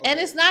 Okay. And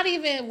it's not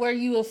even where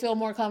you will feel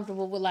more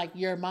comfortable with like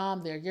your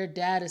mom there. Your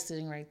dad is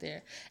sitting right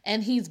there.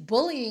 And he's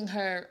bullying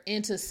her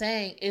into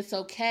saying it's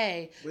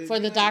okay for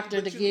the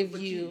doctor to give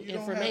you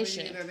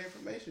information. Don't have any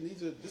of that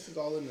information. This is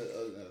all an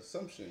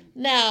assumption.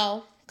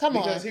 Now, come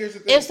on. Here's the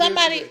thing. If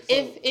somebody,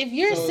 if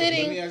you're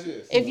sitting, let me ask you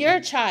this. If you're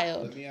a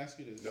child. Let me ask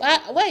you this.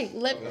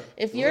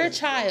 If you're a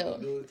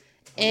child.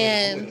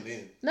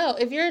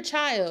 If you're a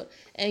child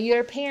and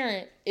your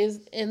parent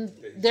is, and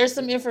there's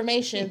some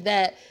information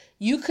that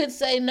you could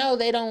say, no,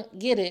 they don't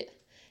get it.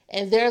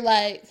 And they're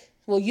like,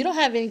 well, you don't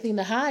have anything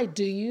to hide,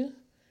 do you?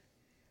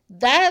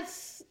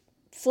 That's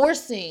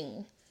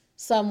forcing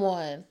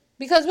someone.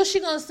 Because what's she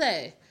going to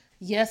say?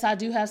 Yes, I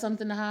do have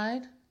something to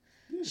hide.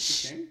 Yeah,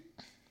 she can.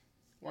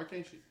 Why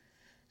can't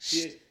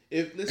she?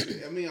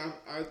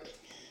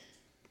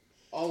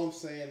 All I'm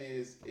saying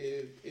is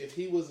if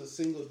he was a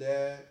single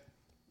dad,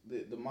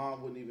 the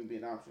mom wouldn't even be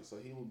an option. So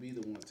he would be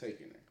the one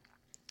taking her.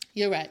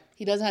 You're right.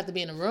 He doesn't have to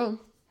be in a room.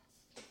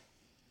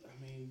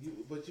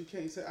 But you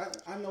can't say.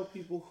 I know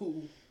people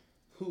who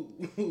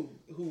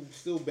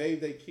still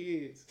bathe their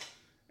kids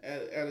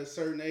at a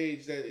certain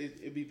age that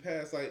it be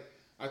past. Like,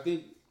 I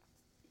think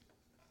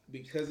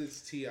because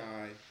it's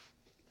T.I.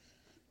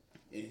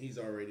 and he's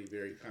already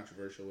very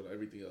controversial with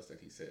everything else that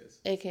he says,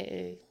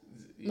 aka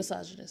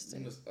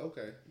misogynistic.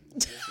 Okay.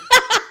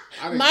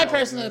 My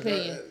personal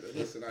opinion.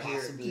 Listen, I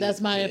hear it.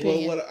 That's my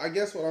opinion. Well, I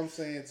guess what I'm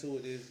saying to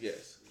it is,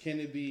 yes, can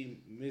it be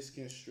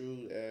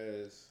misconstrued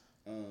as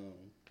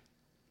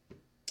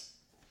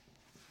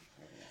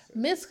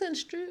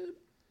misconstrued?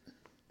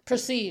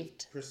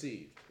 Perceived.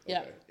 Okay.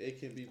 Yeah. It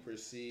can be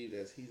perceived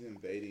as he's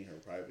invading her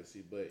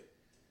privacy,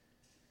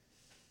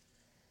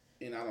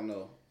 and I don't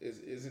know,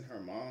 isn't her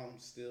mom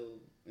still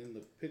in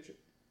the picture?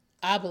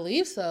 I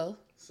believe so.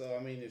 So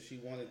I mean, if she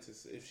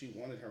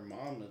wanted her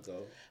mom to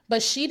go,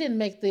 but she didn't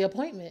make the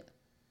appointment.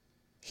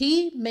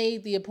 He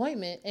made the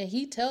appointment, and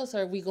he tells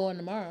her we going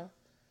tomorrow.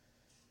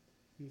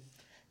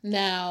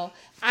 Now,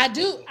 I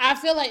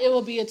feel like it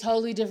would be a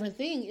totally different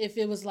thing if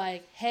it was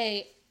like,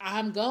 hey,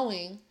 I'm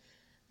going.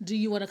 Do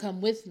you want to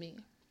come with me?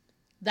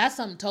 That's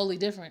something totally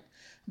different.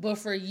 But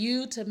for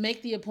you to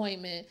make the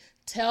appointment,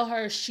 tell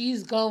her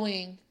she's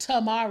going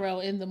tomorrow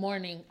in the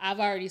morning. I've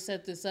already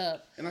set this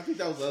up. And I think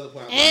that was the other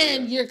plan.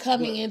 And you're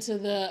coming into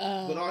the...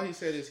 but all he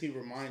said is he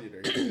reminded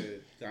her. He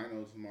said,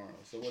 gyno tomorrow.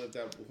 So what if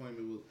that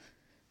appointment was...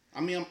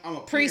 I mean, I'm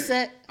a parent.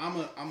 Preset.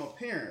 I'm a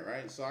parent,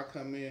 right? So I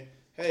come in,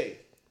 hey...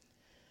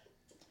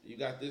 You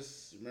got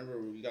this.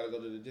 Remember, you got to go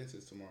to the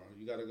dentist tomorrow.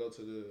 You got to go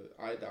to the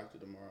eye doctor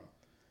tomorrow.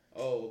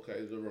 Oh,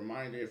 okay. The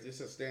reminder, if this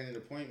is a standing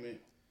appointment,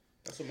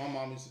 that's what my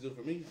mom used to do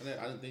for me.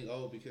 I didn't think,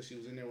 because she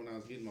was in there when I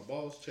was getting my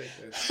balls checked.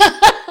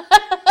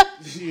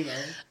 You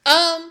know.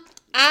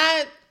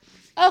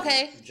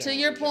 Okay. To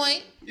your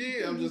point.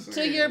 Yeah, I'm just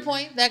saying. To your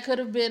point, that could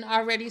have been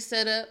already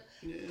set up.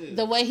 Yeah.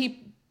 The way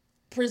he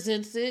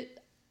presents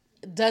it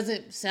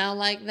doesn't sound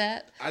like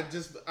that. I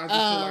just feel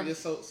like it's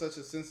such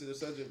a sensitive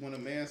subject when a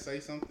man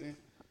says something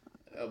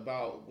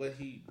about what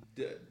he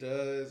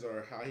does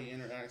or how he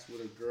interacts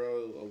with a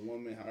girl, a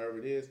woman, however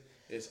it is,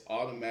 it's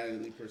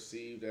automatically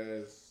perceived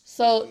as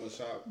what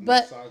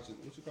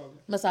you call it?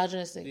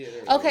 Misogynistic.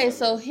 Yeah, okay,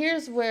 so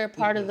here's where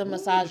part of the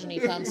misogyny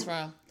comes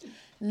from.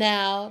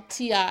 Now,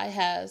 T.I.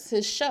 has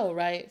his show,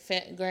 right?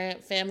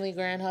 Family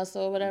Grand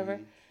Hustle or whatever.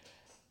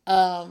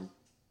 Mm-hmm.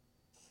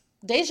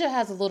 Deja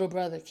has a little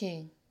brother,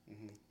 King.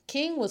 Mm-hmm.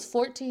 King was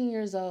 14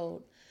 years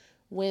old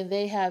when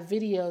they have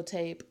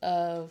videotape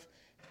of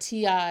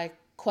T.I.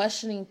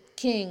 questioning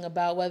King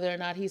about whether or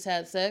not he's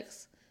had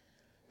sex.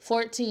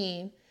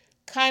 14,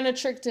 kind of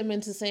tricked him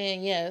into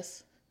saying,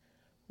 yes,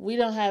 we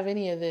don't have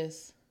any of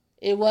this.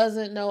 It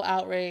wasn't no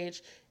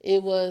outrage.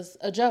 It was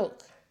a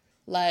joke.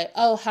 Like,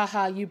 oh,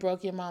 haha, you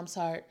broke your mom's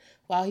heart,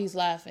 while he's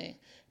laughing.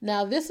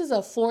 Now, this is a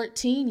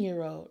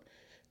 14-year-old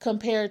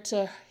compared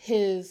to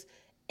his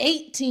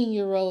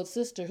 18-year-old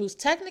sister, who's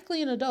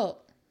technically an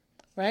adult,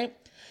 right?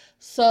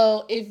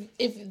 So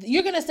if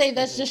you're gonna say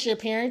that's just your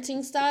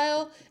parenting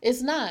style,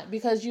 it's not,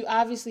 because you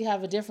obviously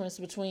have a difference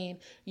between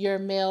your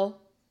male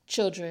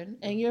children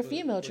and your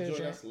female children.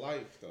 Joy, that's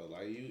life though.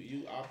 Like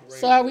you operate.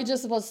 So are we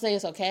just supposed to say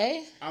it's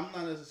okay? I'm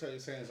not necessarily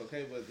saying it's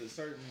okay, but the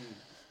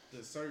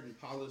certain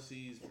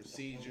policies,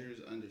 procedures,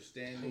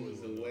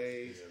 understandings, the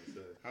ways,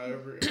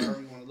 however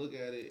you want to look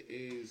at it,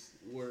 is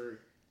were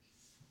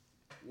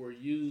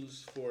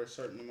used for a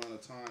certain amount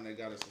of time that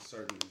got us a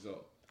certain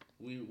result.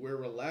 We're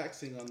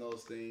relaxing on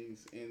those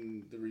things,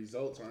 and the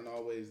results aren't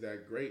always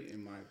that great,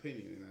 in my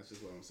opinion, and that's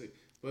just what I'm saying.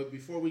 But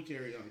before we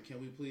carry on,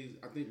 can we please?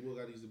 I think Will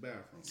got to use the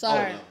bathroom.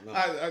 Sorry. No.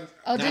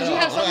 Did you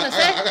have something to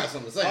say? I got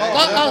something to say.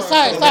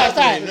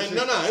 Sorry.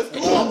 No, it's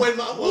cool. I'm waiting.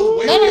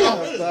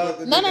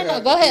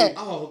 No. Go ahead.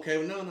 Oh,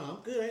 okay. No,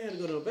 I'm good. I had to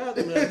go to the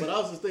bathroom, but I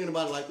was just thinking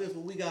about it like this.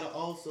 But we gotta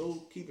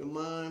also keep in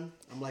mind.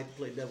 I'm like to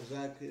play devil's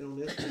advocate on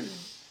this.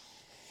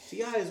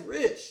 T.I. is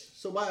rich,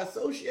 so by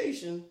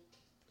association,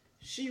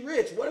 she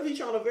rich. What if he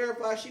trying to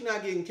verify she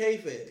not getting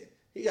K-fed?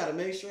 He got to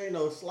make sure ain't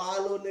no sly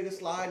little nigga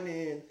sliding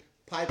in,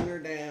 piping her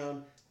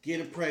down,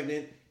 getting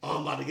pregnant. Oh,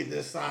 I'm about to get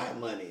this side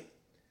money.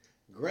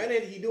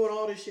 Granted, he doing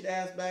all this shit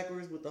ass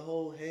backwards with the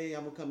whole, hey,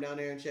 I'm going to come down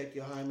there and check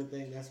your hymen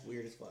thing. That's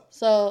weird as fuck.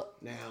 So,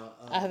 now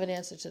I have an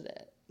answer to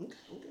that. Okay.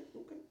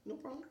 No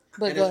problem.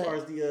 But and as far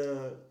as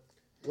the,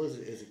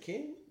 is it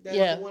King? That's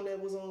the one that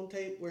was on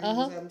tape where he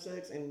was having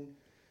sex and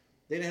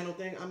they didn't have no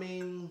thing? I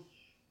mean,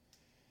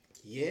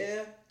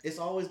 yeah, it's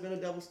always been a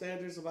double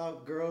standards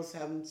about girls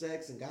having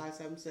sex and guys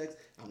having sex.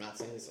 I'm not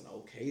saying it's an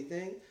okay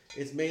thing.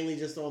 It's mainly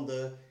just on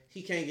the,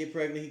 he can't get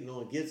pregnant, he can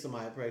only get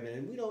somebody pregnant.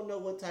 And we don't know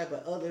what type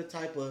of other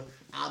type of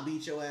I'll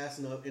beat your ass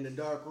in the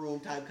dark room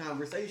type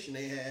conversation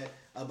they had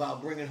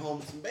about bringing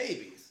home some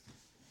babies.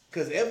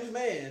 Because every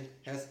man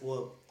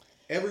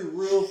every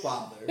real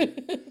father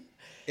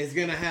is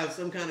going to have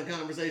some kind of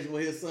conversation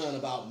with his son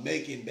about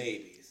making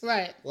babies.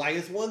 Right. Like,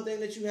 it's one thing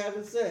that you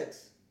having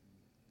sex.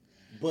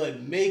 But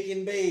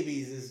making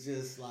babies is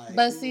just like...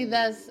 But see,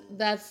 that's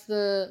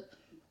the...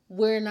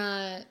 We're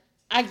not...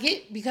 I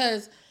get...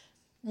 Because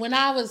when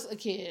I was a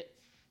kid,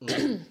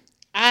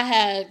 I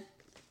had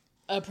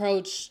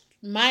approached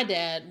my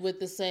dad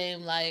with the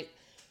same, like,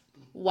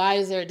 why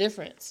is there a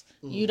difference?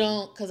 Mm-hmm. You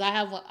don't... Because I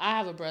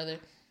have a brother.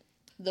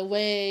 The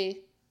way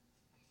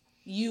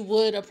you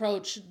would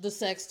approach the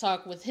sex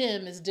talk with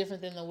him is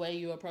different than the way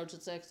you approach the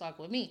sex talk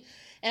with me.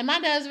 And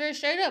my dad's very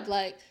straight up.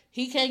 Like,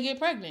 he can't get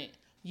pregnant.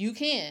 You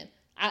can.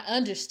 I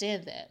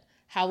understand that.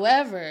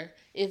 However,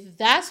 if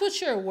that's what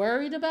you're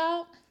worried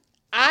about,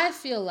 I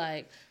feel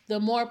like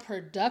the more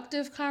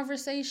productive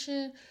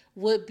conversation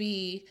would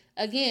be,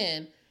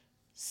 again,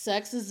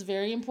 sex is a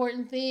very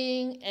important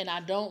thing, and I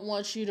don't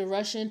want you to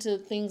rush into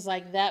things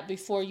like that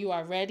before you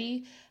are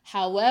ready.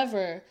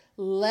 However,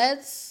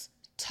 let's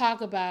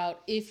talk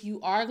about, if you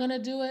are going to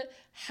do it,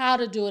 how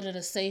to do it in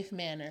a safe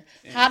manner,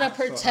 and how to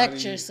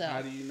protect yourself.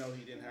 How do you know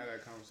he didn't have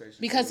that conversation?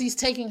 Because he's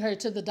taking her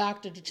to the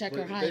doctor to check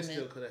her hymen. They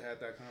still could have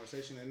had that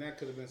conversation, and that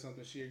could have been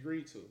something she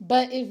agreed to.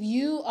 But if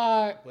you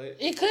are,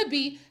 it could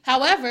be.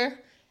 However,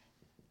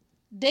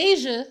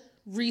 Deja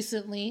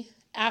recently,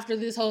 after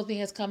this whole thing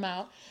has come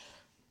out,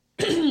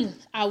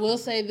 I will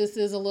say this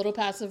is a little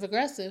passive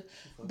aggressive,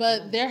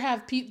 but there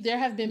have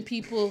been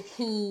people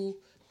who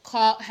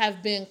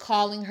have been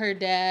calling her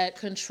dad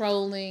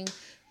controlling,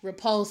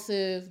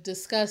 repulsive,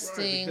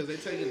 disgusting, right,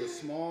 because they're taking the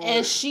small,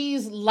 and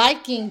she's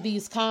liking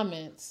these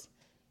comments.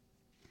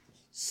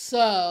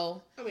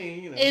 So, I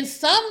mean, in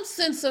some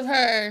sense of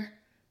her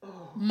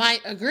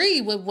might agree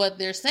with what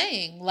they're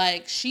saying.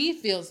 Like, she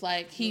feels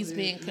like he's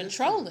being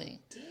controlling.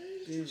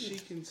 Then she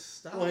can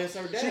stop. Well, it's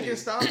her daddy. She can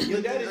stop.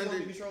 Your daddy's going to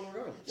be controlling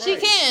her. Right. She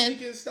can. She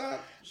can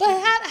stop.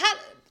 But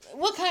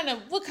what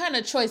kind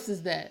of choice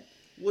is that?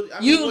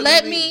 You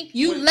let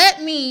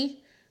me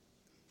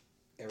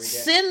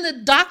send the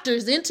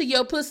doctors into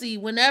your pussy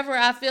whenever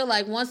I feel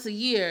like once a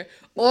year,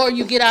 or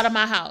you get out of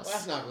my house. Well,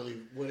 that's not really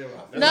whatever.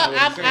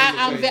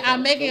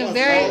 I'm making it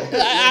very.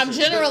 I'm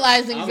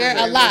generalizing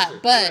a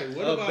lot, but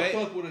what about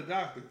fuck with a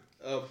doctor?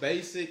 A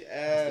basic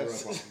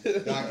ass.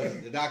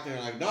 The doctor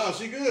like, no,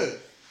 she good.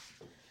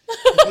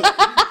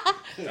 I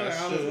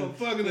was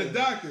fucking a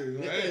doctor.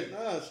 Right?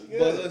 Nah, she good.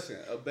 But listen,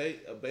 a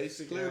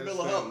basic clear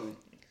bill of health.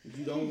 If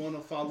you don't want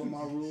to follow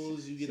my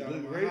rules, you get out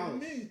of my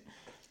house.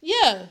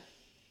 Yeah.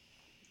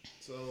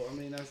 So, I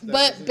mean, that's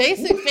but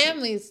basic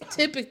families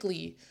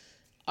typically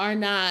are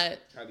not.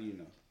 How do you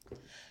know?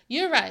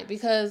 You're right,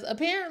 because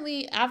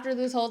apparently after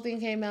this whole thing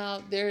came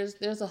out, there's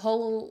a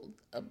whole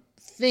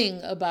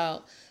thing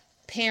about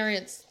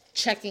parents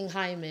checking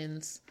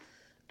hymens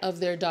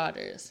of their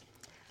daughters.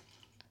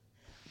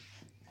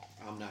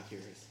 I'm not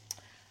curious,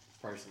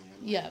 personally.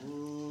 Yeah.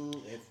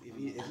 If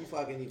you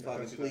fucking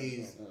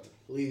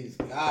please,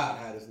 God,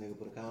 have this nigga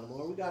put a condom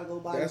on. We gotta go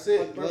buy. That's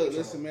it. Look,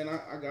 listen, man.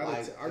 I got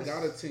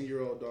a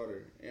 10-year-old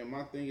daughter, and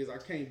my thing is I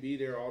can't be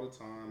there all the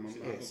time.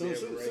 Sooner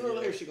or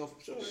later she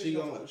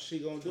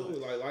gonna do it.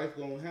 Like, life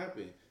gonna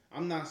happen.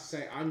 I'm not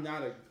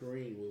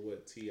agreeing with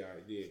what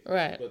T.I. did,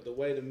 right? But the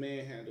way the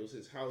man handles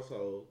his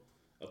household,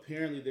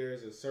 apparently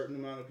there's a certain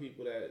amount of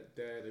people that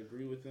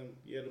agree with him.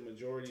 Yeah, the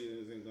majority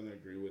isn't going to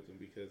agree with him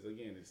because,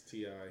 again, it's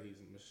T.I. He's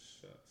a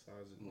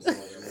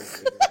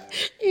misogynist.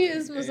 He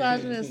is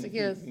misogynistic,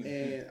 yes.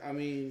 And, I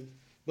mean,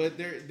 but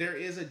there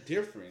is a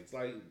difference.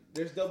 Like,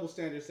 there's double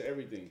standards to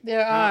everything.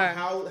 There are.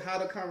 How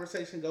the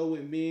conversation go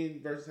with men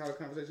versus how the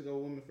conversation go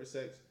with women for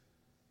sex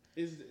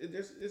it's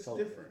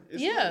different.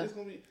 It's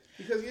gonna be,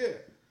 because,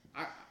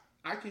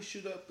 I can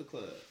shoot up the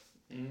club.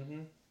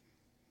 Mm-hmm.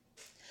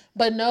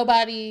 But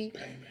nobody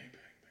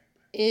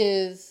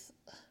is,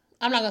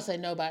 I'm not going to say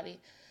nobody.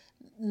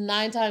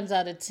 9 times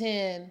out of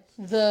 10,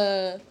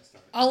 the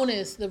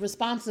onus, the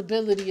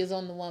responsibility is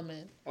on the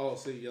woman. Oh,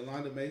 see,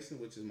 Yolanda Mason,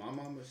 which is my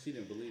mama, she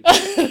didn't believe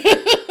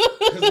it.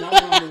 Because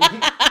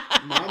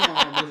my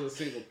mom was a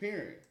single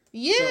parent.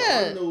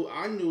 Yeah. So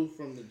I knew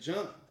from the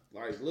jump,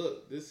 like,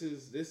 look, this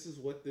is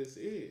what this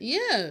is.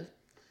 Yeah.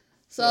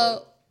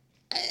 So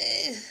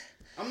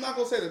I'm not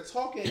going to say the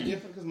talk ain't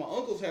different because my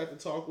uncles had to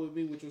talk with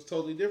me, which was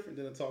totally different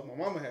than the talk my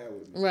mama had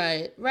with me.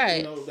 Right.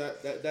 You know,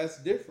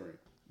 that's different.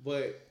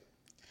 But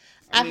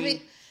I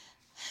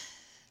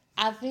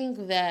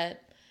think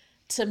that,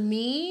 to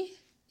me,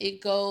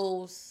 it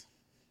goes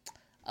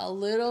a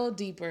little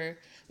deeper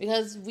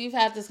because we've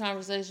had this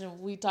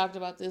conversation. We talked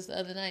about this the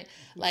other night.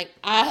 Like,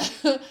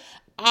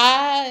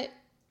 I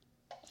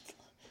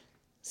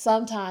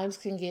sometimes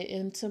can get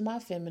into my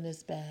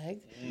feminist bag,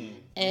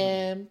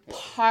 and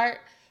part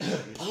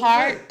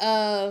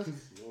of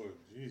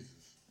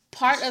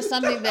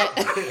something that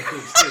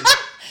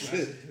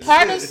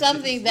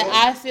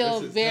I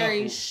feel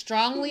very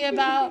strongly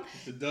about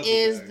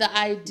is the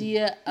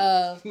idea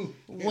of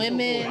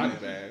women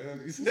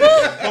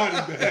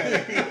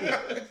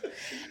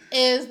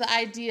is the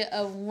idea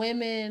of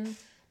women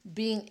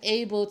being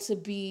able to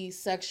be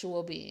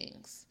sexual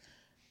beings.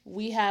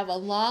 We have a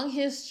long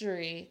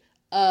history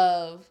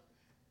of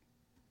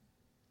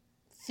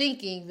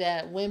thinking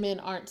that women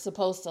aren't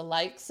supposed to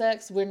like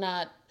sex.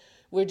 We're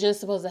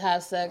just supposed to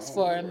have sex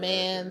for a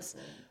man's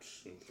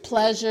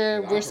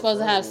pleasure. We're supposed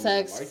to have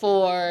sex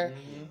for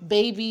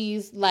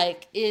babies.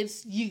 Like,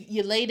 it's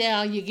you lay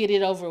down, you get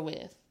it over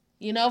with.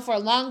 You know, for a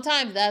long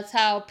time, that's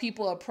how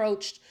people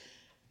approached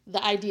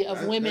the idea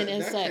of women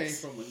and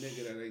sex. That came from a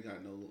nigga that ain't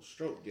got no little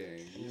stroke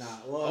game.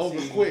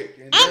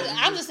 Quick.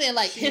 I'm just saying,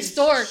 like,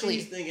 historically.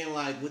 She's thinking,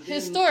 like,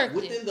 within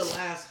the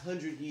last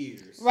 100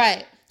 years.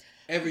 Right.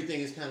 Everything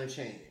has kind of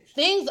changed.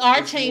 Things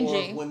are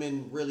changing.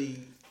 Women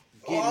really.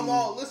 I'm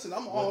all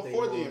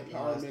for the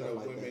empowerment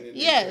of women. And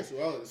yes.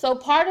 sexuality. So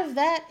part of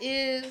that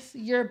is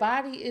your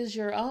body is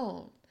your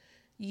own.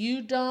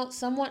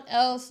 Someone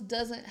else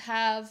doesn't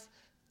have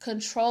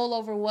control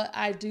over what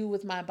I do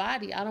with my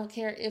body. I don't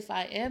care if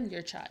I am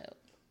your child.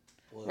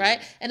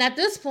 Right? And at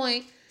this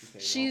point,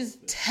 she's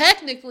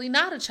technically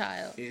not a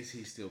child. Is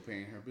he still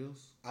paying her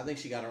bills? I think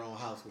she got her own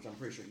house, which I'm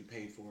pretty sure he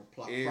paid for.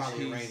 Probably a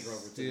Range Rover.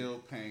 Still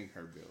paying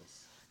her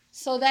bills.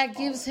 So that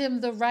gives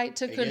him the right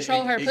to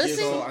control her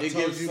pussy. I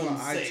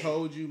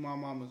told you my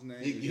mama's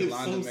name is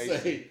Yolanda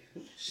Mason.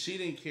 She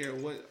didn't care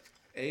what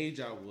age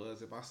I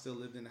was. If I still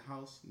lived in the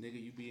house, nigga,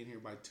 you be in here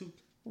by 2.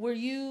 Were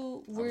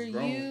you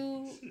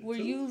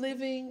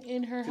living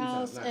in her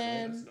house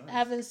and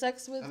having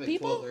sex with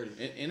people?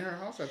 In her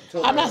house at the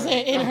time? I'm not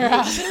saying in her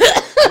house.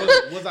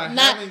 Was I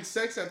having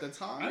sex at the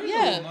time? I didn't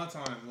know what my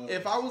time was.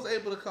 If I was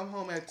able to come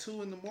home at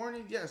 2 in the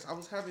morning, yes, I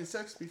was having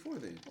sex before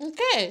then.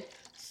 Okay,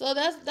 so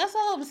that's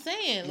all I'm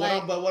saying.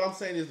 But what I'm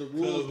saying is the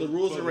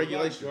rules and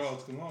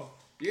regulations. Come off.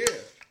 Yeah.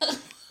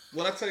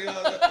 What I tell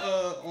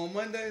y'all on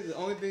Monday, the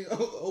only thing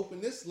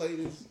open this late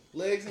is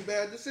legs and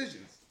bad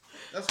decisions.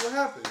 That's what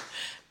happened.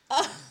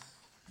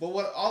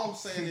 But all I'm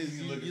saying is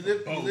you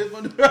live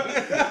under. I'm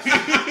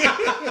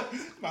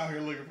out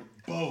here looking for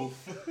both.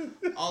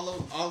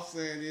 All I'm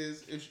saying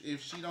is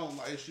if she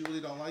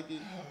really don't like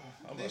it,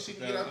 then she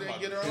can get out there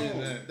and get her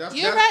own.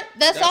 You're right.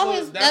 That's what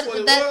it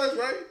was,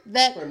 right?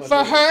 That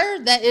for her,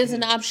 that is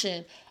an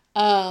option.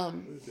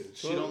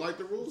 She don't like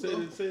the rules.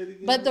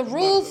 But the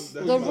rules.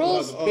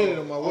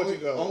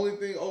 Only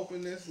thing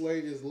open this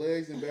late is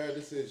legs and bad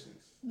decisions.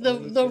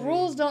 The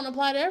rules don't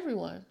apply to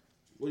everyone.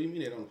 What do you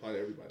mean they don't apply to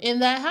everybody? In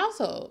that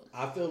household.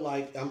 I feel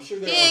like, I'm sure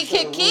there he ain't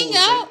kick King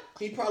out.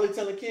 He probably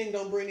telling King,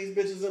 don't bring these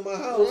bitches in my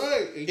house.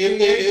 Right.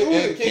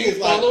 If King is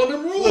like, following the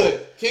rules.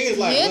 Look, King is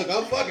like, look,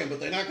 I'm fucking, but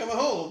they're not coming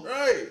home.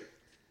 Right.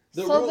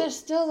 There's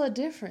still a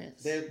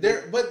difference.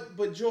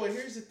 But Joy,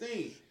 here's the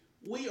thing.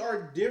 We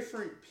are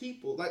different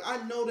people. Like, I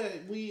know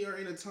that we are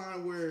in a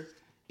time where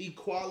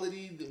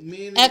equality,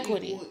 men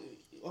equity. Equal,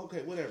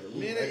 okay, whatever.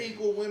 Men are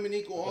equal, women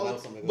equal,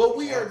 but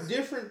we are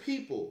different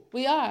people.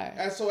 We are.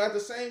 And so at the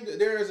same,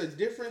 there is a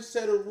different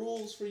set of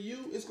rules for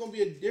you. It's going to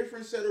be a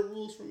different set of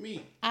rules for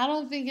me. I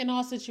don't think in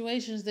all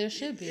situations there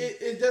should be.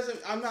 It doesn't.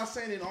 I'm not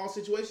saying in all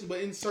situations,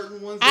 but in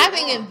certain ones. I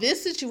think in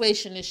this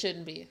situation it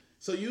shouldn't be.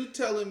 So you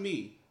telling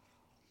me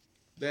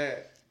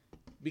that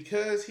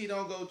because he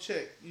don't go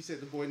check, you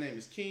said the boy name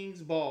is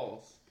King's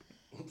balls.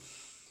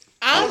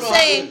 I'm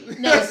saying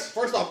no.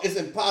 First off, it's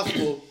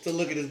impossible to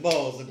look at his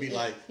balls and be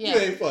like, "You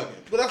ain't fucking."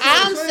 But that's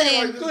what I'm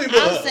saying.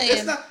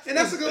 It's not, and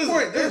that's a good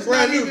point. There's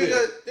not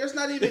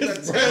even a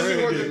test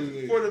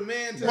for the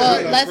man to.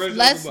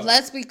 Well,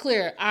 let's be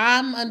clear.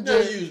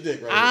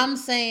 I'm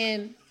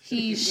saying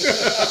he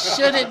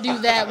shouldn't do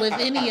that with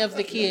any of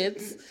the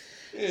kids.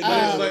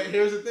 But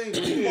here's the thing: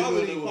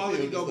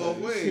 equality go both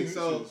ways.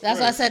 So that's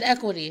why I said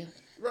equity.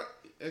 Right,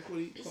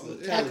 equity,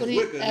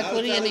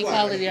 and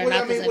equality are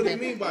not the same thing. What do you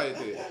mean by it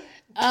then?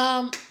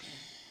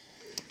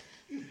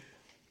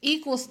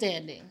 Equal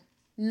standing,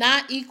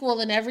 not equal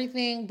in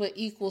everything, but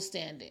equal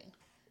standing.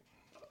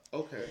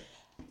 Okay,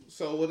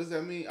 so what does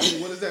that mean? I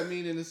mean, what does that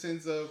mean in the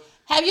sense of?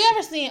 Have you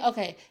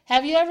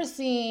ever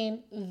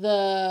seen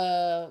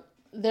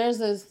there's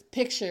this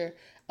picture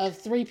of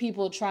 3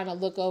 people trying to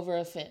look over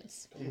a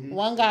fence. Mm-hmm.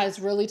 One guy is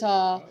really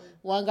tall,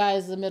 one guy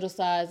is the middle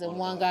size, and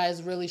one guy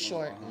is really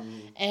short.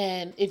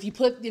 And if you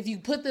put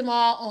them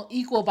all on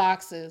equal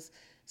boxes,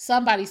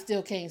 somebody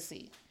still can't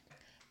see.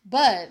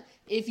 But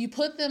if you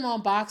put them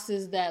on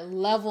boxes that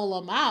level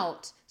them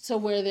out to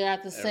where they're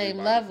at the same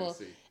level,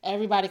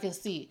 everybody can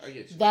see. I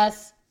get you.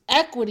 That's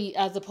equity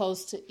as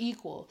opposed to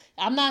equal.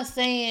 I'm not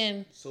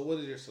saying. So what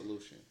is your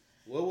solution?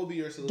 What will be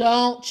your solution?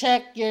 Don't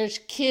check your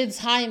kid's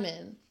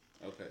hymen.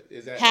 Okay,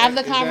 have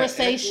the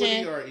conversation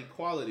equity or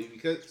equality?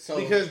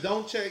 Because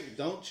don't check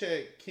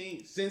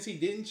King, since he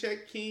didn't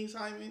check King's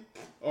hymen,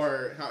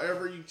 or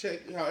however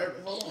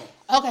hold on.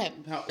 Okay,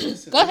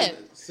 go ahead.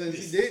 Since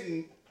he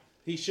didn't,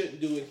 he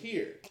shouldn't do it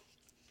here.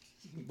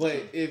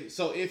 But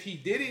if he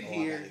did it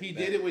here, he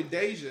did it with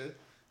Deja.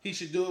 He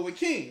should do it with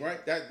King,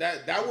 right?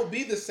 That would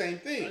be the same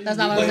thing. That's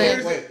not what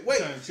I'm saying.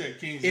 Wait.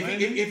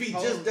 If he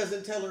just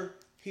doesn't tell her,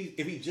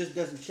 if he just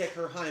doesn't check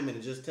her hymen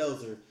and just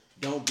tells her,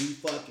 "Don't be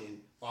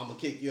fucking," or I'm gonna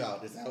kick you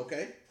out. Is that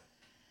okay?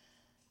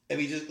 If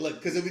he just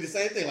because it'll be the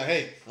same thing. Like,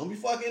 hey, don't be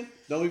fucking,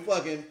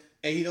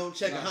 and he don't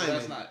check her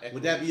hymen.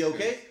 Would that be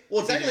okay?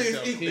 Well, technically,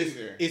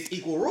 it's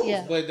equal rules.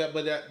 Yeah. But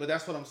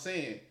that's what I'm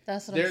saying.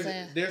 That's what I'm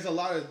saying. There's a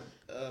lot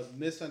of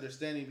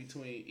misunderstanding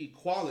between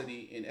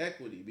equality and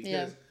equity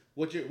because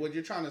what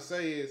you're trying to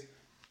say is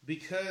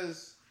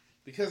because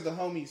the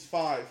homie's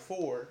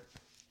 5'4",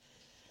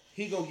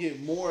 he gonna get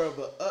more of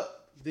a up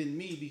than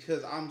me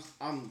because I'm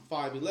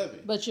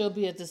 5'11". But you'll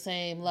be at the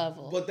same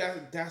level. But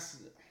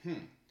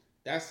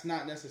that's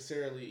not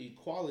necessarily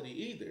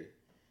equality either.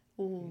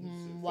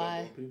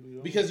 Why?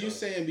 Because you're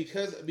saying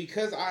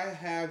because I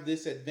have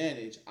this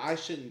advantage, I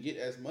shouldn't get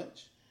as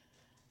much.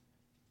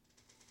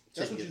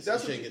 That's what you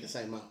shouldn't get the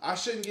same amount. I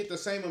shouldn't get the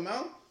same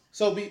amount.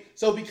 So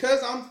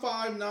because I'm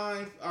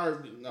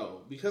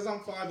 5'9", because I'm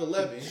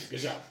 5'11". Good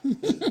job.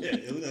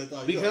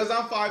 Because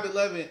I'm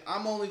 5'11",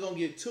 I'm only gonna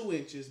get 2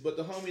 inches. But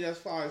the homie that's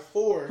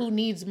 5'4", who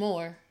needs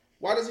more?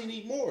 Why does he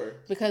need more?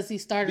 Because he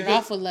started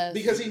off with less.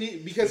 Because he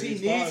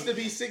needs to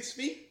be 6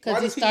 feet.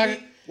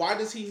 Why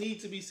does he need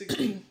to be 6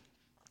 feet?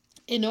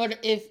 In order,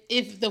 if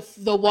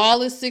the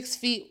wall is 6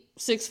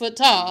 foot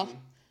tall.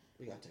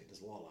 We gotta take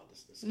this wall out.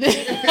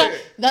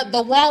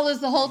 The wall is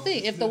the whole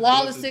thing. If the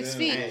wall is 6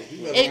 feet,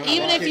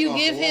 even if you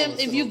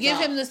give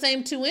him the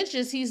same 2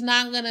 inches, he's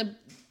not gonna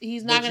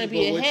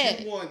be ahead.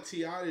 What you want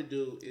T.I. to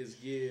do is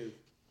give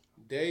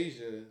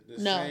Deja the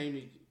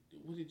same.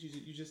 What did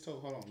you just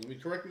told? Hold on. Let me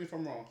correct me if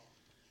I'm wrong.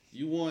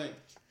 You want,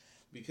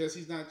 because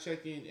he's not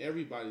checking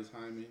everybody's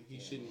hymen, he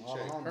shouldn't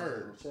check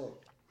her.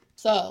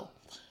 So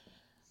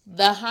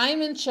the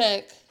hymen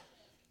check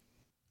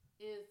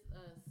is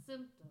a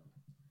symptom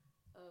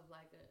of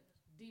like a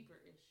deeper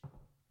issue.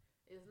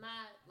 It's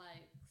not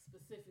like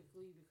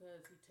specifically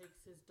because he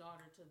takes his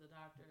daughter to the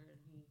doctor and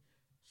he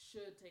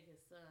should take his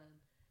son.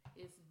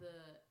 It's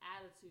the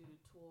attitude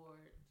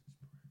toward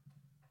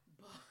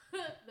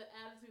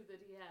that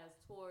he has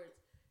towards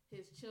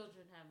his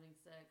children having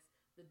sex,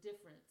 the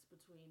difference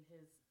between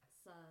his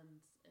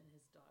sons and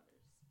his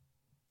daughters.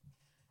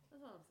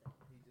 That's all I'm saying.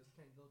 He just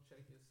can't go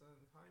check his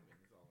son's hymen,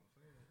 is all I'm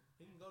saying.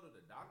 He can go to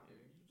the doctor.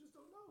 You just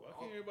don't know. Why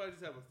can't everybody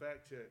just have a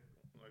fact check?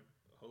 Like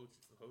a hoe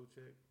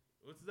check?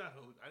 What's that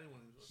hoe? I didn't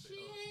want to say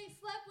she ain't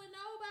slept with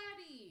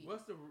nobody.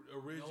 What's the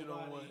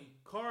original one?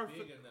 Car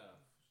big enough.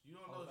 You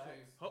don't know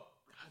Chase. God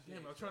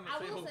damn, I'm trying to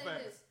say whole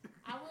facts.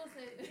 I will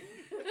say this.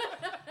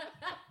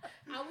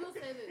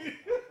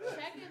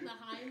 Checking the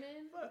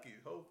hymen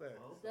whole facts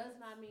does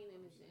not mean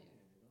anything.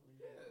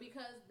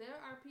 Because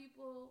there are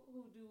people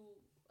who do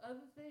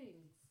other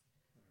things.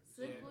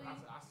 Simply,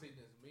 I seen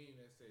this meme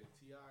that said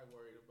T.I.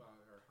 worried about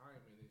her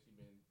hymen and she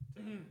been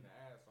taking the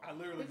ass off. I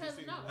literally just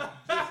seen it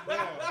just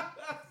now.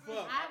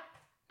 Fuck.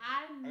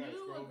 I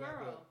knew a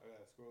girl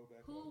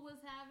who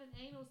was having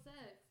anal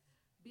sex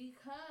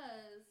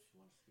because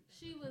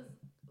she was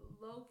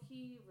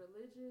low-key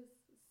religious,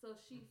 so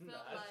she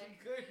felt like she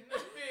couldn't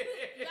have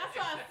been. That's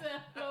why I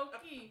said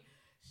low-key.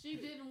 She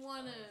didn't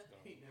want to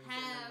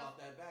have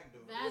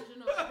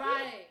vaginal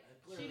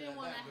She didn't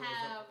want to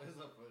have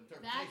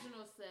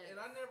vaginal sex. And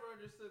I never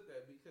understood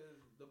that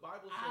because the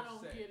Bible says I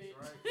don't sex, get it.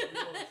 Right?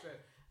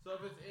 So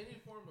if it's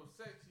any form of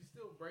sex, he's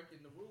still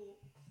breaking the rule.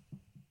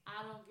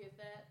 I don't get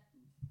that.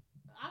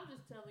 I'm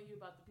just telling you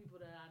about the people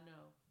that I know.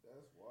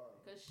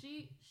 Because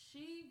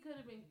she could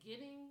have been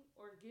getting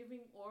or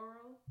giving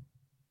oral.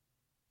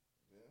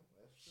 Yeah,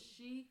 that's true.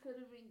 She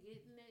could have been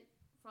getting it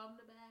from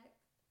the back,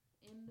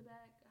 in the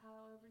back,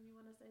 however you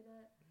want to say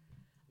that.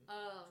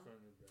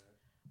 From the back.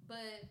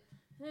 But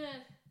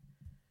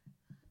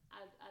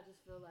I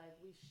just feel like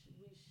we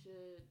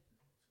should.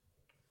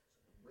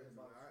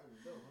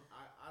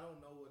 I don't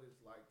know what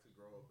it's like to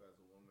grow up as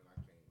a woman. I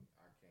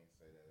can't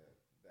say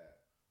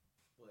that.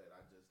 But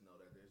I just know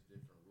that there's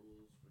different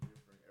rules for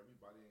different.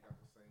 Everybody ain't got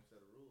the same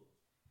set of rules.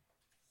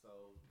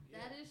 So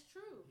yeah, that is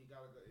true. He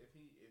gotta go if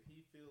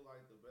he feel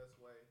like the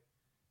best way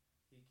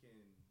he can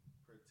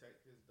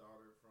protect his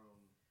daughter from.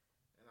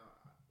 And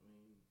I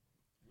mean,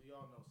 we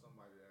all know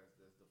somebody that's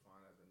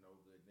defined as a no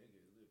good nigga.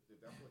 If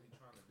that's what he's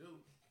trying to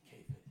do,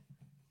 K-Fed.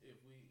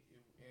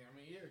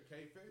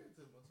 K-Fed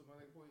to my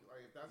next point.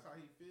 Like if that's how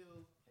he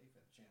feels,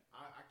 K-Fed champ.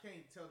 I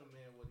can't tell the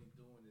man what he's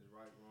doing is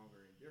right, wrong,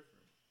 or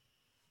indifferent.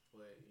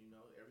 But you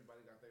know,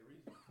 everybody got their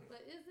reasons.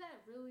 But is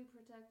that really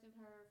protecting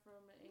her from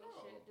an ain't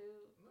shit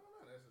dude? No,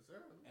 not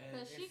necessarily.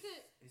 Because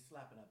it's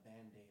slapping a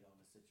band-aid on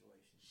the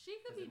situation.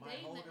 She could be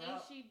dating the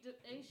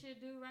ain't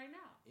shit dude right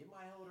now. It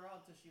might hold her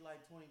out till she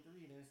like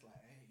 23, and then it's like,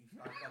 hey, you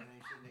start fucking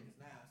ain't shit niggas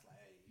now. It's like,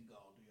 hey, you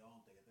go do your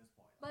own thing at this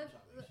point. But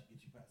I'm trying to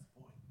get you past the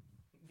point.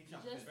 He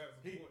trying just, to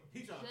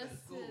finish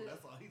school.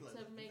 That's all he like.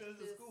 To make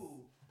this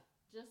school.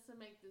 Just to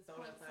make this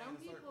point, some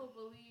people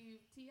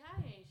believe T.I.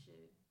 ain't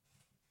shit.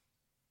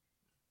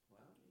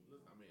 Well,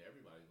 I mean,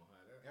 everybody's gonna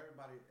have that.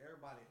 Everybody.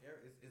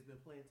 It's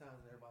been plenty of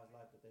times in everybody's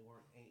life that they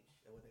weren't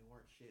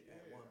shit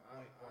at one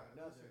point or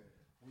another. Listen.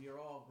 We are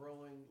all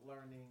growing,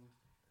 learning,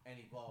 and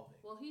evolving.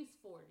 Well, he's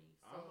 40,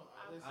 so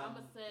I'm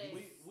gonna say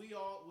we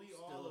all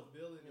a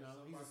villain. You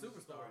know, he's a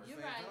superstar. Story.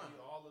 You're right.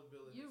 We all a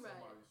villain in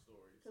somebody's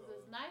story. Because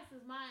as nice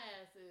as my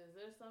ass is,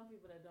 there's some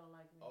people that don't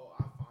like me. Oh,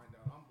 I find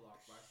out I'm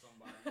blocked by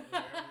somebody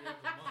every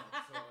other month.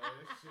 So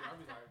shit, I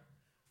be like,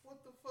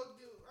 what the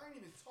fuck, dude? I ain't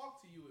even talk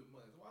to you in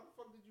months. Why the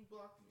fuck did you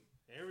block me?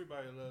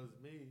 Everybody loves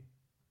me.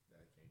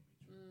 That can't be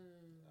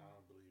true. I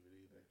don't believe it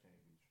either. That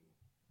can't be true.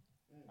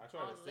 I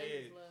try to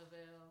say it. Love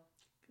L.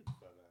 Get the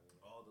fuck out of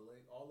here. All the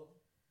late, all of them.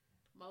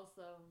 Most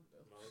of them.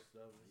 Most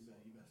of them. You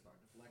better start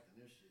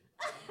deflecting this shit.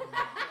 I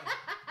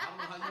don't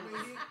know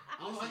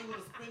how you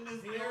want to spin this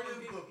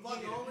narrative, but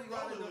fuck it. He only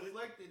got to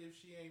deflect it if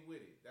she ain't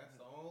with it. That's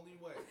the only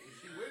way. If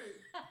she with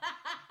it,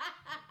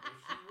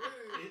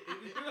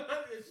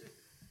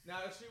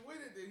 now if she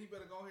with it, then he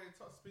better go ahead and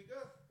speak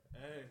up.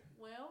 Hey.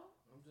 Well,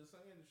 I'm just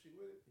saying, if she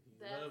with it,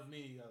 you love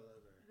me, I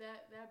love her.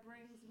 That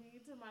brings me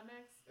to my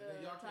next and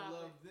then y'all can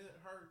topic. love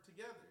her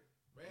together.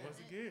 Man.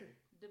 Once again.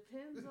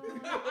 Depends on.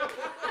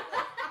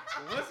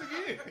 Once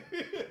again.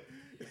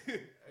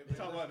 Hey, you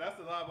talking about that's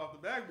the live off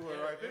the backboard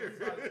right there.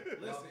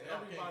 Listen,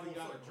 everybody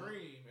got a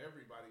dream.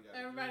 Everybody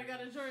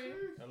got a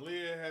dream.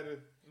 Aaliyah had a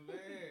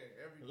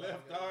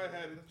left eye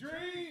had a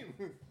dream.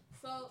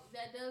 So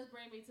that does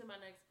bring me to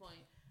my next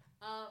point.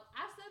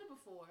 I've said it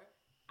before.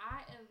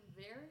 I am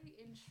very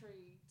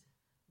intrigued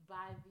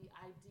by the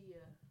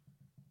idea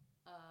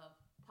of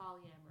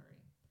polyamory.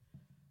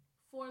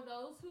 For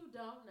those who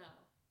don't know,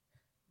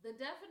 the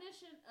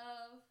definition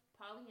of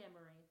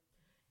polyamory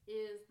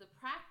is the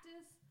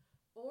practice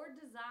or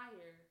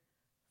desire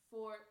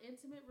for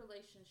intimate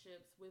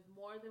relationships with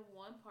more than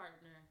one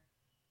partner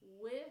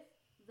with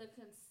the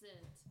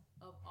consent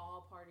of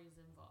all parties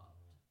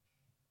involved.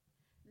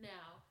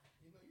 Now,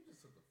 you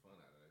just took the fun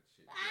out of that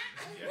shit.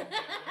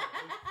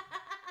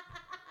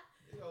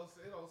 It don't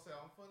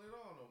sound fun at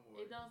all no more.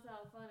 It don't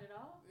sound fun at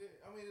all? It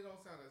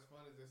don't sound as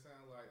fun as it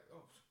sounds like,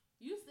 oh.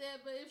 You said,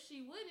 but if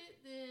she with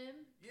it,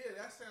 then... Yeah,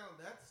 that sounds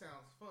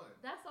fun.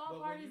 That's all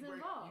parties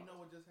involved. You know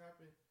what just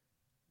happened?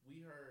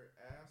 We heard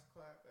ass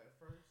clap at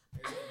first,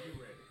 and then you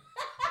read it.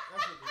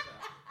 That's what just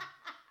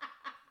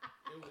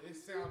happened. It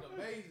sounded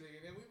amazing,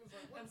 and then we was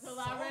like, what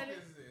song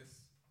is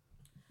this?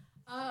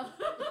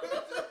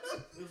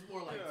 It was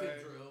more like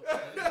tip drill,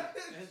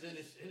 and then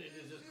it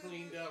just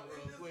cleaned up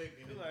real quick.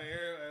 And like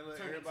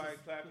everybody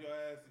clap your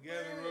ass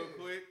together real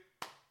quick.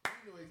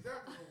 You know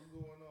exactly what was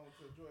going on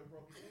until Joy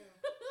broke it down.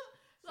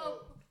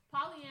 So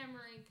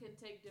polyamory can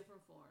take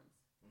different forms.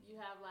 Mm-hmm. You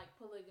have like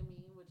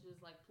polygamy, which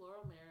is like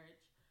plural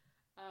marriage.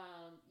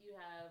 You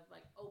have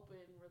like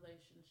open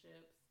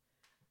relationships,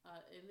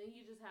 and then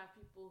you just have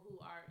people who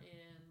are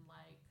in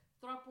like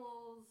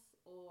thruples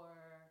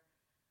or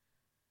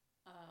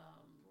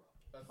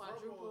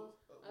quadruples.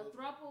 A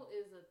thruple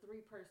is a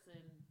 3-person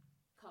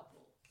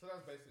couple. So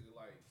that's basically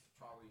like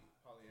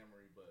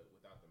polyamory, but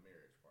without the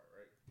marriage part,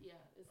 right? Yeah,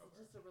 it's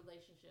just a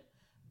relationship.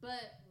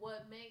 But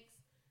what makes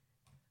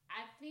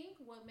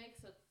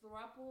a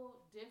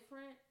throuple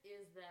different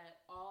is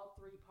that all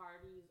 3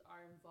 parties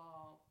are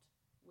involved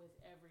with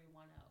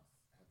everyone else.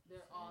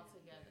 They're all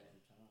together.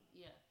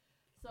 Yeah.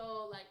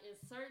 So like in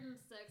certain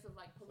sects of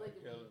like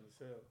polygamy,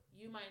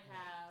 you might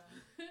have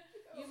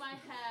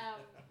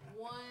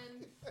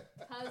one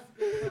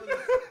husband.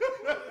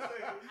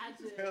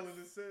 Hell in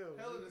the Cell.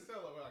 Hell in the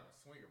Cell are like a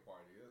swinger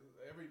party.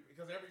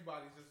 Because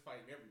everybody's just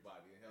fighting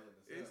everybody in Hell in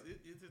the Cell.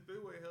 It's a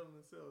 3-way Hell in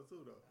the Cell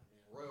too, though.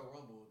 Royal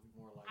Rumble would be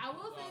more like. I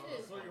will say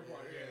this. Swinger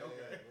party. Yeah,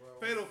 okay.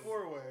 Fatal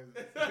 4-ways.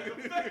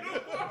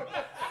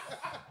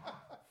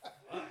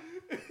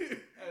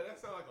 Hey, that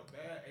sounds like a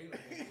bad anal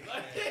movie.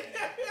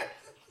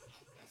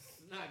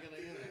 It's not gonna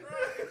end.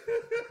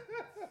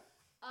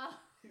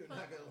 You're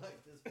not gonna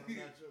like this, but I'm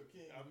not your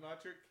king. I'm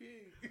not your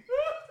king.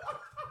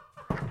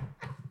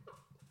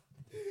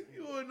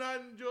 You will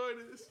not enjoy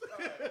this.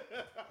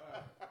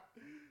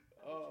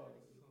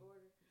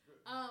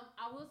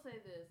 I will say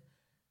this.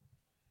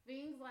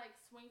 Things like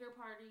swinger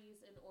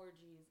parties and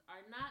orgies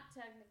are not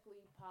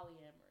technically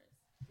polyamorous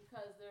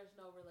because there's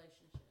no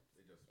relationship.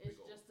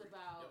 It's just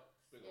about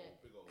big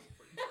old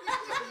freak.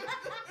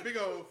 Big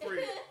old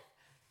freak.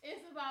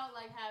 It's about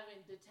like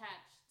having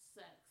detached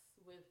sex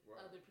with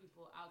other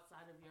people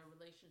outside of your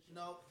relationship.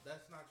 No,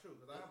 that's not true.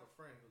 Because I have a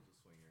friend who's a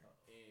swinger,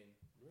 and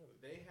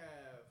they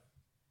have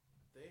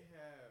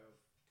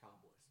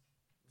Cowboys.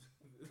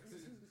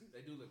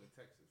 they do live in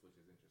Texas, which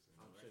is interesting.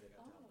 I'm sure they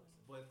got Cowboys.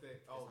 But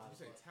they did you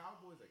say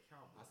Cowboys or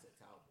Cowboys? I said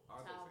Cowboys. I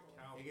said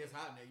Cowboys. It gets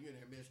hot in there. You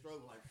in there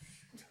mid-stroke like.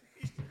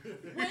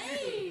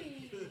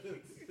 Wait!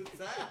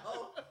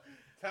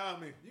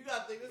 Tommy. You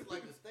gotta think this is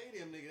like the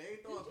stadium, nigga. They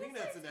ain't throwing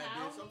peanuts in that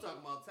bitch. I'm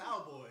talking about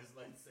towel boys.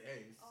 Like,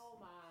 hey. Oh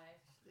my.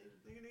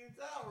 Nigga need a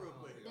towel real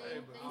quick.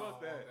 Hey, but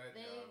fuck that.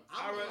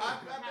 I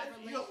bet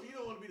you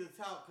don't want to be the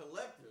towel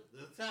collector.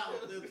 The towel.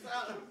 You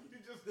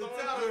just the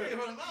towel giving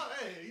them out.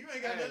 Hey, you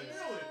ain't got nothing to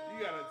do with. You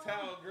got a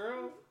towel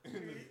girl,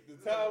 the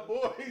towel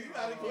boy. You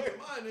gotta keep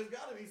in mind, there's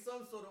gotta be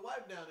some sort of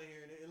wipe down in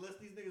here, unless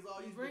these niggas all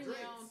use the drinks. Bring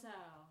your own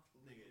towel.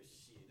 Nigga,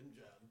 shit, them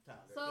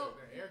towels. So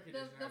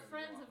the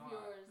friends of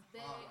yours,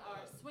 they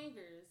are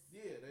swingers.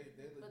 Yeah, they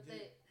legit. But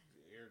they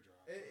air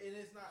dry. And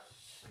it's not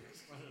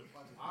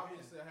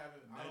obviously I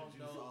don't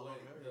know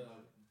what the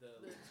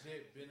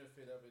legit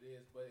benefit of it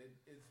is, but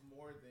it's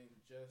more than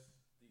just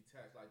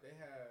detached. Like they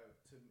have,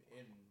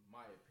 in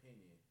my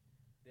opinion,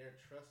 their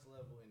trust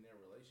level in their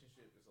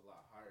relationship is a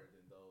lot higher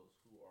than those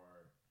who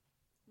are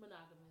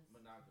monogamous.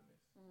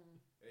 Mm-hmm.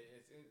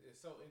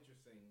 It's so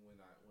interesting when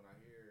I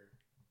hear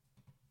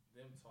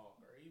them talk,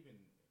 or even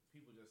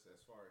people just as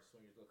far as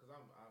swingers go, because I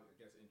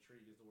guess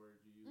intrigued is the word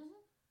you use.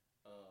 Mm-hmm.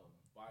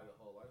 By the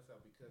whole lifestyle,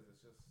 because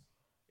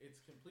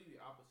it's completely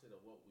opposite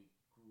of what we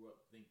grew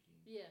up thinking.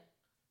 Yeah.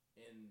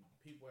 And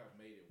people have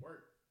made it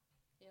work.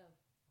 Yeah.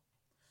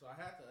 So I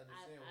have to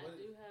understand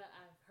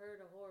I've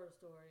heard a horror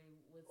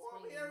story with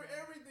swinging. I mean,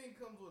 everything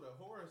comes with a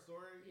horror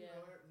story. Yeah.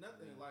 You know,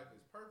 nothing in life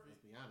is perfect.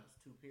 Let's be honest,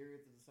 2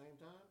 periods at the same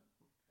time?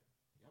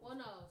 Well,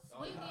 no,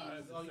 swinging.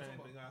 That's the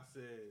same thing I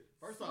said.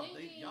 First off,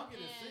 y'all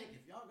get in sync.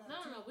 If y'all got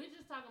no, we're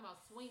just talking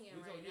about swinging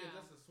right now. Yeah,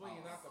 just the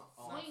swinging, not the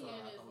swinging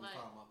is like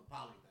talking about the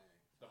poly thing.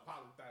 The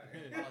poly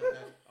thing.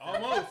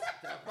 Almost.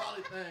 That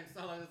poly thing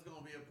sounds like it's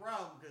gonna be a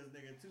problem because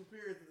nigga, 2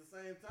 periods at the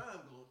same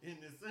time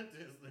in this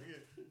sentence,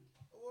 nigga.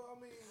 Well,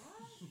 I mean,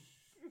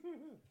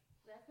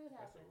 that could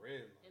happen. That's a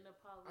red line. In a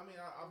poly. I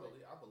mean, I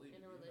believe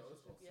in it. a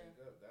relationship, It's gonna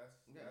sync up. That's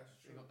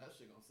true. That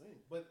shit gonna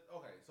sing. But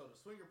okay, so the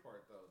swinger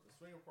part though, the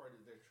swinger part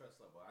is their trust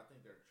level. I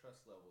think their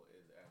trust level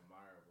is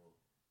admirable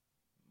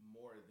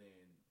more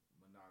than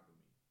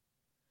monogamy.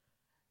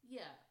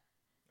 Yeah.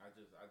 I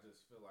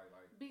just feel like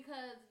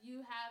because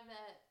you have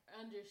that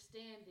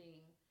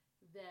understanding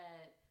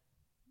that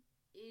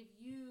if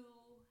you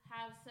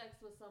have sex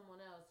with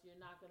someone else,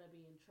 you're not gonna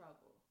be in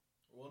trouble.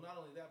 Well,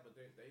 not only that, but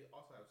they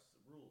also have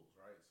rules,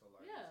 right? So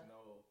like, there's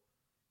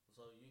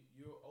so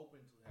you're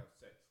open to have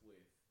sex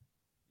with,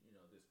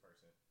 this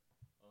person,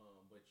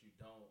 but you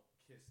don't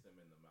kiss them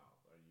in the mouth,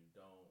 or you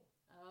don't.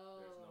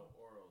 Oh. There's no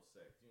oral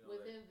sex.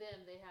 Within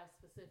them, they have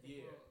specific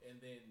rules. Yeah,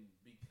 and then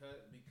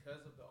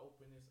because of the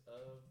openness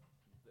of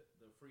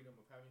the freedom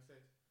of having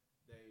sex,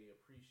 they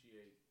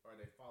appreciate or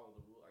they follow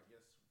the rule. I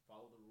guess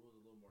follow the rules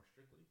a little more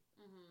strictly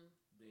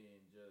than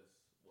just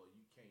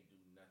you can't do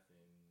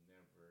nothing,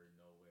 never,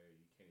 no way.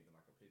 You can't even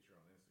like a picture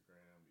on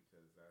Instagram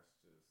because that's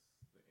just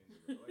the end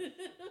of the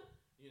relationship.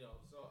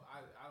 So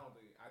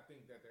I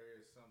think that there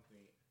is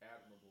something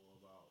admirable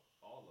about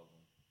all of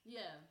them.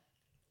 Yeah,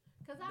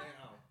 because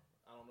now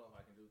I don't know if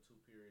I can do 2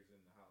 periods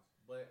in the house,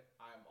 but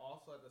I'm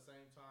also at the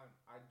same time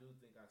I do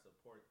think I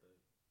support the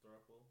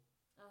throuple.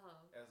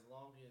 As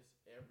long as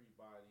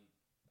everybody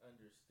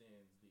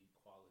understands the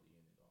equality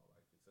in it all.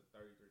 Like it's a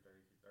 33,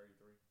 33,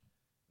 33.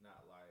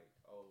 Not like,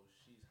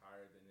 she's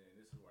higher than it. And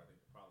this is where I think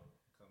the problem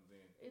comes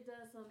in. It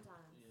does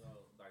sometimes.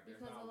 Like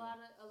because a lot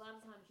of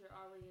times you're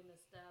already an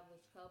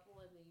established couple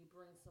and then you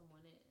bring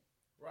someone in.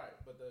 Right,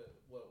 but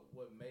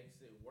what makes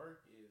it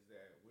work is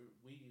that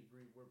we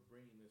agree we're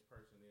bringing this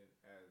person in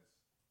as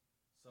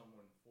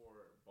someone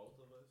for both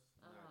of us,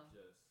 not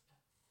just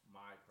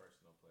my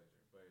personal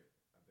pleasure. But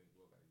I think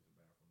Will got to use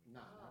the bathroom.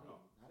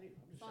 Not even.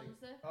 I'm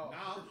just shaking.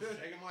 I'm just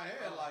shaking my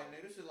head like,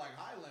 nigga, this shit like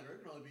Highlander.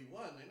 It can only be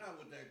one. They're not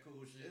with that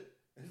cool shit.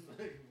 It's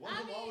like one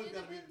of them always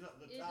got to be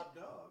the top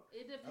dog.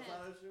 It depends. That's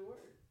how that shit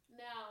works.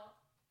 Now,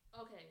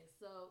 okay,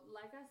 so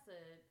like I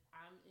said,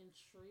 I'm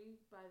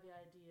intrigued by the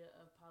idea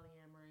of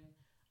polyamory.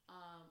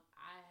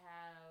 I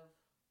have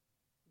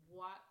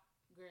watched.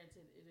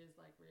 Granted, it is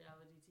like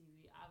reality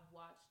TV. I've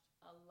watched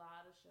a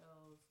lot of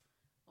shows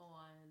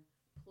on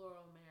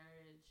plural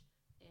marriage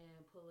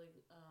and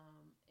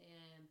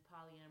and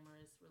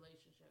polyamorous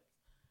relationships.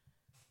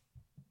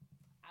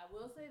 I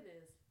will say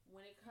this: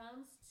 when it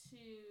comes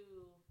to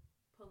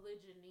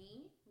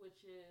polygyny,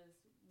 which is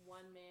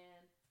one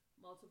man,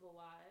 multiple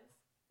wives,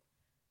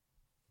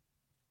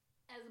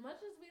 as much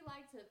as we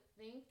like to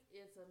think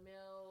it's a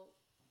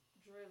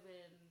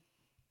male-driven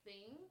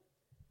thing,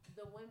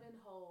 the women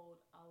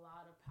hold a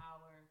lot of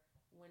power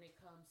when it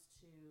comes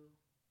to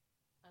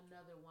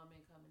another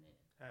woman coming in.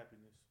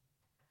 Happiness.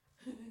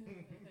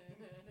 It's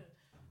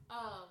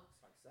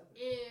like 7.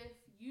 If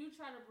you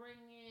try to bring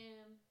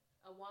in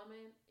a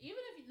woman, even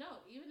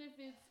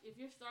if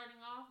you're starting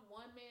off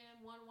one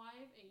man, one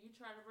wife, and you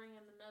try to bring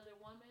in another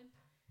woman,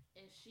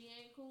 and she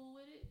ain't cool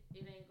with it,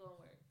 it ain't gonna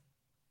work.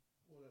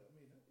 Well, I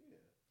mean, yeah.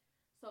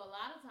 So a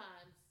lot of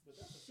times, But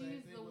that's the same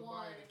she's thing the with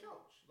one. buying a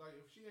couch. Like,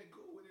 if she ain't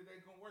cool with it, it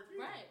ain't gonna work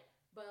either. Right.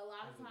 But a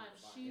lot of I times,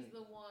 wouldn't buy she's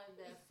the anything. one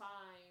that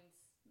finds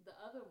the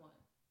other one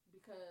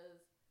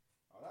because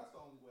Oh, that's the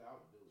only way I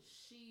would do it.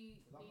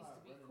 she 'Cause I'm needs not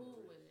to be running the cool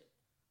risk. with it.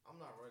 I'm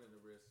not running the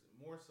risk.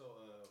 More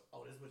so,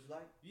 Oh, this is what you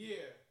like?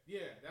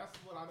 yeah, that's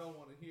what I don't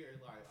want to hear.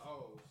 Like,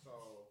 oh,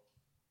 so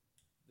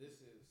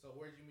so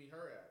where'd you meet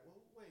her at? Well,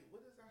 wait,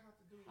 what does that have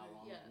to do with How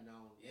long Yeah. have you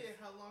known? Yeah,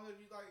 how long have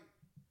you like?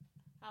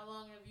 How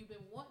long have you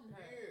been wanting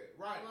her? Yeah,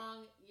 right. How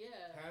long?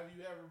 Yeah. Have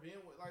you ever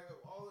been with like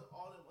all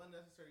the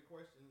unnecessary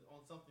questions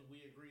on something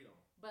we agreed on?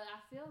 But I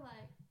feel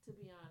like, to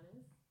be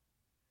honest,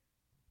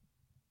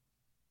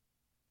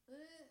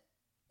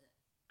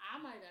 I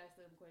might ask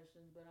them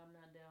questions, but I'm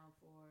not down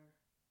for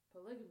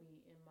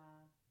polygamy in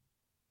my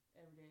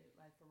everyday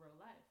life, for real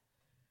life.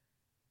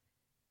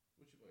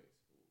 Which ways?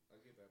 I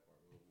get that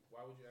part.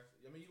 Why would you ask?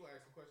 I mean, you would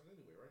ask the question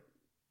anyway, right?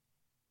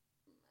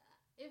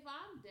 If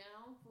I'm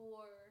down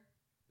for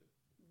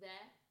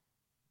that,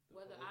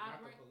 whether I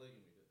not bring, the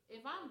polygamy.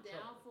 if I'm the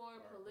down throuple, for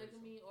or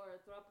polygamy or a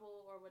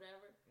throuple or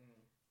whatever,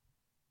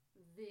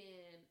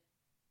 then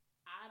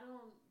I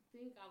don't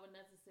think I would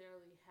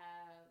necessarily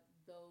have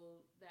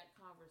that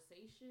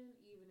conversation,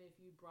 even if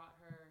you brought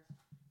her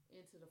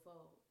into the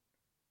fold.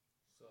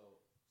 So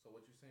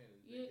what you're saying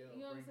is You they'll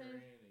know what I'm bring her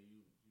saying? in and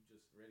you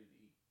just ready to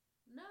eat.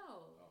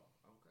 No.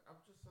 Oh, I'm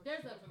just.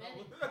 There's a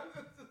vetting.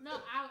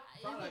 No,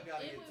 Probably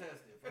gotta get would,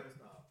 tested first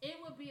off. it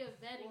would be a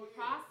vetting Well, yeah.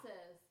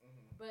 process,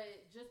 Mhm.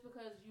 but just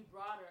because you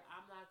brought her,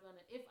 I'm not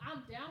gonna. If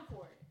I'm down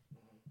for it,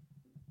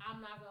 I'm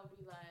not gonna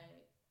be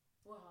like,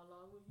 well, how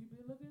long have you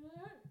been looking at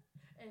her?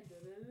 And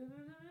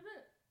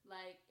da-da-da-da-da-da.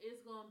 Like,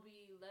 it's gonna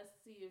be, let's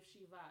see if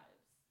she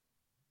vibes.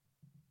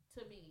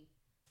 To me.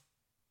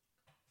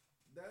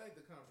 That ain't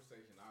the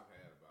conversation I've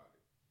had about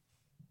it.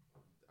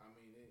 I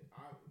mean,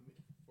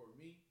 for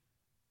me,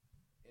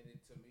 and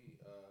it to me,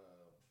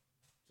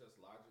 just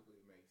logically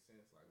it makes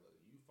sense. Like, look,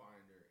 you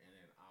find her, and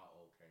then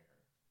I'll okay her,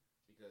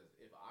 because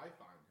if I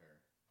find her,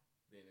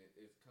 then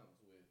it's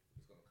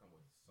gonna come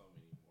with so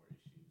many more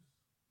issues.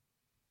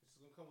 It's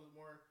gonna come with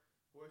more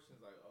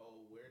questions like,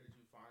 oh, where did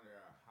you find her?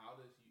 How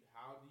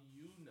do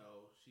you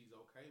know she's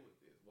okay with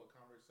this? What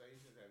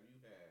conversations have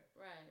you had?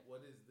 Right.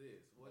 What is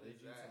this? What did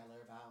is you that? tell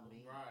her about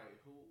me? Right.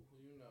 Who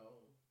you know?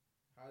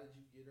 How did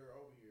you get her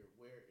over here?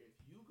 Where if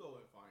you go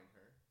and find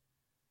her,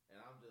 and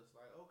I'm just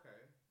like,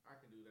 okay, I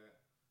can do that,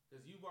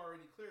 because you've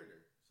already cleared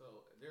her,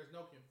 so there's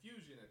no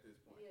confusion at this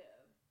point.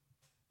 Yeah.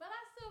 But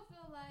I still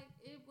feel like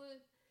it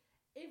would,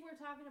 if we're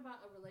talking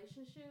about a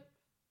relationship,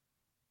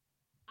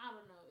 I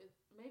don't know.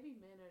 Maybe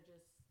men are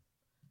just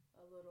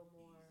a little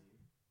more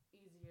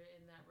easier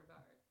in that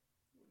regard.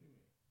 What do you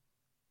mean?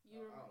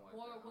 You're I don't like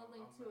more that.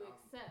 willing to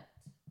accept.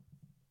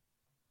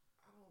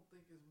 I don't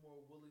think it's more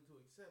willing to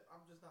accept.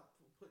 I'm just not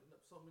putting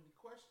up so many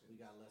questions. We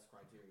got less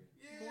criteria.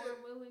 Yeah. More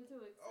willing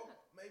to accept. Oh,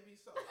 maybe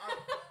so.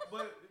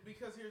 But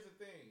because here's the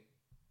thing,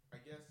 I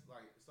guess,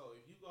 like, so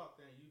if you go out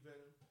there and you vet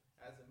him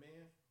as a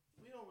man,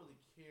 we don't really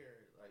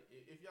care. Like,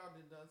 if y'all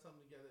done something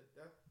together,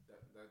 that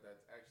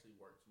actually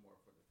works more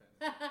for the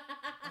family.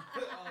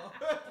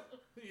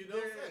 You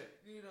know what I'm saying?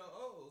 You know,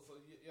 oh, so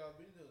y'all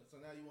been doing. So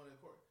now you want to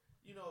court.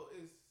 You know,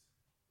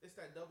 it's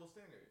that double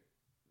standard.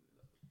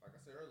 Like I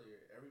said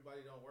earlier,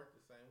 everybody don't work the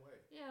same way.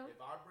 Yeah.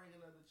 If I bring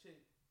another chick,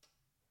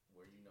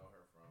 where you know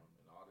her from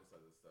and all this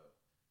other stuff,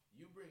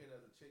 you bring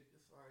another chick,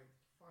 it's like,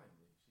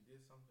 finally, she did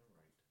something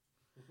right.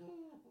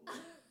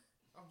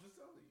 I'm just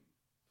telling you.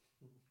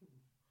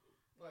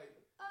 Like,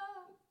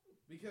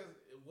 because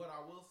what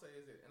I will say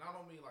is that, and I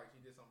don't mean like she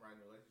did something right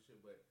in the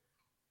relationship, but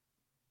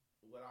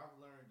what I've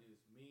learned is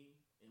me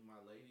and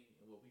my lady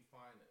and what we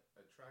find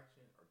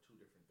attraction are two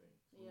different things.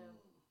 Yeah.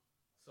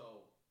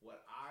 So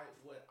what I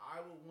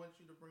would want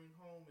you to bring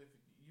home, if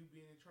you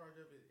being in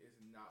charge of it, is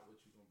not what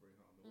you're gonna bring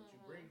home. And what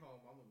you bring home,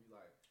 I'm gonna be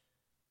like,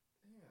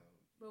 damn.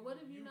 But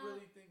what if you not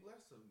really think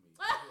less of me?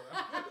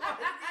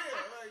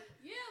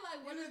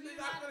 Like, what if you're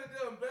I could have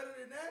done better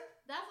than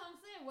that? That's what I'm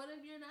saying. What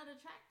if you're not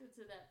attracted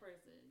to that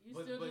person? You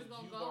but still just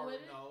gonna go with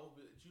it? No,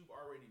 but you've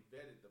already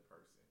vetted the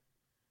person.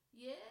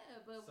 Yeah,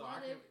 but So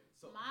what if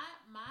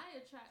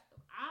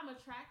I'm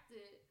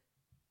attracted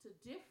to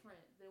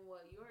different than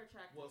what you're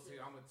attracted to? Well, see,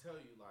 I'm gonna tell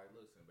you, like,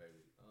 listen,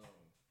 baby,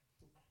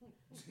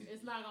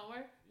 It's not gonna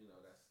work. You know,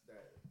 that's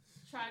that.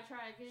 Try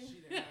again. She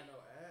didn't have no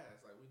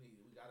ass. Like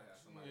we gotta have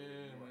somebody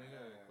with more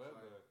ass.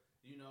 Like,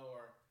 you know,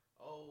 or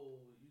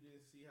you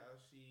didn't see how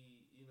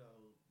she, you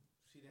know,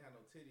 she didn't have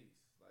no titties.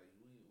 Like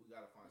we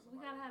gotta find somebody.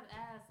 We gotta have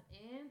ass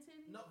and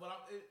titties. No,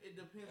 but it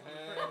depends on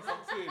the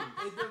preference.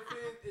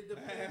 It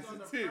depends on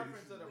the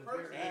preference of the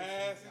person.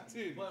 Ass and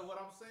titties. But what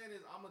I'm saying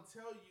is, I'm gonna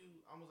tell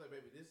you, I'm gonna say,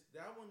 baby,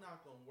 that one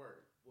not gonna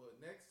work. Well,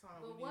 next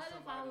time. But what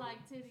if I like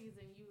titties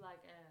and you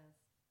like ass?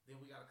 Then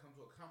we gotta come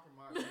to a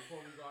compromise before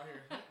we go out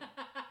here hunting.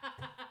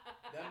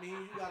 That means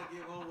you gotta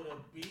get one with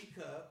a B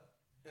cup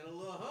and a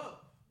little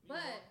hump.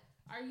 But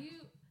are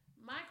you?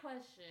 My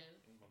question: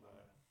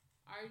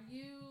 are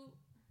you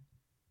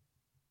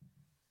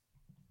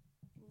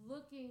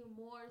looking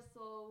more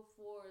so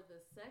for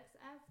the sex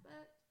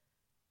aspect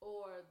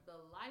or the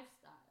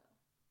lifestyle?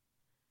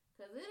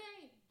 Because it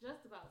ain't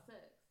just about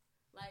sex.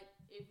 Like,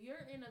 if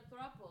you're in a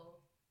throuple,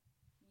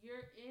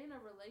 you're in a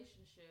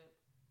relationship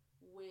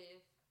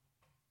with,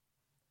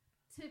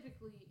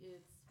 typically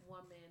it's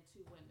one man,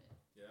 two women.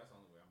 Yeah, that's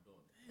the only way I'm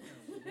doing it.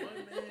 One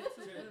man,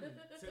 two women.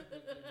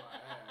 Typically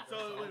my ass.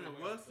 So, wait a minute,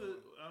 what's the,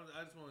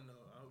 I just want to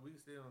know, we can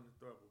stay on the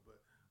throuple,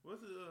 but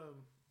what's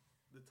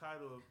the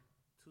title of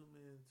two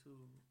men, two...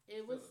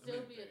 It would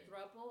still be a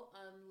throuple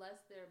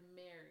unless they're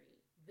married.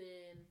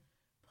 Then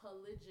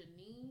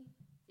polygyny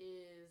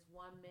is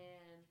one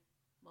man,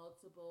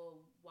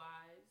 multiple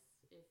wives.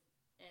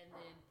 And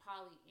then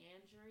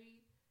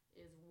polyandry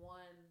is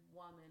one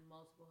woman,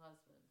 multiple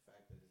husbands. The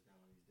fact that it's got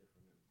all these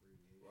different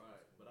abbreviations.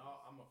 Right, but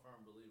I'm a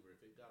firm believer.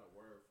 If it got a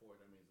word for it,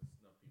 that means it's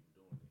enough people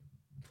doing it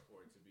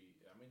for it to be.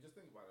 I mean, just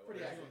think about it.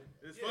 Pretty accurate.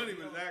 It's funny,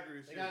 but it's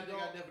accurate. They got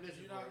a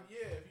definition for it.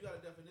 Yeah, if you got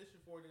a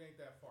definition for it, it ain't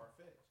that far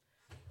fetched.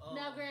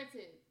 Now,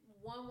 granted,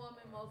 one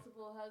woman,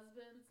 multiple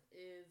husbands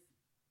is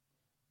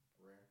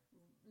rare.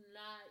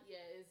 Not,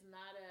 it's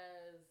not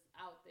as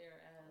out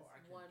there as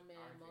one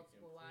man,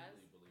 multiple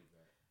wives. I believe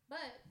that.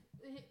 But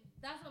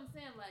that's what I'm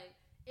saying. Like,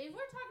 if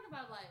we're talking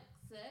about like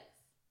sex,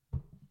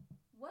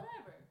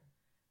 whatever.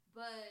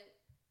 But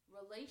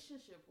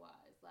relationship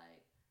wise,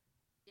 like,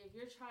 if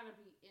you're trying to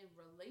be in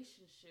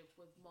relationship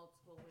with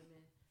multiple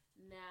women,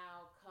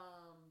 now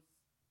comes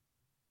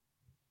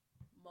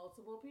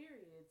multiple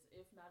periods,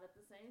 if not at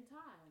the same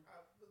time.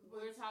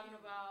 We're talking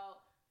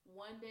about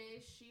one day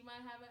she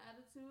might have an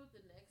attitude,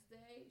 the next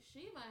day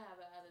she might have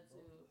an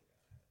attitude.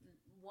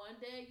 One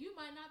day you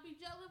might not be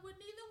gelling with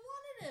neither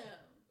one of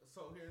them.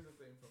 So here's the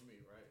thing for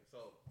me, right?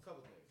 So a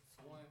couple things.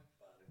 One,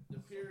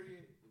 the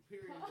period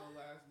gonna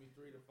last me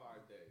 3 to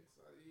 5 days.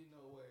 So you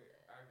know what?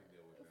 I can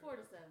deal with that. 4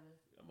 to 7.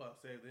 I'm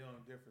about to say if they're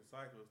on different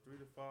cycles,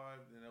 3 to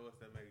 5, then what's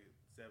that make it?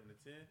 7 to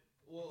 10?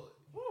 Well,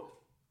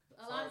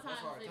 a lot of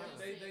times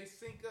they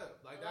sync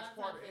up. Like that's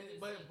part of it.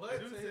 But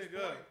to his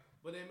point,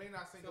 but they may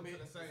not sync up to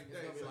the same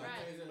day. It's gonna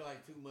be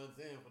like 2 months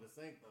in for the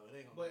sync though. It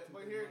ain't gonna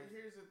but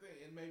here's the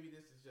thing, and maybe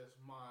this is just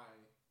my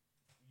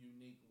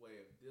unique way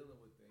of dealing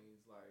with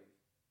things. Like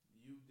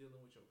you dealing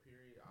with your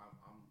period,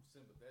 I'm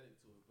sympathetic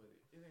to it, but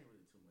it ain't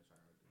really too much I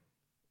gotta do.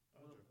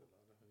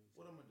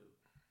 What I'm gonna do?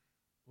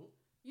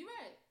 You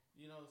right.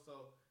 You know,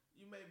 so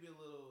you may be a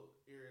little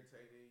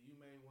irritated. You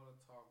may want to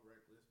talk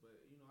reckless, but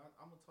you know,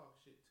 I'm gonna talk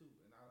shit too,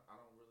 and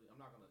I'm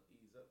not gonna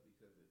ease up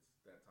because it's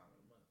that time of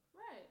the month.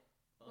 Right.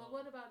 But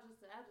what about just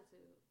the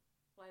attitude?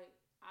 Like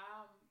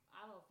I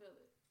don't feel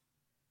it.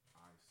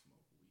 I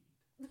smoke weed.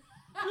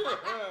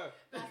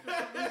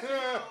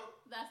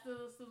 That's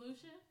the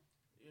solution.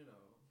 You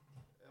know,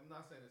 I'm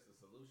not saying it's a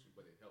solution,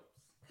 but it helps.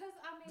 Cause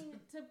I mean,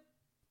 I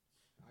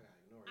gotta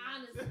ignore you.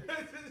 Honestly,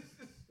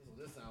 this is what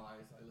this sound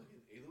like. It's like, look,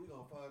 either we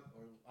gonna fuck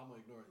or I'm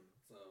gonna ignore you.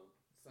 So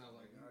sounds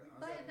like you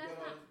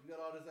got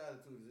all this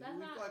attitude. If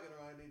we fucking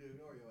or I need to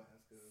ignore your ass.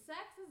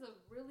 Sex is a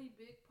really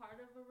big part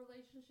of a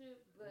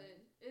relationship, but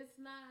it's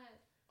not.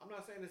 I'm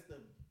not saying it's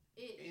the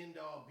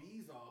end all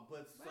bees all,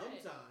 but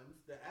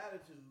sometimes the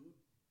attitude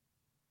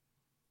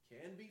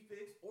can be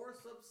fixed or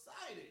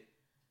subsided.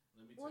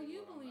 Well,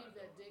 you believe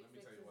that dick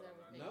fixes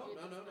everything. No.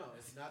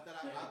 It's not that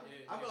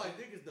I feel like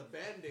dick is the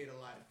band-aid of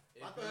life.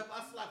 I thought if I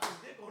slap some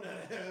dick on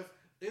that ass,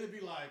 it'd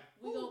be like,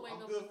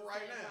 I'm good for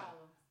right now.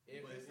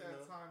 If it's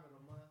that time of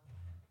the month,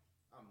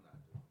 I'm not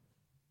doing it.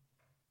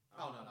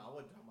 Oh, no, I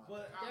wasn't talking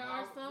about that. There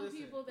are some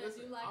people that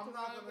do like to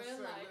run red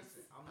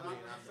lights. I'm not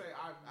going to say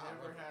I've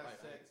never had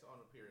sex on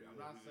a period. I'm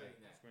not saying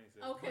that.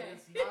 Okay.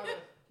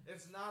 But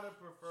it's not a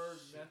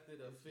preferred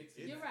method of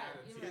fixing You're right.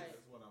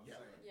 That's what I'm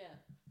saying. Yeah.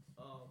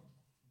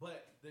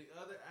 But the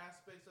other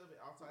aspects of it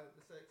outside of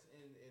the sex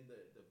and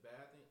the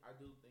bad thing, I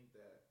do think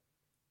that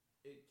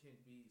it can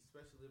be,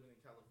 especially living in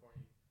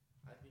California,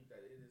 I think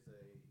that it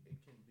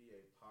can be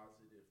a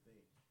positive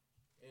thing.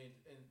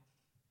 And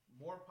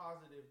more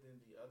positive than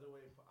the other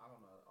way. I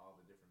don't know all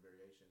the different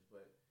variations,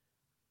 but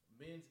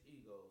men's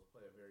egos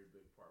play a very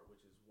big part,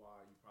 which is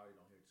why you probably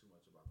don't hear too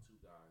much about 2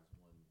 guys,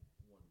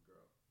 one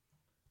girl.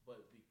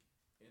 But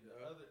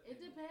it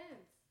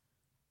depends.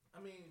 I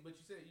mean, but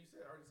you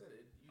already said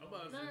it.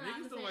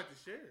 Niggas don't like to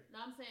share.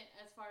 No, I'm saying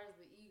as far as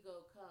the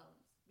ego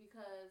comes,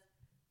 because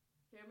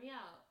hear me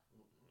out.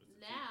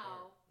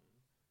 Now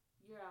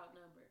you're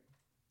outnumbered.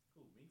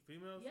 Who, me?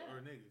 Females Yeah.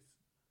 or niggas?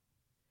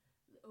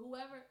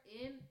 Whoever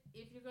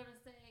if you're gonna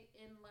say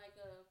in like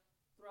a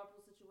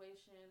throuple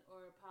situation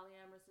or a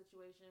polyamorous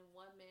situation,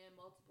 one man,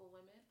 multiple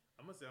women.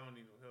 I'm gonna say I don't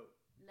need no help.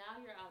 Now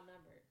you're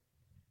outnumbered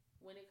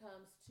when it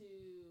comes to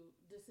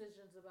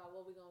decisions about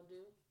what we're gonna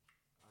do.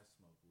 I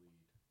smoke weed.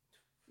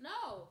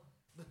 No.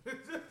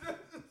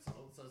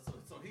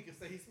 So he can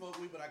say he smoked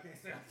weed, but I can't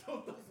say I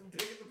don't throw some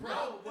dick in the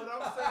No, what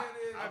I'm saying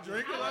is I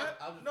drink a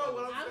lot. No,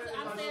 what I'm saying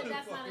I'm is saying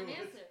that's not an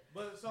answer.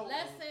 But so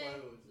Let's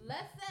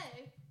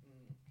say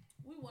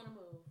we want to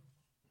move.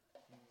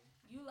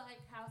 You like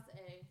house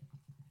A,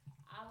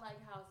 I like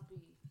house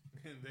B.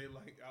 And they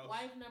like house.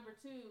 Wife number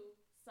 2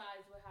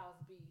 sides with house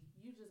B.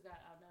 You just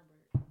got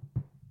outnumbered.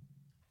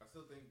 I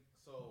still think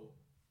so.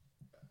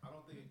 I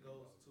don't think it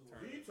goes to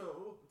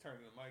veto.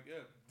 Turning the mic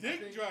up.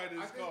 Dick dry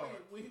this car.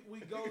 We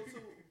go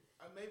to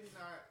maybe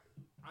not.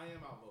 I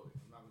am outvoted.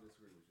 I'm not gonna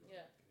disagree with you.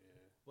 Yeah.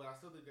 But I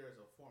still think there's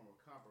a form of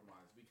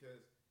compromise because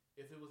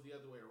if it was the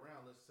other way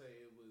around, let's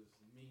say it was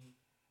me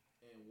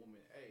and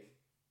woman A,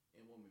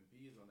 and woman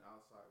B is on the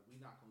outside, we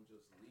not gonna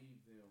just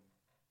leave them.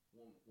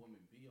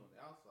 Woman B on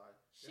the outside.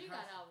 She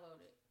got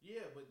outvoted.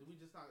 Yeah, but we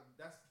just not.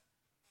 That's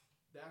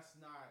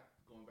not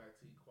going back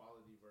to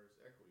equality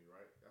versus equity,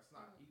 right? That's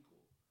not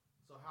equal.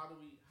 So how do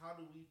we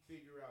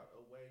figure out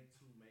a way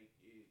to make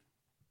it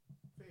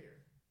fair?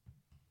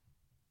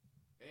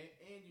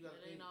 And you got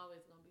it ain't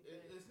always gonna be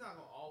fair. It's not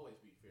gonna always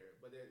be fair,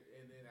 but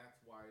and then that's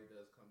why it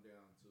does come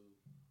down to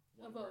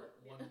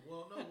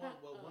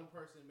one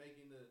person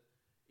making the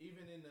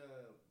even in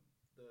the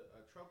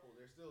trouble.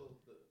 There's still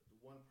the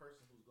one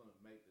person who's gonna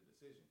make the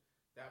decision.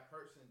 That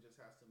person just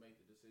has to make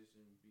the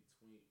decision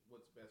between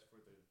what's best for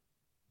the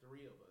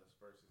 3 of us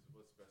versus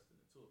what's best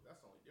in the 2 of us. That's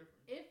the only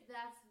difference. If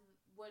that's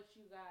what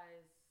you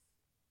guys,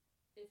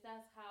 if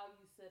that's how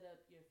you set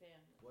up your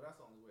family. Well, that's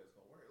the only way it's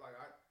gonna work. Like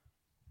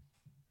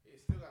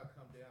it still gotta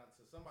come down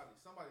to somebody.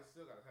 Somebody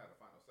still gotta have the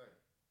final say.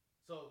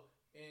 So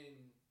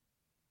in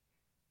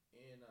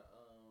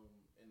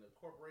the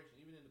corporation,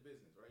 even in the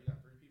business, right? You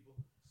got 3 people.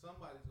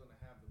 Somebody's gonna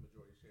have the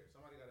majority share.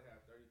 Somebody gotta have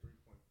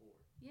 33.4.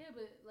 Yeah,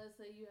 but let's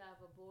say you have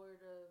a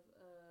board of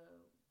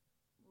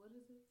what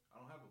is it?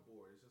 I don't have a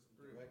board. It's just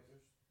 3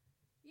 directors.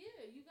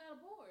 Yeah, you got a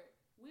board.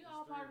 We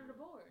all part of the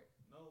board.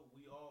 No,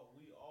 we all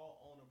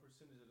own a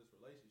percentage of this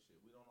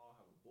relationship. We don't all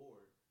have a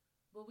board.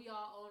 But we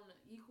all own an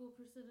equal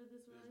percent of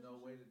this relationship. There's no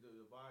way to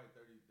divide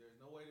 30. There's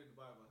no way to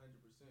divide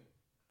 100%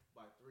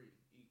 by 3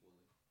 equally.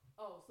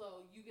 Oh,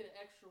 so you get an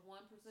extra 1%?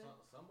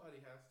 Somebody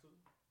has to.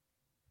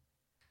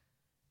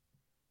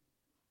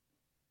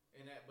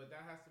 But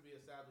that has to be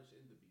established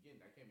in the beginning.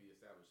 That can't be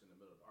established in the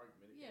middle of the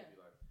argument. It can't be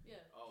like,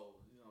 oh,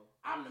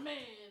 I'm the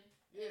man.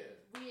 Yeah.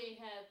 We ain't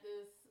had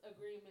this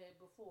agreement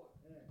before.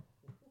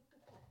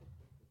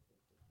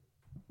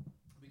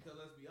 Because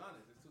let's be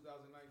honest, it's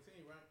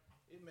 2019, right?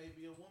 It may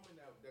be a woman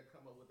that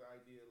come up with the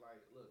idea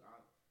like, look,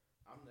 I'm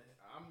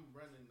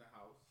running the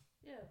house.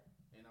 Yeah.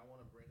 And I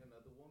want to bring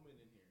another woman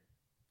in here.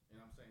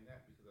 And I'm saying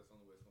that because that's the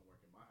only way it's gonna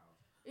work in my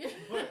house.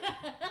 But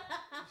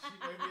she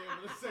may be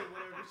able to say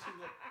whatever she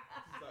wants.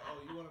 She's like,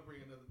 oh, you want to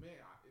bring another man?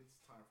 It's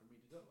time for me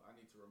to go. I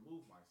need to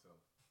remove myself.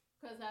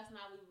 Because that's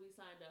not what we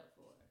signed up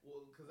for.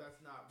 Well, because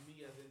that's not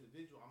me as an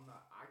individual.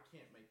 I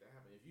can't make that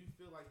happen. If you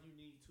feel like you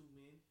need 2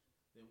 men,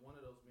 then one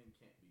of those men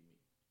can't be me.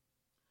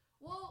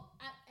 Well,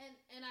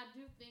 and I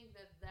do think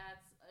that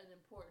that's an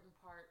important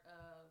part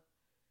of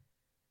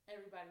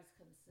everybody's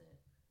consent,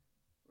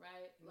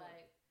 right? Yeah.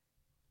 Like,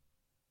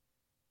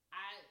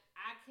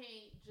 I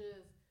can't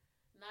just,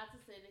 not to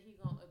say that he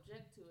gonna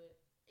object to it.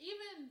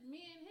 Even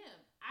me and him,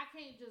 I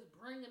can't just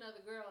bring another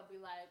girl and be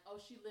like, oh,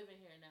 she living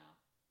here now.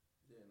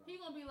 Yeah, no.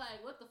 He gonna be like,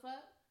 what the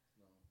fuck?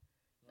 No.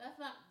 That's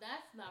not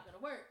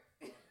gonna work.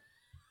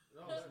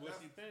 No,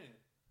 what's he paying?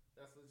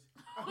 That's legit.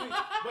 I mean,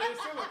 but it's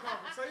still a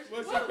conversation.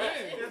 What's he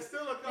paying? It's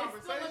still a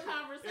conversation. It's still a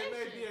conversation. It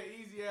may be an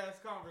easy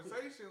ass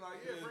conversation.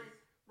 Like,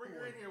 bring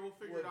her in here. We'll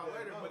figure it out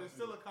later. But it's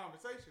still a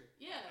conversation.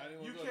 Yeah.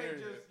 You can't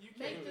just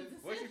make the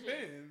decision. What's he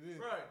paying?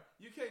 Right.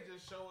 You can't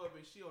just show up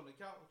and she on the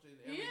couch and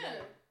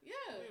yeah.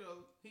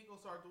 He gonna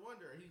start to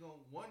wonder. He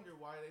gonna wonder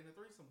why it ain't a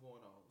threesome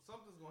going on.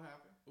 Something's gonna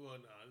happen. Well,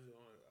 no, I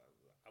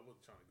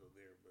wasn't trying to go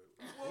there, but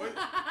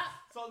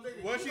so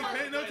nigga, what's he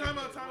paying? No, time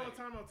out. I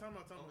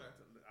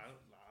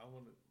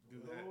want to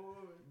do that,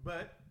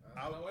 but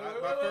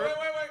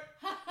wait.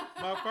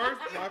 My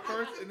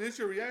first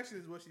initial reaction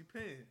is what she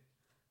paying.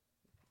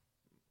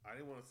 I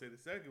didn't want to say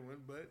the second one,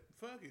 but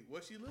fuck it,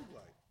 what she look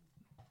like?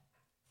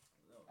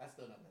 That's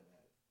still not that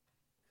bad,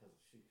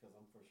 because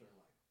I'm for sure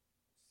like,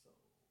 so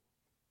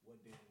what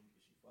day of the week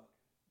is she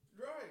fucking?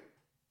 Right.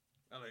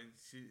 I'm like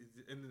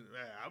and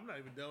I'm not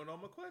even done with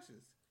all my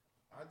questions.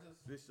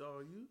 This all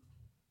you?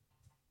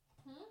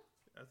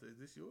 I said, is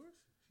this yours?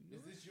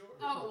 Is this yours?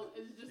 Oh,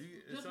 it's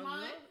just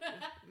mine?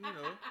 You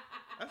know,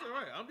 that's all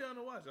right. I'm down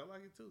to watch. I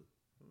like it too.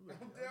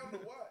 I'm down to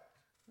watch.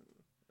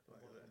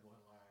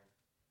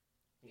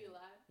 He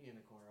lied? He in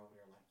the corner over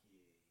there like,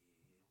 yeah,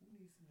 who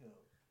needs some help?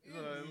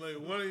 Like, Hey,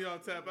 one of y'all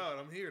tap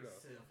out. I'm here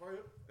though.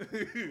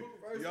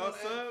 Y'all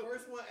sub.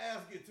 First one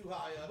ass get too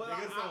high up. But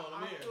I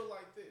feel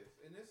like this,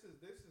 and this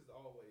is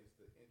always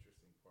the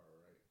interesting part,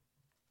 right?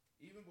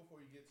 Even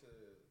before you get to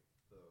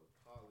the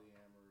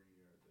polyamory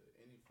or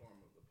any form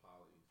of the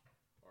polys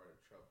or the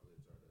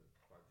triplets or the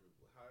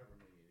quadruple, however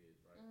many it is,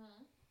 right?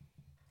 Mm-hmm.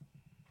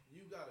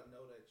 You gotta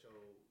know that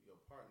your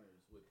partner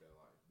is with that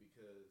life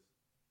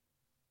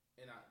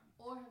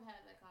or have had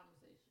that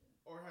conversation.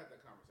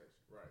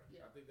 Right?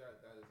 Yeah. I think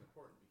that is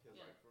important because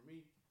like for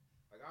me,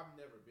 like I've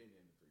never been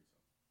in a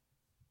threesome,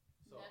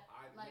 so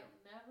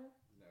never.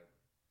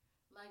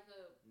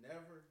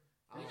 Never.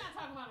 We're not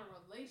talking about a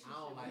relationship. I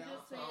don't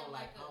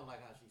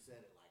like how she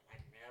said it.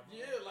 Like never.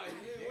 Yeah,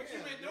 what you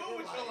been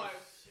doing with your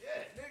life?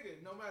 Shit, nigga.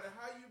 No matter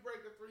how you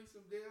break a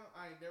threesome down,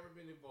 I ain't never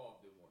been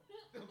involved in one.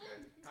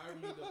 Okay, however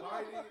you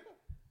divide it,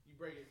 you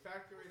break it,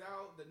 factor it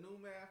out, the new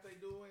math they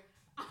doing.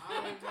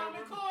 I ain't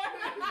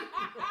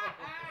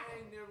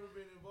never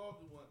been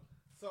involved in one.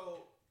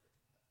 So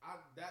I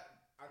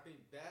think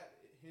that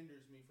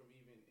hinders me from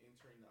even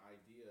entering the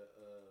idea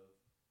of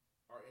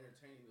or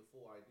entertaining the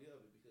full idea of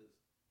it because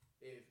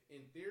if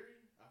in theory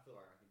I feel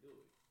like I can do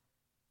it,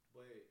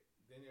 but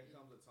then there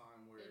comes a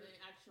time where in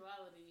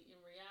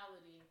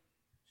reality, it's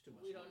too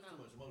much. We don't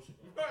know. Too much emotion.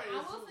 Right.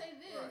 I will say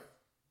this: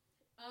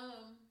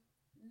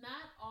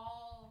 not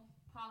all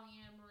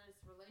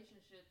polyamorous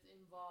relationships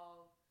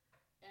involve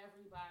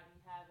everybody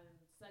having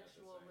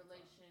sexual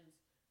relations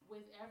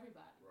with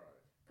everybody. Right.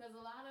 Because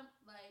a lot of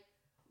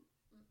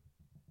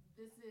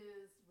this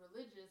is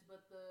religious,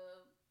 but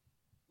the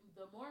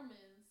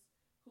Mormons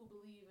who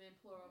believe in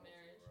plural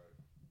marriage,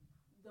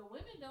 the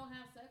women don't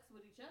have sex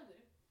with each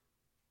other.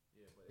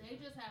 Yeah, but they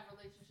just have a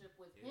relationship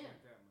with him.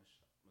 Isn't that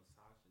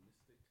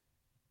misogynistic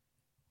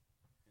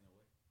in a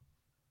way?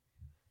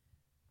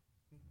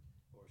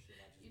 Or should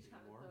I just be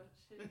Mormon?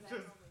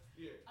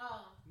 Yeah.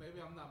 Maybe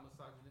I'm not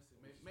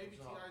misogynistic. Maybe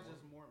T.I.'s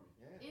just Mormon.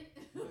 Yeah.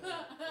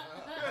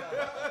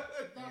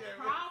 The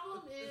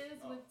problem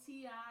is with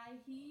T.I.,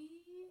 he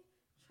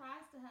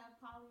tries to have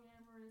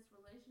polyamorous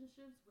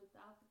relationships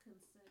without the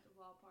consent of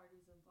all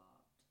parties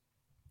involved.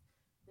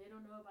 They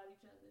don't know about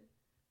each other,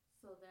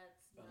 so that's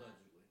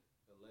Allegedly,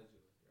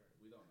 right?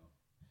 We don't know.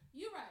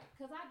 You're right,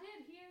 because I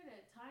did hear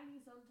that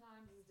Tiny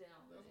sometimes is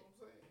down with it. That's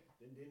what I'm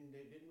saying. Didn't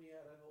we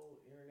have that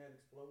whole internet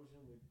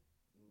explosion with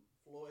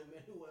Floyd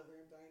Mayweather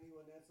and Tiny?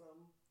 Wasn't that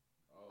something?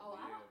 I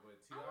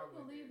don't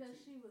believe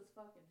that she was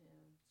fucking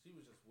him. She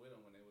was just with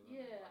him when they was.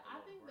 I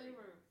think they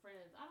were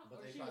friends.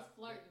 She was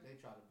flirting. They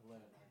tried to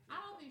blend. I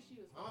don't think she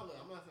was.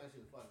 I'm not saying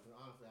she was fucking, but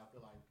honestly, I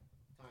feel like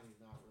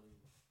Tiny's not really.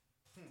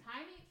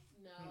 Tiny,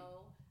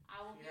 no.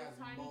 I will give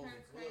Tiny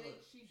her credit.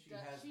 She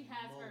has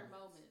her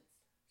moments.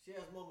 She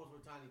has moments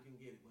where Tiny can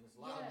get it, but it's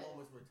a lot of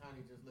moments where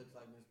Tiny just looks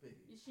like Miss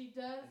Piggy. She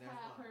does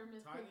have her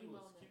Miss Piggy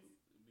moments. Tiny was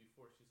cute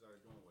before she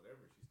started doing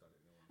whatever she started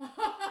doing.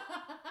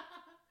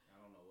 I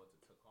don't know what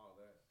to call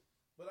that.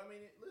 But I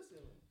mean,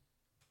 listen.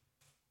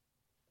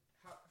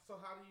 How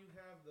do you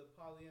have the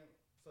polyam?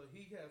 So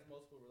he has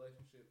multiple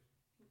relationships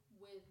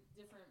with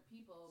different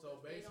people.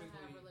 So but they don't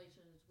have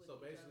relations with. So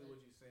basically, each other.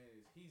 what you're saying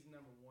is he's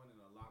number one in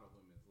a lot of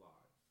women's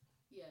lives.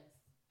 Yes.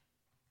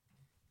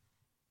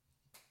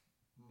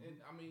 And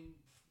I mean,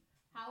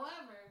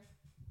 however,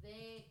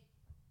 they,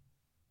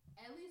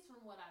 at least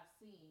from what I've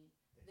seen,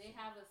 they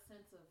have a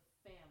sense of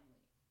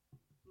family.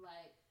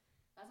 Like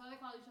that's why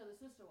they call each other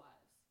sister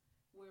wives.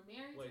 We're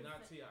married. Wait,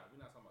 not T.I. We're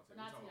not talking about T.I.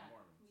 We're talking about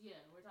Mormons. Yeah,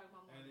 we're talking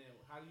about Mormons. And then,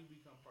 how do you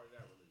become part of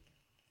that religion?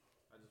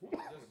 I just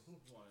want to know.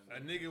 A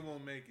nigga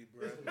won't make it,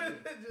 bro.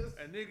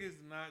 A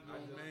nigga's not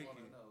gonna make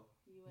it. Know.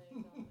 You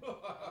ain't gonna make it.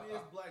 I mean,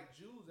 it's black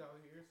Jews out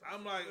here. So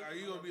I'm like, are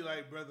you gonna be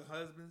like brother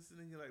husbands?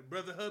 And then you're like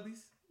brother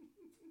hubbies?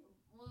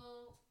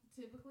 Well,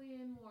 typically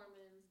in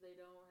Mormons, they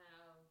don't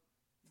have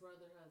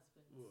brother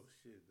husbands. Well,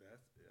 shit,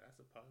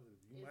 that's a positive.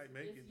 You might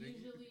make it.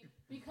 Usually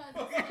because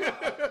it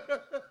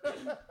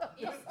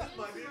stems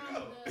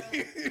from the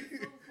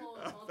fruitful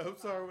and multiply. I'm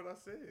sorry what I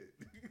said.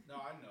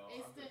 No, I know.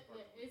 It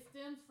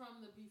stems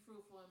from the be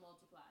fruitful and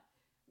multiply.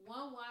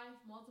 One wife,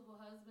 multiple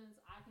husbands.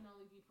 I can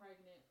only be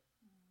pregnant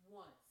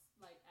once,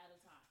 like at a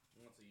time.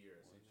 Once a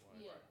year,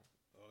 essentially. Yeah.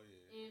 Oh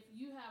yeah. If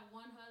you have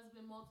one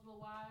husband, multiple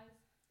wives.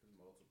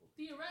 Multiple.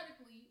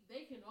 Theoretically,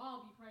 they can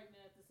all be pregnant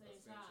at the same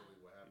time.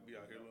 What happened? Be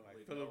out here looking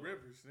like Phillip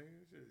Rivers,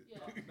 nigga. Shit.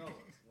 Yeah. No,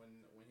 when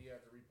he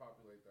had to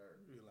repopulate the earth.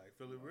 Be like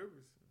Phillip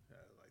Rivers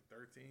had like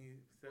 13,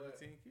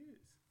 17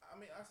 kids. I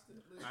mean,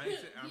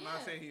 I'm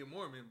not saying he a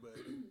Mormon, but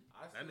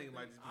that nigga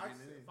might just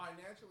be getting in.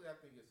 Financially, I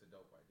think it's a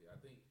dope idea. I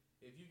think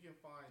if you can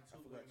find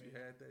two women, I forgot you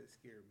had that. It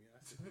scared me.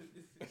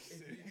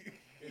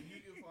 if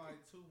you can find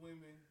two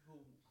women who,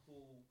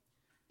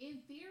 in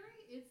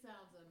theory, it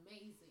sounds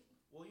amazing.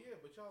 Well, yeah,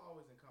 but y'all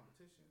always in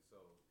competition, so.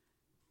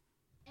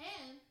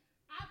 And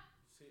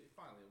see,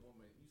 finally a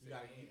woman. You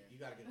gotta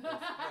get a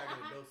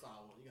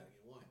docile one. You gotta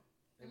get one.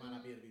 They might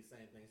not be able to be the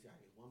same thing. So you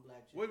gotta get one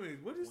black chick. Wait a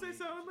minute, what did you say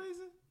sound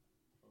amazing?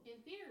 In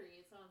theory,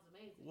 it sounds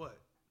amazing. What?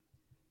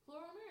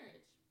 Plural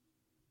marriage.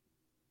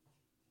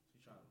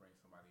 She's trying to bring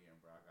somebody in,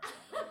 bro. I got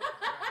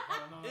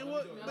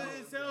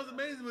It sounds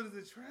amazing, but it's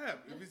a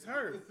trap. If it's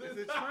her, it's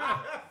a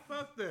trap.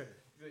 Fuck that.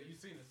 You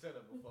seen the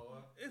setup before,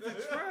 huh? It's a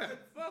trap.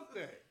 Fuck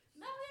that.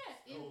 No,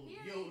 yeah.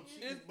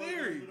 In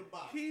theory.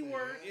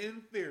 Keyword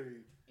in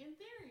theory. In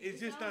theory.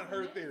 It's just not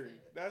her theory.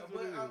 That's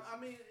what it is. I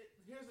mean,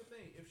 here's the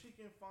thing. If she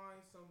can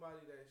find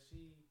somebody that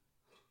she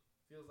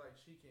feels like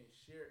she can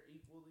share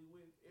equally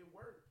with, it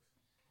works.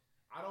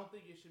 I don't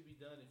think it should be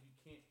done if you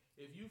can't.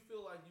 If you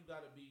feel like it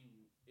gotta be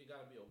a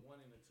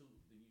 1 and a 2,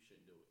 then you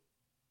shouldn't do it.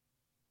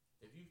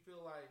 If you feel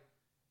like,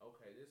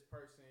 okay, this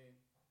person,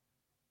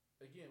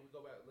 again, we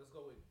go back. Let's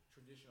go with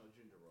traditional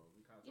gender roles.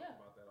 We kind of talked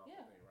about that off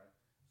the thing, right?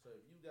 So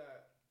if you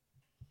got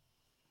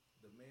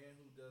the man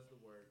who does the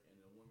work and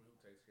the woman who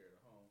takes care of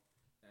the home,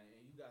 and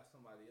you got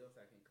somebody else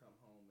that can come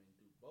home and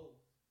do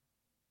both,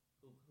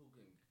 who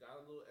can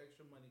got a little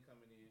extra money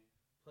coming in,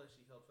 plus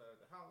she helps out at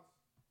the house.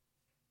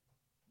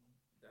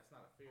 That's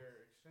not a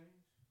fair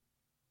exchange.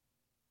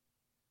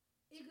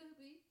 It could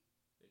be.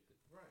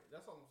 Right.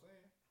 That's all I'm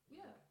saying.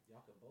 Yeah.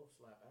 Y'all could both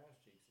slap ass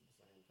cheeks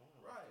at the same time.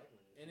 Right.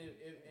 And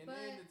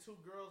then the two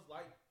girls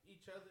like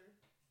each other,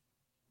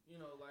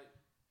 like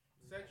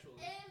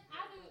sexually. And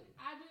I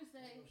do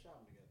say. Go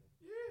shopping together.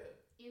 Yeah.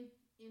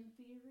 In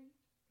theory,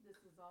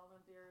 this is all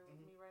in theory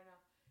with me right now.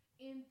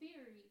 In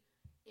theory,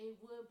 it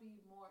would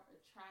be more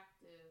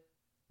attractive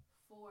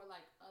for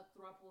like a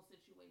throuple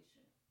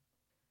situation.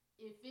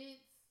 If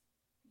it's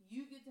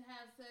you get to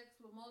have sex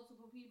with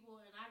multiple people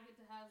and I get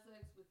to have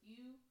sex with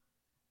you,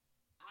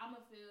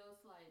 I'ma feel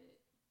slighted.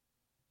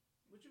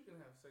 But you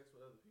can have sex with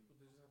other people.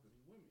 They just have to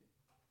be women.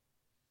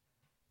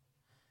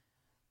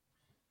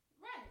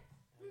 Right.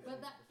 Yeah.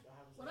 But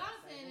what I'm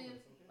saying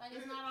is, like,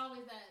 it's not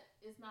always that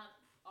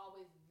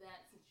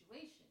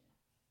situation,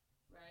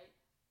 right?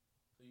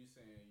 So you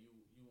saying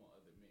you want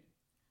other men?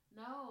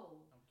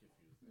 No. I'm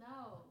confused.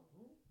 No.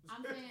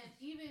 I'm saying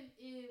even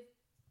if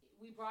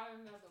we brought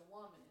in another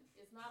woman,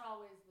 it's not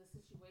always the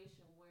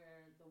situation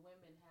where the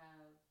women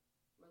have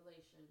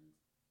relations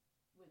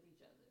with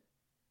each other.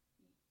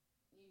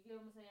 You get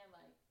what I'm saying?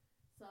 Like,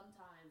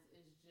 sometimes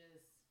it's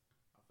just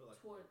I feel like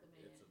toward the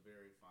man. It's a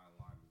very fine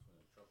line between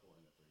a throuple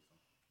and a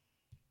threesome.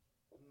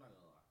 I'm not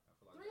gonna lie. I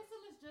feel like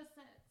threesome is just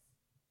sex.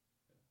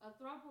 Yeah. A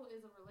throuple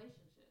is a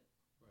relationship.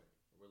 Right.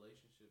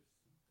 Relationships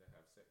that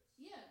have sex.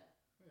 Yeah.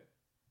 Yeah.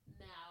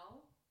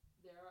 Now,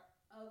 there are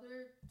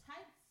other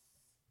types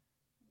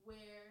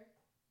where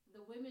the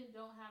women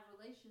don't have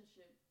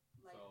relationship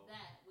like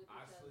that with each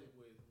other. I sleep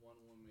with one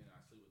woman, I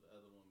sleep with the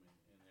other woman,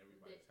 and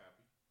everybody's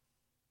happy.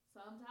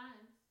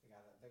 Sometimes.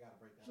 They gotta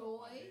break that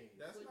Joy. up by days.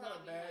 That's not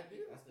a bad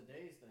deal. That's the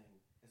days thing.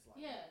 It's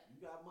like,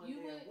 you got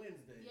Monday and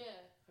Wednesday.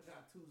 Yeah. I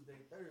got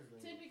Tuesday, Thursday.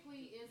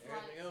 Typically, it's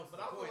everything else.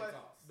 But I feel like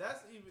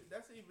that's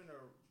even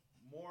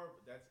more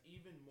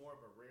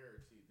of a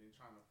rarity than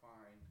trying to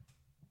find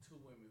two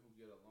women who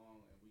get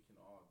along and we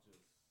can all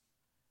just.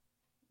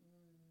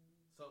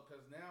 So,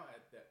 because now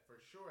at that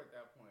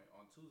point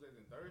on Tuesdays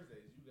and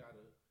Thursdays, you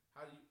gotta,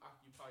 how do you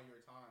occupy your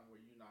time where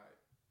you're not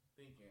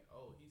thinking,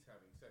 oh, he's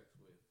having sex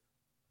with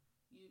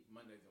you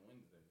Mondays and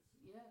Wednesdays?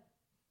 Yeah.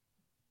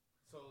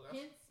 So that's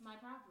hence my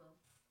problem.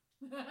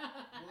 Well,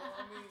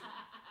 I mean,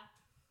 I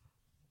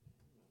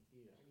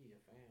give you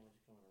a fan when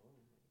you come in the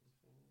room.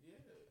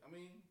 Yeah, I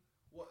mean,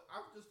 I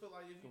just feel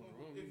like if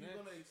you're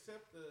gonna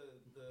accept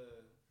the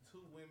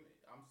two women,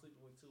 I'm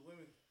sleeping with two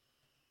women.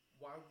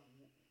 Why?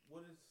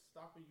 What is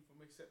stopping you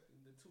from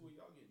accepting the two of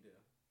y'all getting down?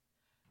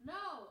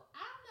 No,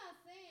 I'm not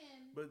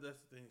saying. But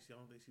that's the thing. I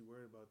don't think she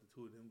worried about the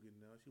two of them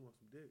getting down. She wants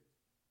some dick.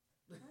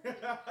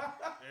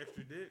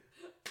 Extra dick.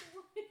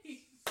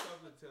 Wait.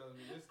 Something tells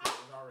me this thing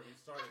has already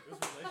started. This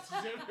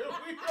relationship.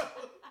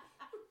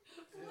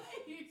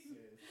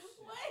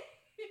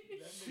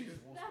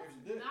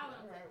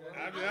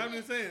 I'm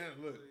just saying.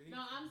 Look.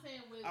 No, I'm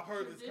saying with. I've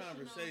heard this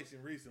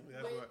conversation recently.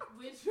 That's why.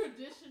 With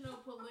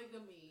traditional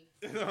polygamy.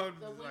 I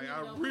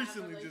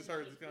recently just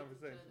heard this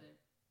conversation.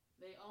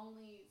 They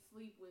only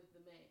sleep with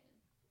the man.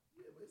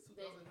 Yeah, but it's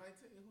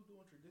 2019. Who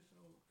doing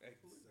traditional?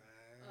 Exactly.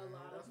 A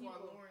lot That's of people.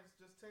 why Lawrence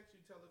just text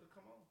you, tell her to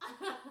come on.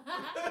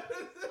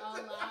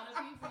 A lot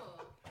of people.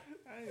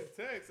 I didn't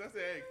text. I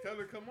said, "Hey, tell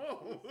her to come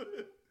on."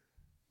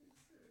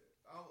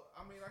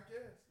 I mean, I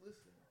guess.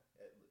 Listen,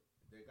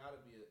 there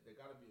gotta be a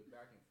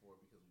back and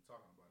forth because we're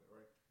talking about it,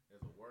 right?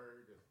 There's a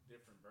word. There's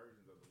different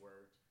versions of the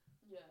word.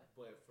 Yeah.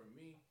 But for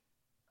me,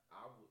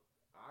 I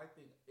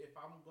think if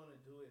I'm gonna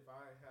do it, if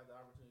I have the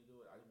opportunity to do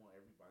it, I want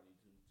everybody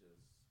to just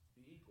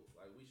be equal.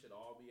 Like we should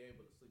all be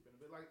able to sleep in a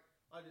bed. Like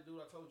the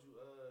dude I told you.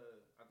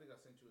 I think I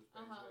sent you his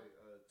page today.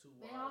 Two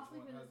wives, they all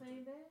sleep one in husband. the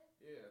same bed.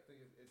 Yeah, I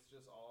think it's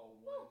just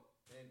all one,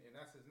 and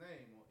that's his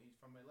name. He's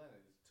from Atlanta.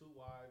 It's two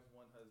wives,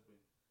 one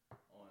husband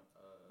on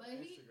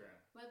Instagram.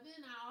 But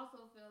then I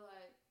also feel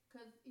like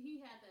because he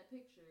had that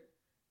picture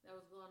that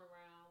was going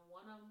around.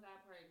 One of them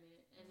got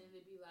pregnant, and then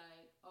it'd be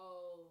like,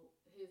 oh,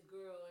 his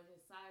girl and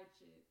his side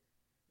chick.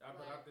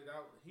 But I think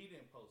he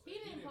didn't post that.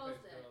 He didn't post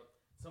that.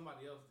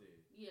 Somebody else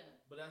did. Yeah.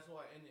 But that's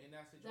why in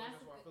that situation,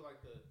 that's why I feel like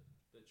the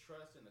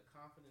trust and the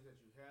confidence that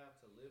you have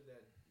to live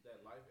that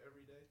life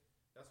every day.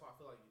 That's why I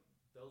feel like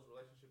those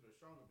relationships are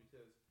stronger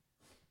because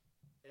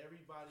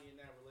everybody in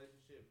that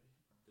relationship,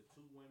 the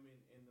two women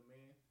and the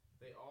man,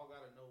 they all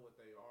got to know what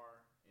they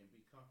are and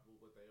be comfortable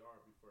with what they are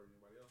before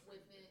anybody else.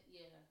 Within,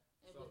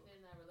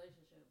 within that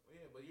relationship.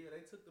 Yeah, but yeah,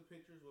 they took the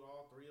pictures with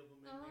all three of them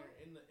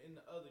in there, in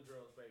the other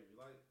girl's baby.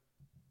 Like,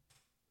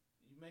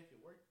 you make it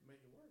work, you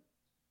make it work.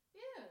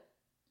 Yeah.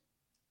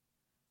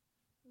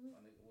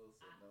 My nigga Will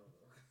said no,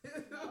 though.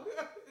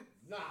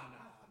 Nah.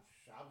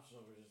 I'm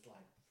sure just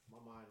like my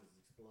mind is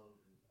exploding.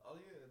 Oh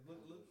yeah,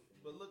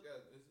 look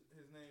at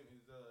his name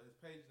is his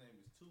page name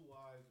is 2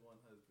 Wives 1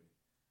 Husband,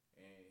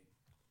 and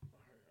I'm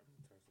gonna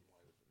turn some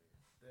light up in there.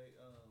 they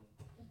Oh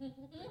shit!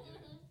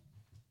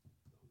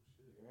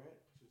 You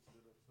alright? Should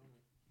stood up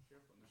somewhere.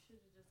 careful now. Should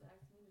have just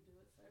asked me to do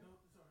it, sir. No,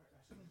 it's alright. I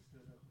should have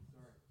stood up. It's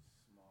alright.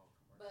 Small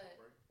commercial But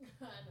break.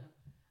 I know.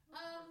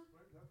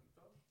 Break, y'all keep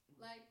talking.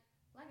 Like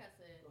I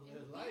said, Oh, in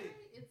there's theory,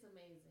 light. it's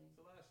amazing.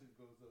 So last shit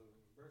goes in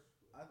reverse.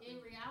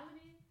 In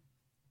reality,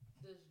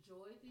 does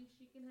Joy think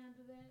she can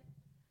handle that?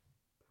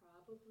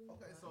 Probably.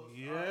 Okay, not. so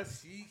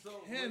Yes, he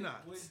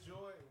cannot. With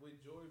Joy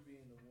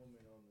being the woman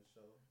on the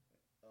show,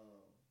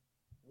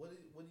 what do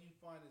you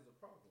find is a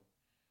problem?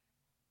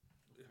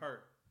 It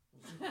hurt.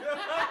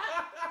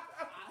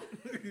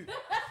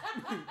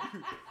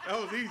 That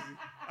was easy.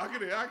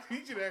 He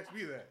should ask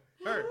me that.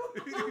 Hurt.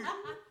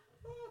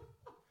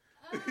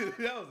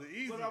 That was an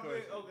easy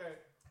question. Okay,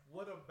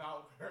 what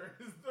about her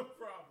is the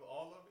problem?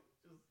 All of it?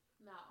 Just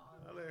Not all.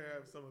 I'll let her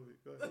have some of it.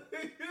 Go ahead.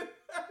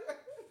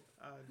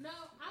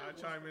 I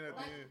chime in at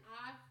the end.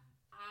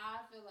 I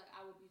feel like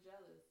I would be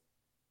jealous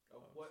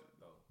of what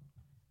though?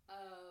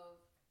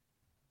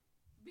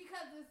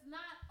 Because it's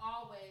not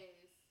always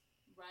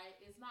right.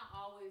 It's not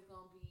always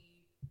gonna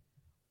be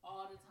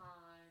all the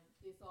time.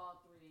 It's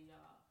all three of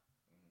y'all.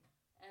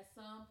 Mm-hmm. At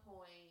some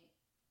point,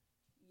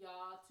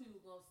 y'all two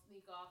gonna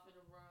sneak off in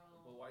the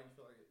room. But why do you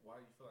feel like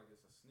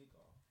it's a sneak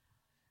off?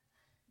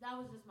 That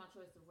was just my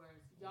choice of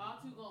words. Y'all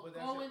two gonna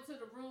go into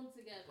the room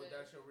together. But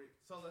that's your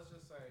so let's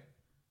just say.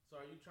 So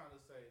are you trying to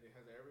say that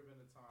has there ever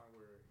been a time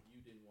where you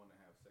didn't want to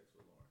have sex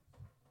with Lawrence?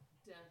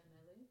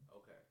 Definitely.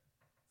 Okay.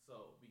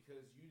 So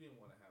because you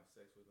didn't want to have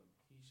sex with him,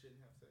 he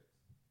shouldn't have sex.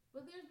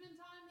 But there's been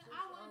times that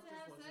I wanted to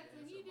have sex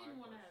and he didn't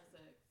want to have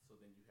sex. So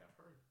then you have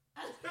her.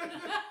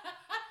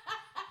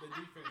 The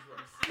defense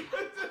rests.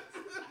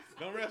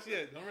 Don't rest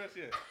yet. That's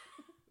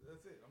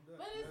it. I'm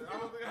done. But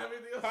I don't think I have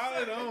anything else. Pile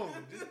it on.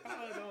 Just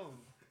pile it on.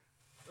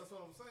 That's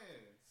what I'm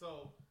saying.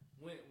 So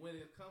when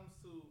it comes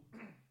to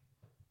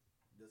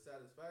the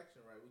satisfaction,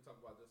 right? We talk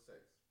about just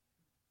sex.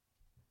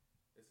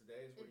 It's the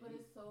days where But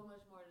it's so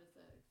much more than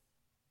sex.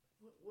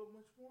 What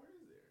much more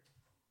is there?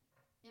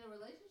 In a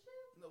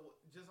relationship? No,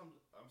 just I'm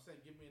saying.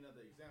 Give me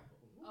another example.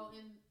 Oh,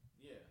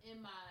 in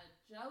my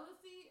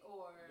jealousy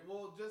or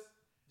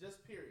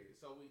just period.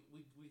 So we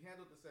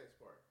handled the sex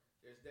part.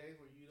 There's days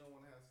where you don't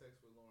want to have sex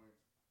with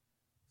Lawrence.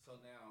 So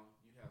now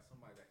you have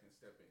somebody that can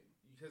step in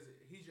because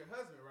he's your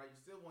husband, right? You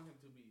still want him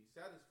to be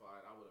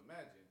satisfied, I would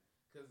imagine,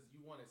 because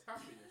you want his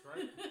happiness,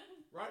 right?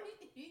 Right?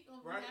 He gonna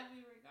be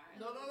happy regardless.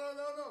 No.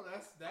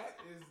 That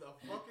is a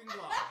fucking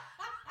lie.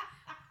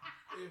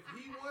 If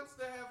he wants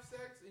to have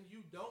sex and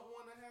you don't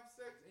want to have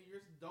sex and you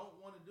just don't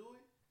want to do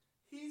it,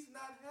 he's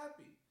not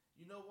happy.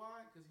 You know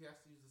why? Because he has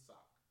to use a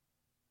sock.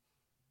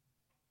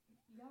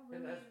 Y'all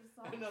really use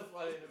socks? And that's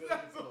why they in the middle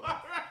of the floor.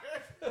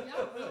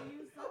 Y'all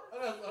really use socks?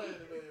 That's why they in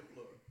the middle of the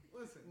floor.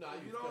 Listen, nah,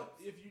 if you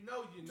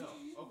know, you know.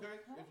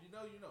 Okay? If you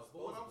know, you know.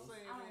 But what I'm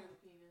saying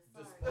is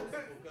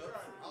disposable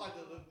cups. I like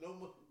to look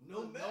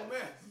no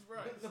mess.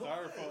 Right.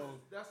 Styrofoam.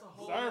 That's a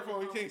whole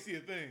Styrofoam, you can't see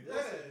a thing. Yeah,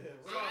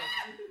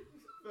 right.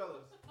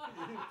 Fellas,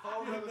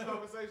 whole other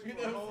conversation.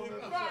 You know what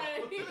I'm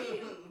saying?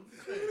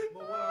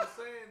 But what I'm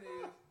saying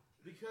is,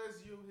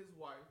 because you're his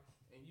wife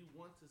and you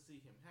want to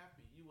see him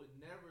happy, you would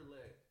never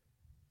let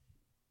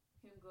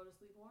him go to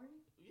sleep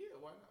horny? Yeah,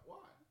 why not?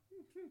 Why?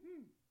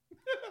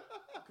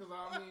 Because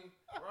I mean,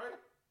 right?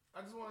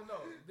 I just want to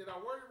know, did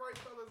I word it right,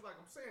 fellas? Like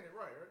I'm saying it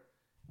right?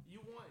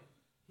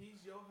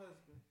 He's your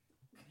husband.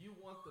 You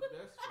want the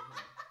best for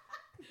him.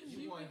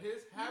 You want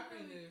his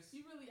happiness.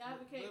 You really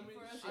advocating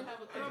for us to have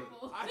a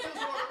couple. I just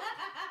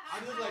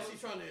like she's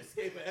trying to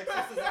escape an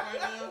exorcism right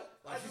now.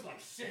 Like she's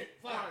like,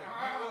 shit, fuck.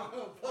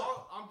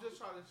 I'm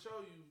just trying to show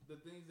you the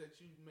things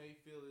that you may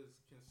feel is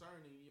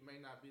concerning. It may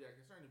not be that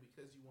concerning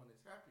because you want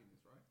his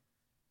happiness, right?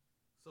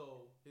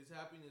 So his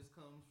happiness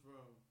comes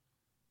from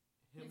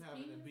him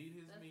having to beat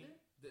his meat.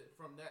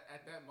 From that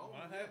at that moment,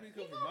 my happy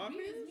comes from my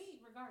beat his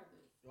meat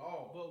regardless.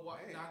 Oh, but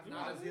what? Not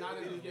if you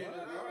gave it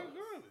up.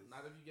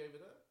 Not if you gave it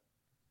up.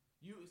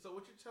 So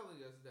what you're telling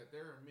us is that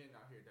there are men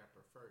out here that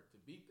prefer to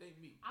beat their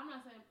meat. I'm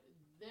not saying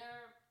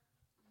they're.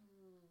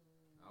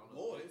 I don't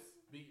know. Boys,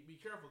 be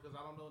careful because I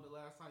don't know the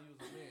last time you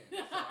was a man.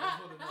 So I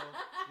just want to know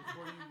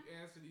before you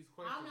answer these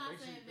questions. I'm not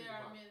saying there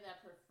are men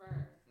that prefer.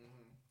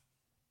 Mm-hmm.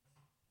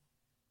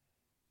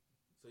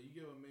 So you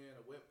give a man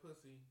a wet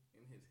pussy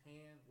in his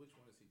hand, which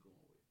one is he going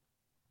with?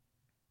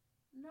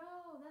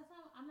 No, that's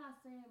not. I'm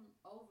not saying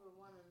over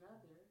one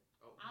another.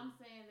 Oh, I'm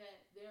saying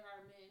that there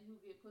are men who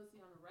get pussy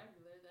on a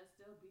regular that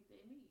still beat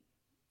their meat.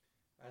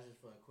 That's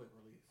just for a quick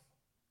release.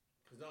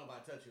 Because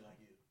nobody touch you like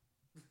you.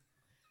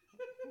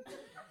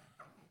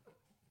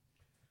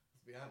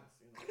 Let's be honest.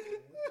 You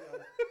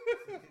know,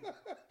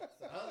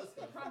 the other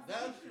stuff.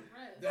 That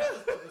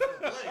other stuff is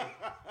playing.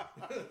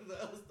 The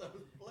other stuff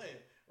is playing.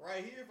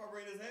 Right here, if I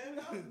bring his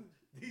hand out,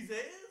 these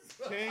hands.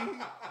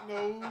 Can't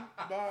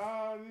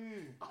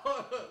nobody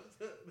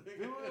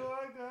do it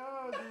like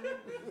I do.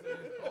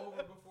 It's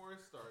over before it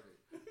started.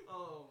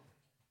 All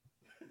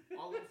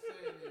I'm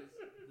saying is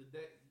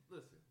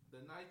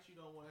the night you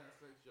don't want to have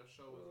sex, your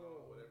show is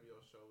on, whatever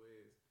your show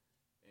is,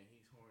 and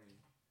he's horny.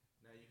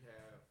 Now you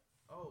have,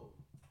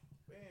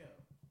 bam,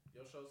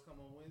 your shows come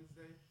on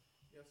Wednesday.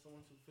 You have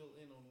someone to fill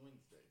in on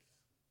Wednesdays.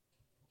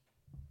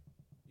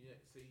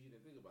 Yeah, see, you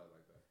didn't think about it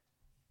like that.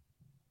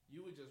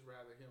 You would just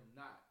rather him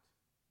not.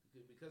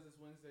 Because it's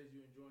Wednesdays,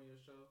 you enjoying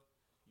your show.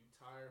 You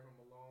tired from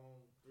a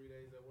long 3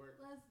 days at work.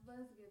 Let's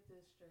get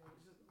this straight.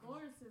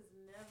 Lawrence has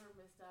never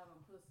missed out on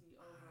pussy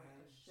over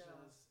a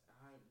show.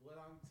 What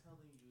I'm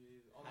telling you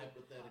is,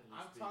 hypothetically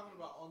I'm talking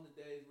about on the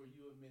days where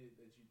you admitted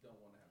that you don't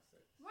want to have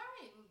sex.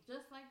 Right,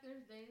 just like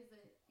there's days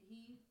that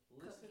he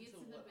gets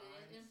in the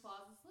bed and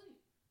falls asleep.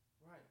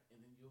 Right,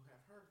 and then you'll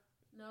have her.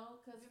 No,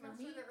 because for I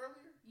me, say that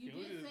earlier? You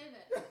did say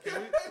that.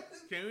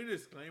 Can we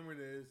disclaimer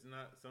that it's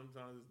not,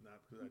 sometimes it's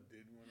not because I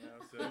did want to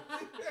have sex.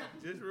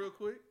 Just real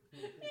quick.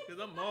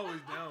 Because I'm always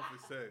down for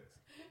sex.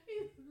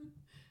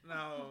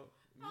 Now,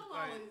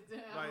 always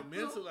down. Like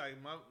mental,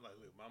 look,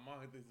 my mom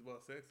thinks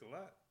about sex a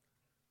lot.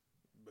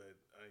 But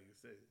like you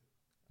said,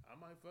 I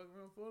might fuck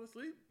around and fall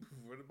asleep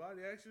before the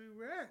body actually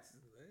reacts.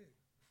 Hey,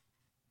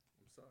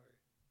 I'm sorry.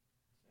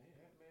 Man,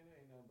 it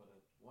ain't nothing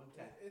but one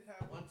tap.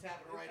 One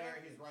tap in the right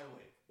area, he's right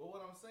awake. But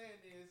what I'm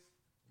saying is,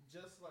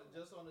 just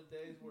on the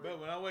days where.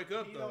 But when I wake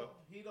up, he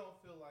don't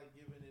feel like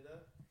giving it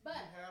up. But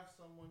you have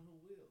someone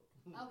who will.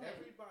 Okay.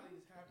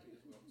 Everybody's happy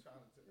is what I'm trying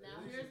to tell you. Now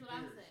here's what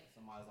I'm saying.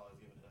 Somebody's always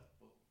giving it up.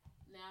 Boom.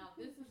 Now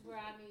this is where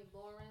I need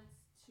Lawrence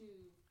to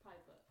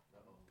pipe up.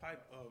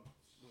 Pipe up.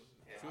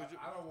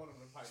 I don't want him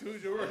to pipe.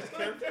 Choose your words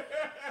carefully.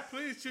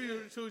 Please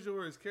choose your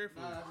words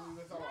carefully. Nah,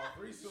 we're talking about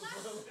threesomes.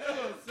 That's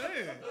what I'm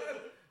saying.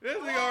 This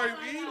nigga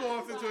already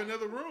walks into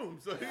another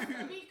room. So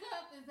Speak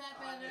up. Is that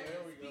better?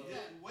 There we go. Speak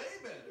up. Way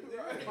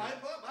better.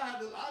 Pipe up.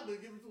 I had to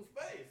give him some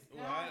space.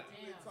 Well,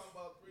 We've been talking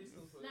about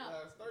threesomes for the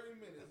last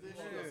 30 minutes.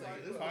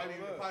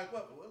 Pipe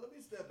up. Well, let me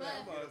step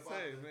back. I'm about to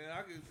say, man,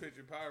 I can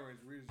picture Power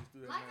Rangers. We just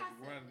do that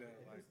magic rundown.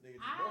 Like,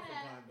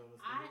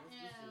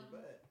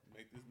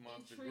 make this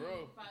monster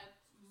grow.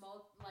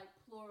 By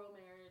plural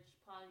marriage,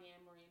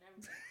 polyamory, and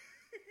everything.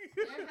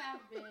 There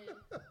have been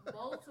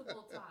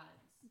multiple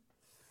times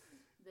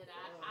that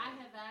I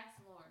have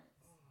asked Lawrence,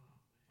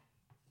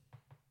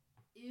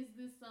 is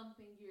this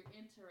something you're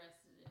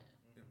interested in?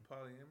 In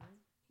polyamory?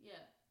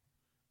 Yeah.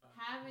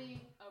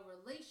 Having a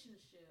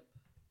relationship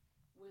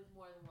with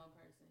more than one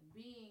person.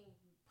 Being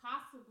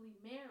possibly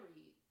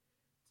married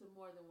to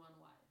more than one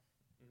wife.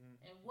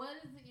 Mm-hmm. And what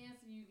is the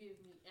answer you give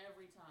me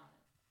every time?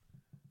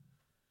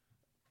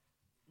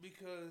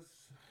 Because...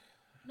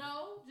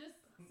 No, just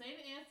say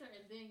the answer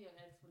and then your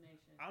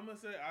explanation. I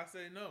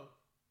say no.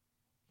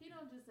 He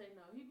don't just say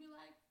no. He be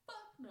like,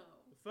 fuck no.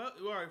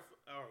 Fuck, all right.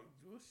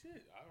 Well,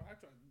 shit. I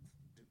try.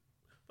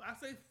 I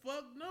say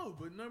fuck no,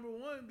 but number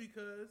one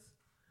because,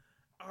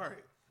 all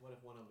right. What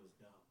if one of them is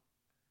dumb?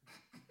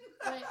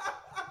 Wait,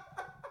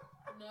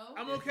 no.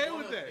 I'm okay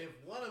with that. If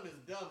one of them is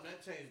dumb,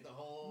 that changed the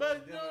whole.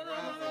 But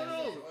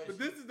no. But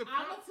this is the.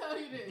 I'm gonna tell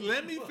you this.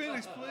 Let me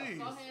finish, please.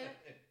 Go ahead.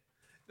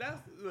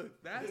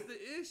 That's the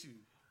issue.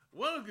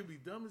 One of them could be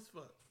dumb as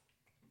fuck.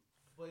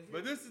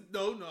 But this is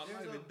I'm not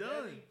even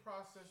done. There's a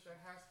process that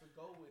has to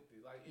go with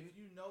it. Like if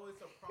you know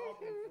it's a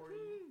problem for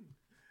you,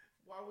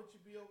 why would you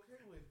be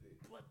okay with it?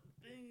 But the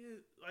thing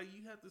is, like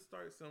you have to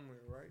start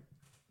somewhere, right?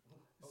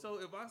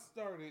 So if I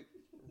started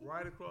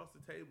right across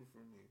the table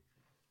from me,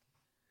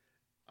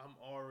 I'm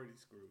already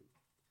screwed.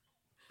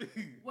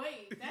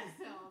 Wait, that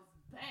sounds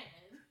bad.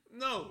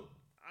 No,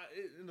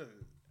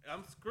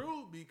 I'm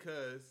screwed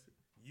because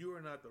you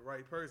are not the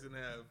right person to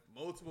have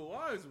multiple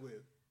wives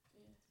with.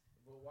 Yeah.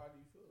 But why do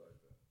you feel like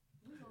that?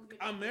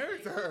 I'm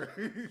married to her.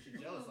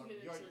 She's jealous.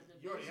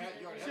 You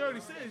already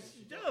said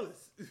she's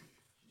jealous. She's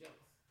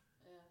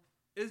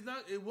jealous.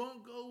 Yeah. It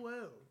won't go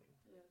well.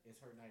 Yeah.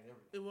 It's her night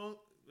every night. It won't.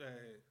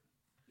 Yeah.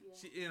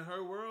 She in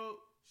her world,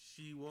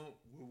 she will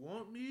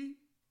want me.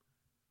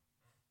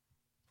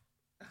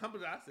 I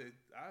say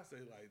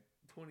like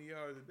 20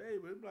 hours a day,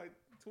 but it's like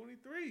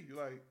 23.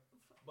 Like,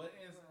 but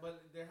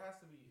there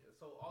has to be.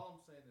 So all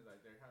I'm saying is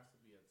like there has to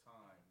be a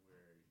time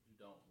where you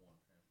don't want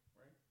him,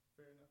 right?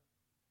 Fair enough.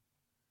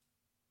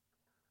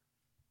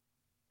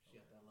 She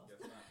got that lust.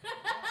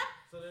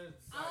 So there's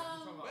like,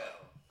 you're talking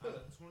about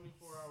out of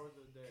 24 hours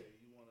a day,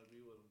 you want to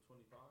be with him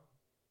 25?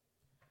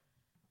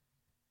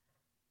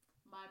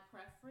 My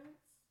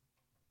preference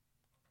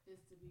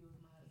is to be with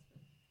my husband.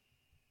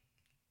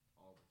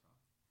 All the time.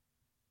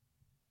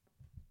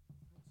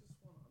 I just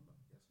want to know.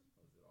 Yes or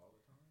no? Is it all the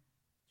time?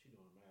 She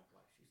doing math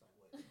like she's like,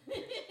 what?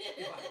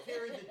 If I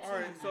carry the all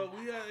right, so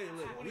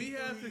we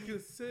have to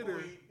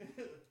consider.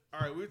 All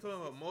right, we're talking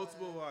about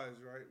multiple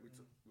wives, right?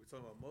 We're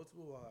talking about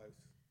multiple wives,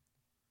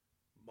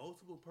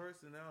 multiple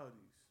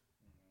personalities.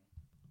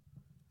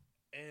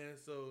 And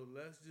so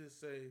let's just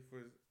say,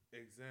 for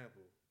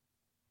example,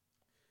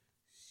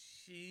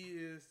 she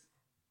is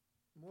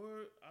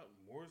more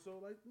so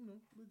like, you know,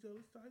 the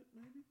jealous type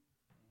maybe.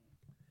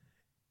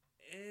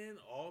 And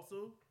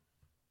also,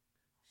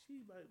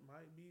 she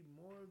might be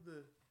more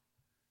the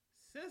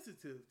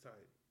sensitive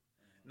type.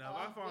 Now,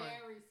 I find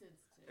very sensitive.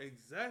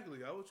 Exactly,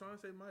 I was trying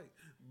to say Mike,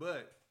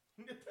 but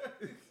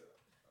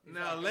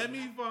now let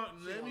me find.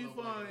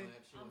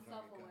 I'm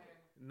self-aware.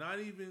 Not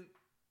even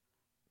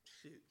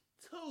shit.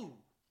 2.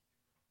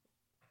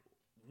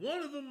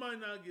 One of them might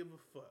not give a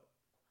fuck.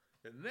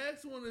 The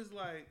next one is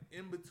like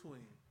in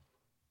between.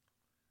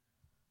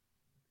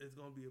 It's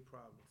gonna be a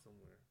problem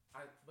somewhere.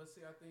 But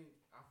see, I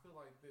feel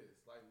like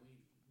this. Like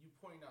you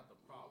point out the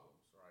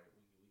problems, right?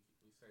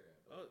 We say that.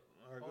 But,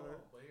 all right, go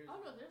ahead.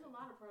 No, there's a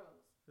lot of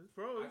pros. There's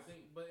pros. I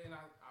think, but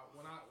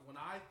when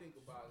I think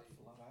about it,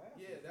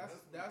 yeah,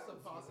 that's a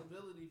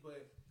possibility.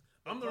 But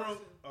I'm the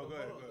wrong. Oh, go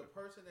ahead. The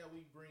person that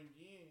we bring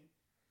in,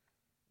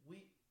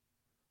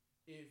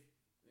 and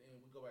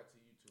we go back to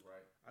you two,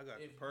 right? I got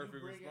the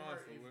perfect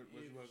response for what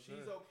you If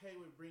she's okay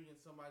with bringing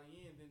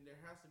somebody in, then there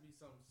has to be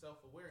some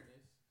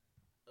self-awareness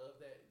of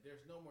that.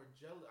 There's no more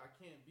jealous. I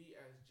can't be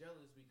as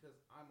jealous because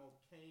I'm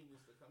okay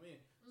with this to come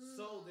in.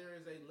 So there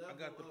is a level. I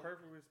got the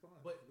perfect response.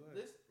 But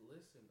listen.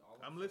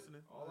 I'm listening.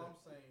 All I'm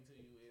saying to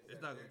you is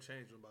it's not going to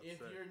change what I'm about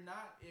to say.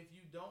 If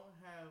you don't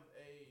have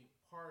a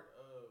part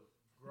of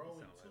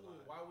growing to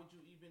it, why would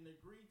you even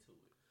agree to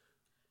it?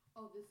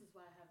 Oh, this is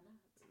why I have not.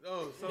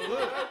 Oh, so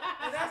look,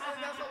 and that's all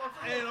I'm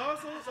saying. And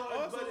also,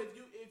 but if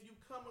you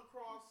come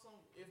across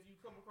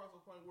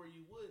a point where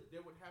you would,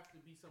 there would have to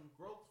be some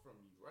growth from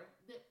you, right?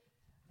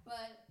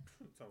 But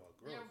talking about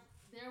growth.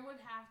 There would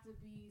have to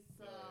be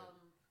some.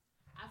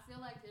 I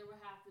feel like there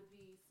would have to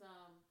be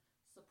some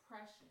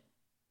suppression.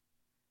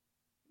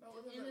 No,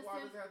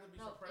 why does it have to be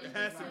suppression? It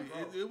has to be.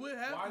 It would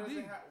have to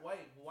be.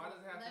 Why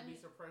does it have to be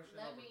suppression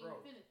over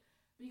growth? Finish.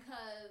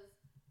 Because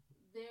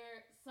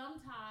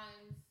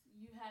sometimes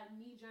you have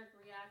knee-jerk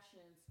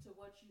reactions to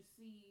what you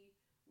see,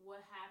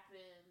 what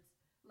happens.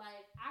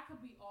 Like, I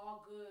could be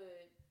all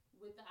good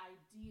with the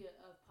idea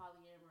of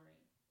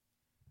polyamory,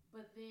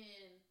 but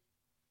then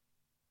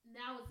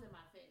now it's in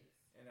my face.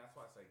 And that's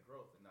why I say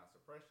growth and not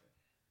suppression.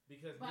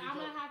 But I'm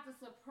gonna have to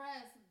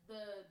suppress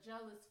the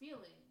jealous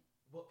feeling.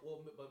 But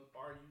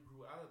you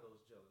grew out of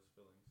those jealous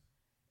feelings.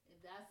 If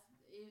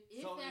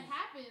that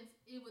happens,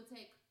 it would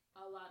take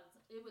a lot of.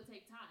 It would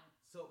take time.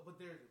 So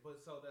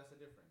that's the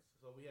difference.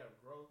 So we have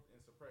growth and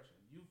suppression.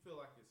 You feel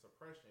like it's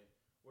suppression,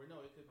 where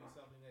no, it could be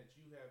something that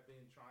you have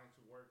been trying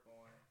to work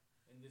on,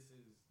 and this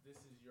is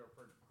your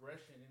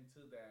progression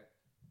into that.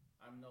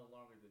 I'm no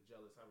longer the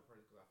jealous type of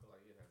person because I feel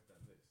like it has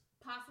done this.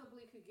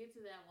 Possibly could get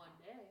to that one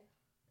day.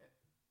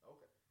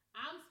 Okay.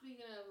 I'm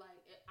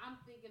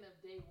thinking of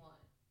day one,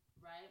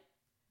 right?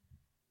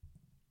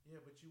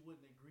 Yeah, but you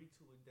wouldn't agree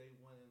to it day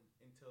one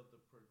until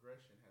the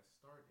progression has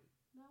started.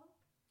 No.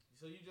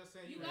 So you just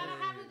saying you gotta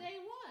have a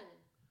day one.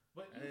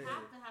 But you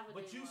have to have a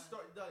day one. But you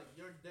start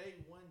your day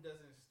one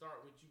doesn't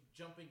start with you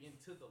jumping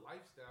into the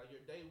lifestyle.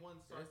 Your day one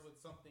starts with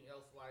something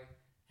else like,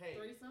 hey,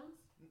 threesomes.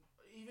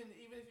 Even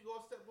if you go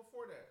a step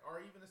before that,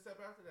 or even a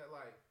step after that,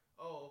 like,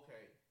 oh,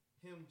 okay,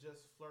 him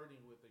just flirting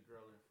with the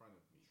girl in front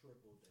of me.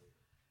 Triple date.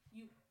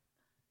 You.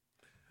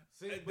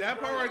 See, that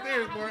part right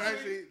there is more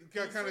actually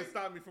kind of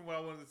stopped me from what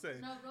I wanted to say.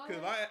 No, go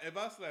ahead. If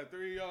I slap 3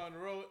 of y'all in a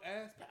row,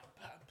 ass pow,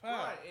 pow,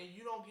 pow. Right, and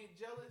you don't get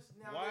jealous.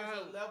 Now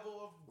there's a level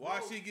of growth.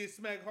 Why she get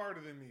smacked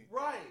harder than me?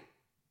 Right.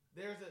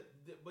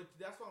 But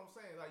that's what I'm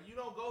saying. Like, you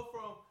don't go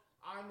from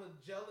I'm a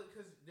jealous,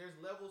 because there's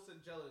levels to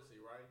jealousy,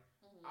 right?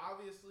 Mm-hmm.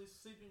 Obviously,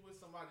 sleeping with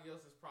somebody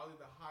else is probably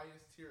the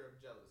highest tier of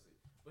jealousy.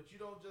 But you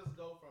don't just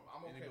go from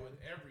I'm okay with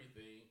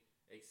everything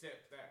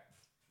except that.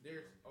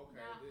 There's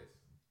this.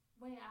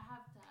 Wait, I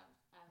have to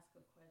ask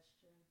a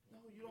question.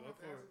 No, you don't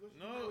have to ask a question.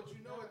 No, what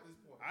you know at this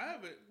point. I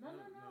haven't. No.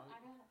 I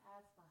gotta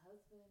ask my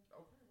husband a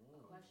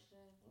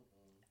question.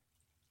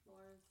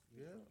 Lawrence.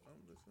 Yeah,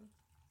 I'm listening.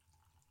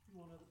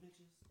 You want other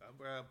bitches? I'm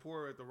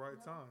poor at the right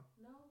time.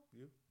 No.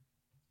 You?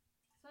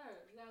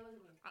 Sir, you gotta look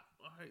at me.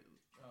 All right.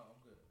 Oh,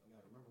 I'm good. I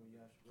gotta remember when you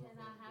asked your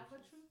girlfriend. Can I have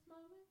a truth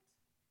moment?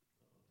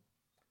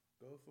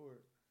 Go for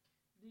it.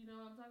 Do you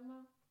know what I'm talking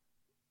about?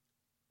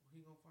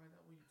 He gonna find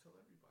out when you tell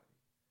everybody.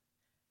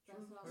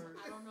 That's what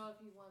I don't know if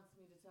he wants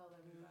me to tell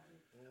everybody.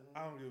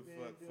 I don't give a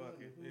fuck.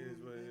 Fuck it. It is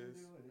what it is.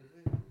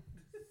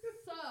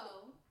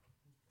 So,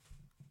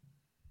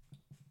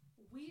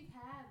 we've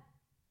had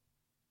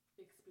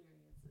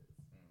experiences.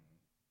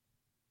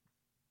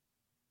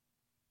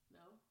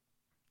 No?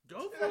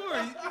 Go for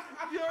it.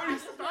 You already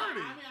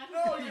started.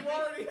 You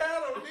already had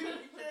them.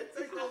 You can't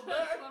take those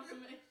back. I just want to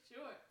make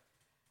sure.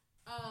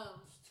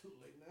 It's too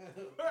late now.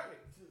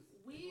 Right.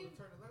 We've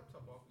turn the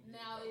laptop off.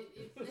 Now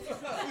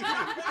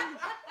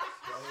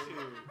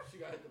she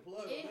got hit the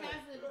plug. It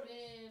hasn't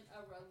been a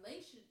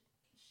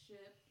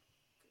relationship,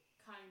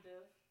 kind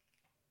of.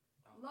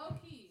 Low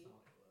key.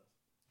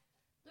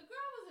 The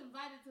girl was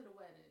invited to the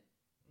wedding.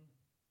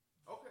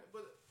 Okay,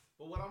 but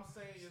But what I'm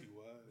saying is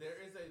there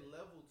is a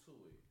level to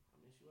it.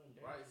 I mean, she wasn't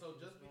right?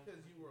 So just because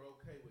you were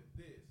okay with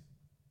this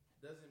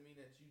doesn't mean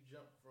that you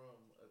jump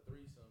from a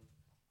threesome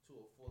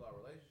to a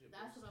full-out relationship.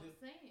 That's what I'm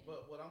saying.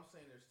 But what I'm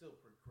saying, there's still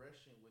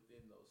progression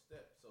within those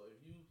steps. So if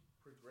you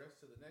progress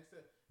to the next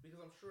step, because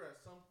I'm sure at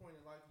some point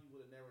in life you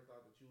would have never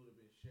thought that you would have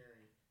been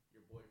sharing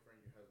your boyfriend,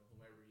 your husband,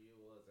 whomever he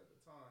was at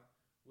the time,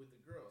 with the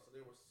girl. So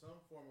there was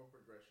some form of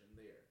progression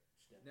there.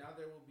 Now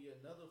there will be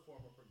another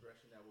form of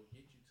progression that will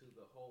get you to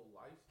the whole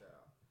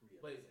lifestyle.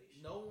 But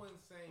no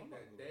one's saying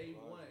that day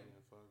one,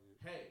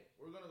 hey,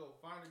 we're going to go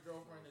find a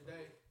girlfriend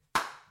today.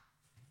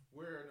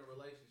 We're in a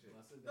relationship.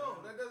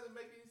 No, that doesn't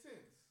make any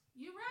sense.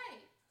 You're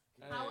right.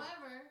 Hey.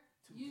 However,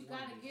 you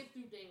got to get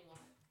through day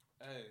one.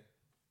 Hey.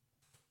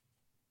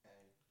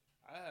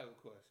 I have a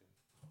question.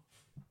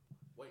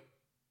 Wait.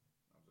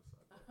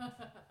 I'm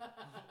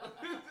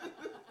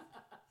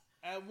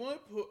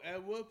just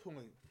At what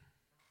point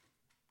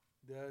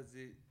does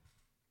it,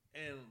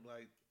 and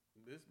like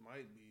this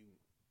might be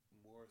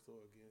more so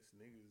against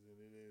niggas than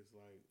it is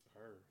like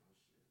her.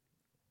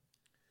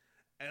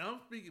 And I'm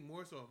speaking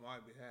more so on my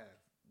behalf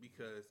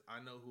because I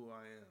know who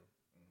I am.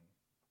 Mm-hmm.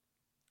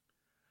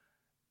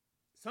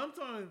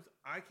 Sometimes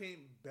I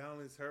can't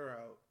balance her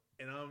out,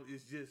 and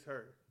it's just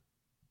her.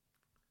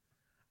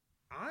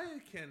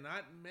 I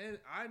cannot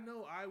manage. I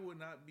know I would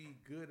not be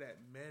good at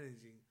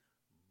managing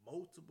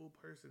multiple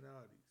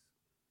personalities.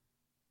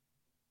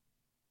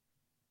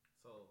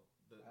 So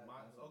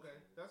okay,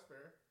 that's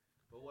fair.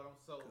 But what I'm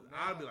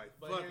I'll be like,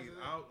 fuck it.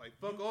 I'll like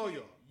fuck all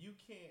y'all. You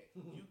can't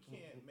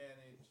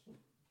manage.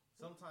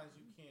 Sometimes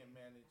you can't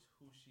manage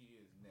who she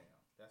is now.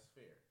 That's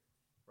fair,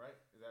 right?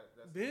 That's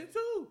then fair?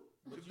 Too.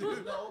 But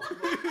no.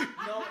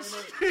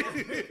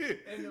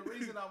 And the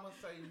reason I'm gonna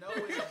say no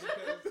is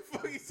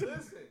because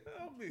listen,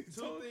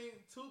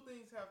 two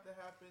things have to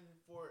happen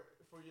for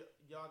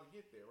y'all to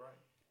get there, right?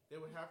 There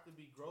would have to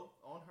be growth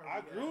on her.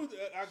 I grew to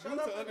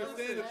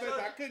understand the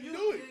fact I couldn't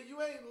do it. You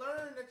ain't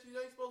learned that you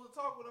ain't supposed to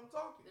talk when I'm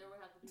talking. There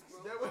would have to be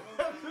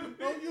growth.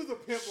 Don't use a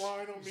pimp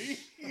line on me.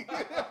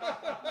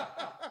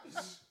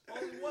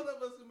 Only one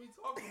of us can be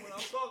talking when I'm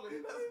talking,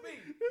 and that's me.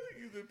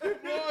 Use a pimp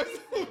line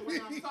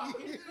when I'm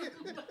talking.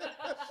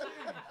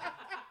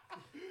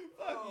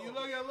 Fuck you.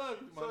 Like I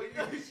love you, man.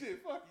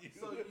 Shit, fuck you.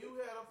 So you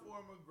had a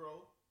form of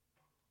growth.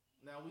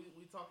 Now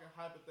we talking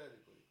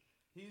hypothetically.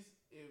 If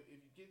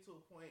you get to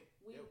a point,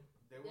 there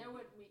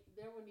would need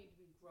to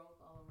be growth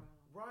all around.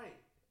 Right.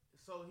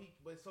 So he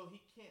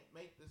can't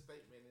make the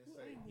statement and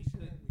say he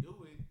couldn't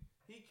do it.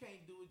 He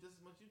can't do it just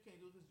as much as you can't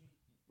do it because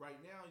right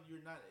now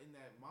you're not in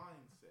that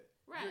mindset.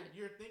 Right.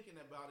 You're thinking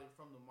about it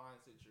from the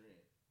mindset you're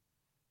in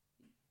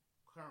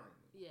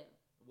currently. Yeah.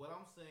 What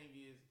I'm saying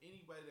is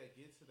anybody that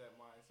gets to that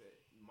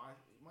mindset,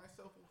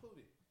 myself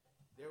included,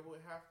 there would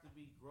have to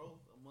be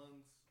growth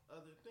amongst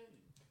other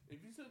things.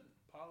 If you took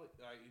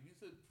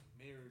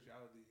marriage out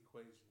of the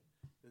equation,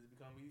 does it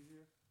become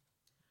easier?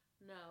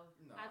 No.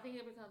 I think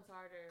it becomes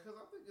harder. Because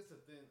I think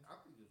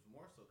it's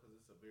more so because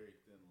it's a very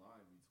thin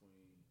line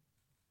between,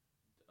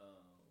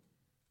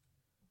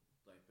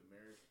 like the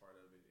marriage part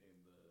of it and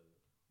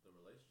the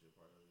relationship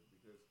part of it.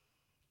 Because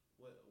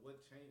what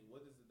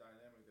is the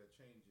dynamic that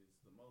changes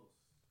the most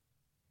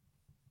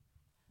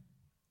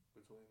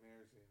between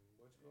marriage and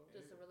what you call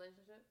it? Just a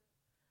relationship.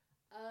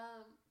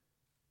 Titles.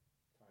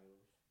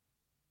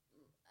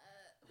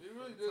 It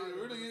really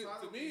is.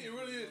 To me, it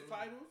really is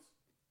titles.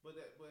 But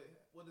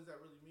what does that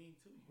really mean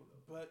to you, though?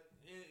 But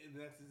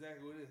that's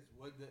exactly what it is.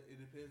 It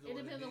depends on. It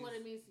depends on what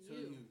it means to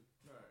you.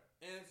 Right.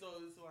 And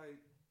so it's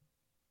like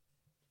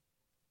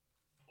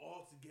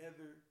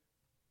altogether,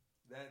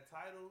 that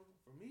title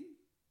for me,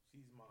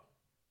 she's mine.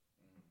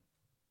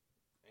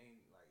 Mm-hmm.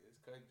 Ain't like it's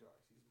cut and dry.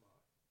 She's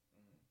mine.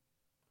 Mm-hmm.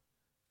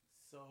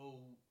 So,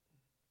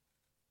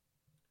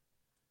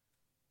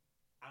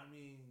 I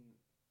mean.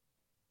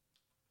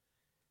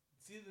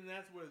 See, then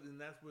that's where the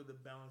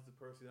balance of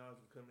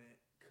personalities will come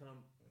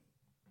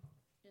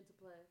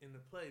into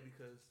play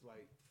because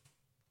like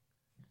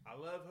I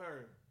love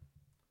her,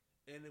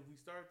 and if we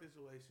start this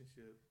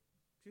relationship,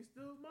 she's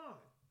still mine.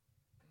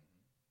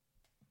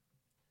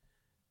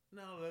 Mm-hmm.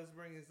 Now let's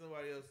bring in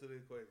somebody else to the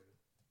equation.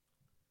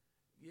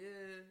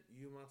 Yeah,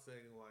 you my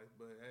second wife,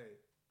 but hey,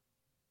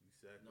 you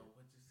second. No,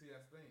 but you see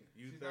that's the thing.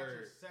 She's third.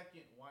 Not your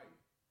second wife.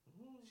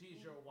 Mm-hmm.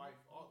 She's your wife.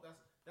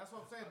 That's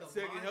what I'm saying. The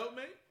second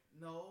helpmate.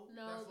 No,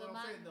 that's what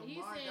I'm saying. The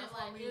mind. That's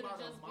what I mean by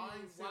the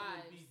mindset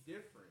would be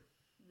different.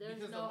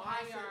 There's no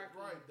hierarchy.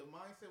 Right. The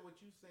mindset.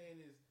 What you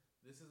saying is,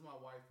 this is my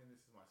wife and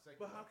this is my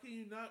second. But how can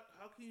you not?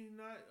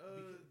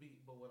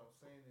 But what I'm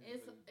saying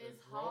is,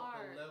 it's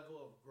hard. The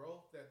level of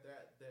growth that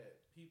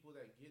people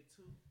that get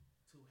to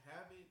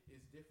have it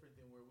is different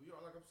than where we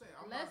are. Like I'm saying,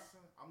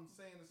 I'm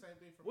saying the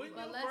same thing for me. Wouldn't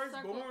your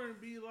firstborn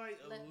be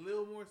like a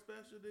little more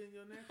special than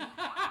your next?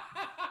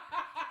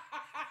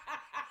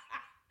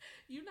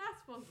 You're not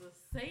supposed to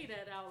say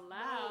that out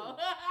loud.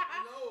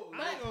 No,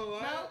 I ain't gonna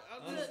lie.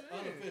 I'm just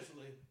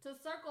unofficially. To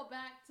circle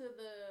back to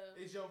the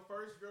Is your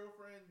first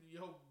girlfriend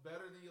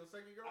better than your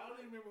second girlfriend? I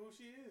don't even remember who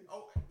she is.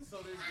 Oh, so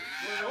there's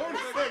Or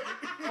the second.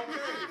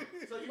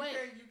 okay. So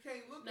you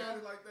can't look at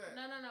it like that.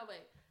 No,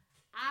 wait.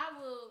 I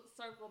will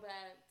circle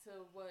back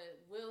to what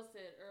Will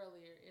said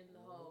earlier in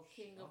the whole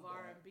King of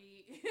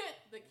R&B,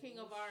 the King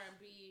of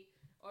R&B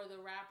or the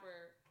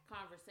rapper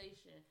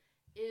conversation.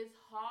 It's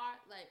hard,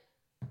 like,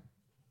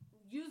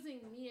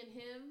 using me and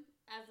him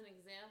as an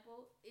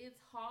example, it's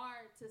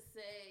hard to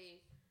say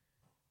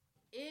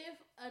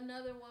if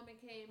another woman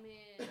came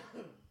in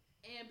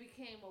and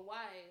became a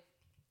wife,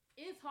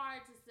 it's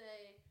hard to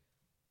say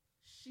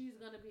she's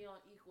going to be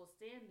on equal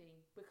standing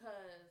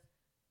because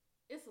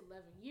it's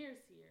 11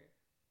 years here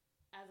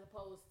as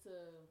opposed to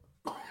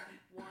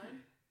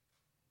one.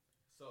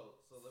 So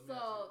let me so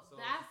ask you,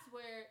 that's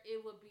where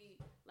it would be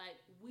like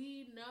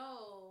we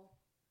know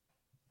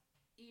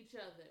each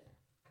other.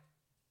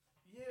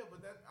 Yeah,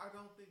 but I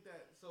don't think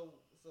that so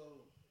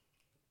let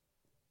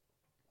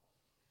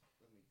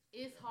me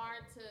it's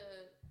hard to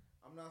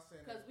I'm not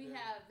saying because we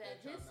have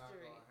that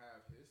history. Y'all not gonna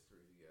have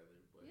history together,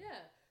 but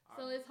yeah.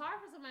 So it's hard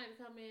for somebody to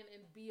come in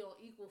and be on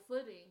equal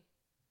footing.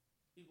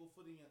 Equal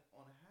footing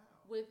on how?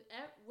 With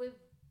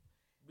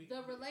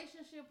the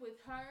relationship with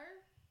her,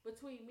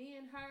 between me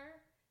and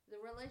her, the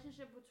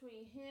relationship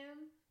between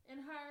him and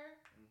her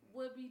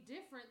would be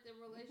different than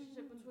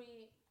relationship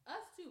between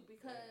us two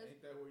because ain't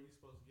that where you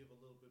supposed to give a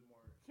little bit more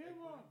Come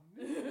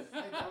equity? Ain't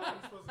that where you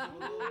supposed to give a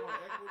little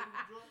more equity,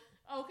 Joy?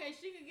 okay,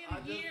 she could get a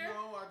year.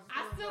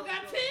 I still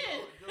got 10.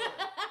 Joy,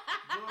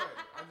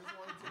 I just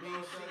wanted to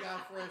know she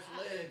got fresh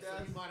legs, so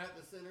you might have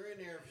to send her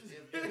in there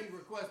if he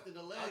requested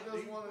the leg. I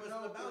just want to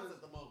know the bounce at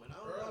the moment.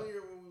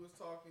 Earlier when we was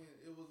talking,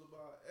 it was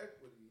about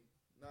equity,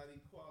 not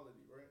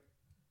equality, right?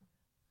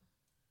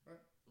 Right?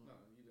 No,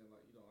 you don't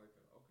like that.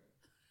 Okay.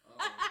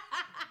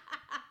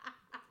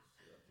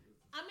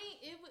 I mean,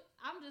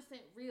 I'm just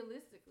saying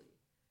realistically,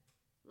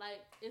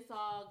 like it's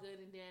all good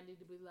and dandy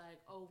to be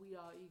like, oh, we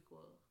all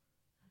equal,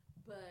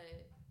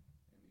 but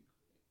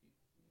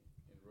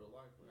in real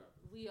life, what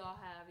happens? We all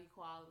have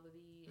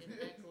equality and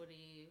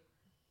equity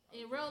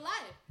in real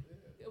life.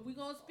 Yeah. If we're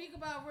gonna speak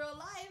about real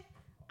life,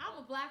 I'm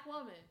a black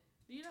woman.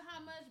 Do you know how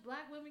much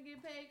black women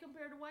get paid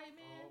compared to white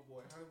men? Oh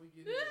boy, how did we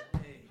get here?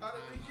 How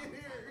did we get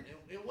here?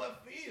 In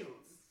what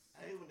fields?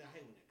 I hate when that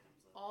comes up.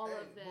 All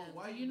of them.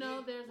 Do you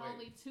know there's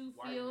only two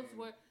fields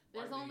where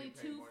there's only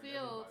two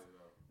fields.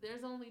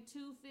 There's only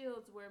two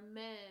fields where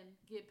men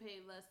get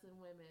paid less than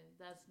women.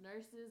 That's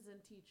nurses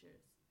and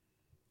teachers.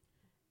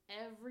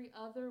 Every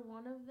other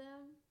one of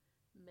them,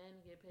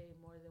 men get paid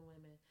more than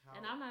women.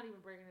 And I'm not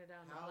even breaking it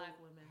down to black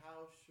women.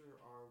 How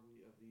sure are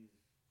we of these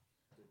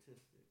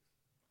statistics?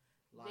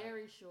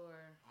 Very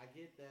sure. I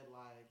get that,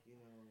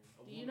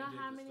 do you know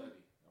how many?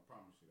 Study. I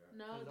promise you that.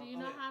 No, do you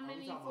know how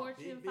many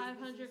Fortune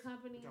 500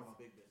 companies? We're talking about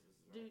big businesses.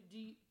 Right?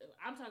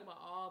 I'm talking about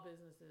all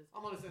businesses.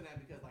 I'm only saying that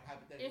because,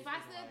 hypothetically, if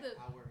I said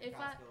I work at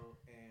Costco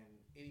and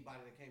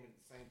anybody that came in at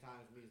the same time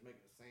as me is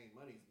making the same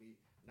money as me,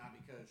 not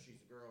because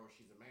she's a girl or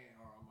she's a man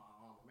or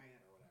I'm a man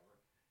or whatever.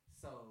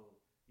 So,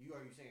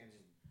 are you saying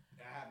just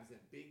that happens in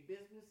big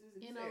businesses?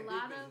 And in a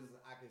lot big of businesses,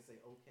 I can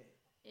say okay.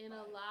 In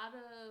a lot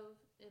of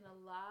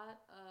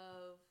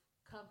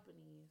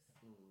companies,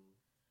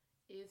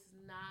 it's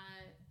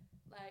not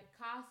like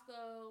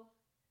Costco,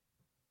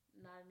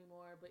 not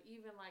anymore. But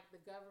even like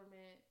the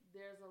government,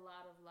 there's a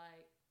lot of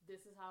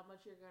this is how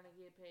much you're gonna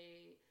get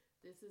paid.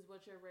 This is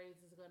what your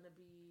raise is gonna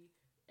be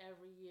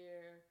every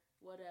year,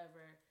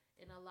 whatever.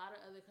 In a lot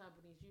of other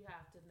companies, you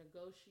have to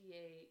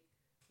negotiate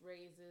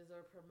raises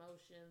or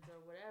promotions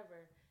or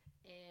whatever,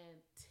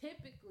 and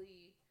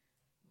typically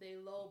they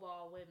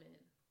lowball women.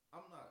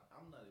 I'm not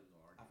even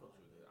gonna argue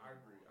with you. I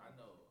agree. I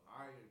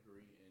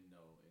agree and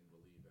know and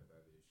believe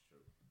that is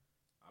true.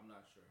 I'm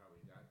not sure how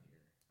we got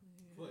here,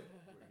 but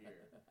we're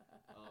here.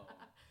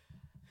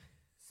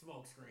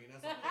 Smoke screen.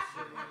 That's all that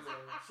shit.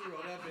 She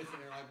wrote that bitch in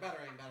there like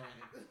better ain't. God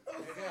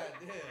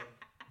damn.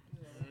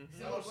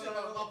 So shit.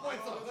 My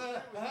points.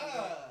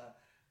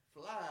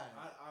 Fly.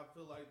 I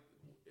feel like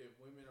if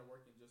women are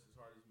working just as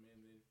hard as men,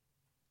 then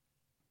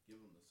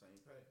give them the same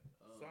pay.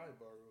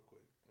 Sidebar, real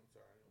quick. I'm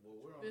sorry. Well,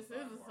 we're on this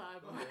the is a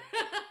sidebar.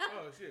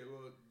 Oh shit!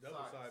 Well,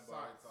 double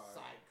sidebar.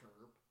 Side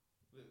curb.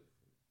 This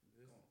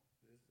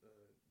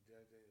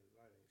Jack Daniels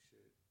lighting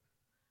shit.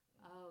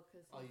 Oh,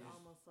 because he's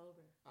almost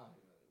sober.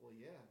 Well,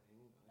 yeah.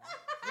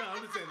 No, I'm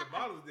just saying the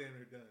bottle's damn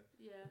near done.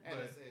 Yeah. And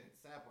it's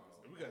sap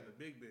bars. We got the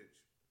big bitch.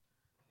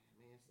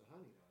 Man, it's the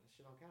honey though. This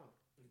shit don't count.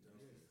 It's the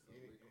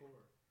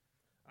core.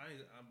 I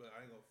ain't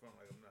gonna front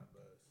like I'm not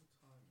buzzed.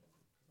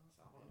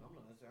 I'm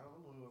not. I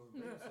don't know what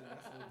we're saying.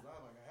 That's what it was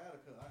like.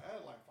 I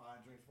had like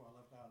 5 drinks before I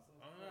left the house.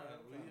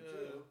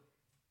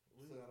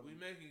 We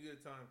making good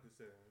time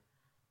considering.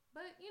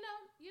 But you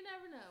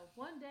never know.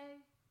 One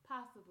day,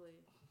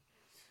 possibly.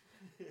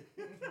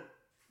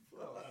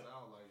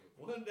 Sound like it.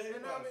 One day,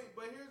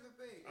 but here's the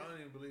thing. I don't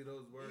even believe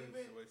those words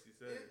the way she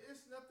said it.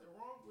 It's nothing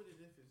wrong with it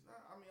if it's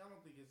not. I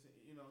don't think it's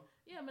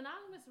Yeah,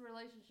 monogamous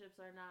relationships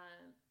are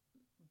not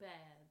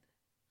bad.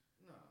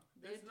 No,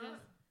 They're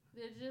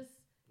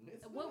just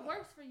What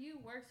works for you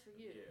works for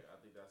you. Yeah, I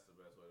think that's the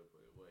best way to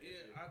put it. But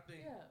I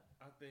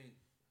think,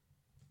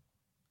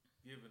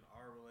 given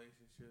our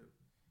relationship,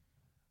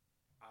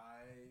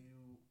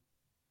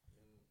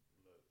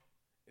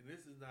 and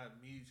this is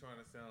not me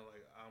trying to sound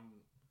like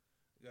I'm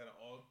got an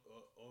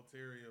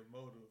ulterior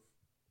motive.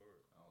 Or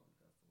I don't think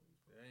that's the way you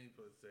put it. I ain't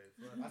supposed to say.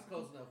 That's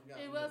close enough.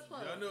 It was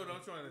close. Y'all know what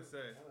I'm trying to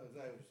say. I know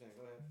exactly what you're saying.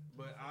 Go ahead.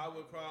 But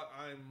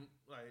I'm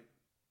like,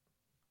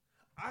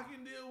 I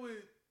can deal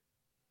with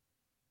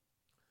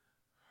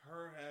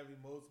her having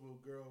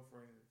multiple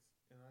girlfriends.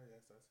 And I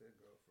said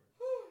girlfriend.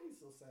 He's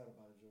so sad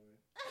about it,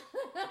 Joey.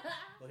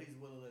 But he's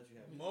willing to let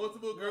you have it.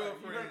 Multiple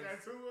girlfriends.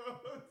 That too.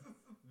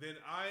 Then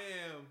I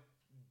am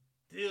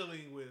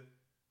dealing with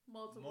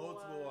multiple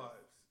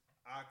wives.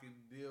 I can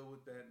deal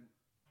with that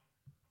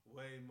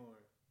way more.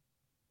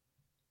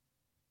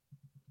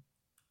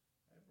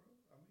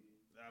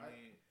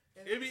 Hey,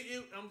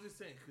 bro. I'm just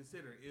saying,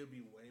 considering it'll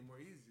be way more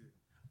easier.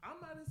 I'm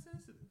not as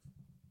sensitive.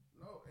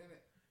 No,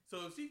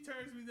 so if she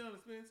turns me down to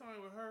spend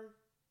time with her,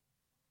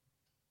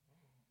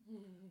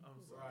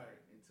 I'm sorry. Right.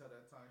 Until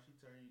that time she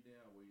turn you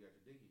down where you got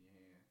your dick in your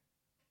hand.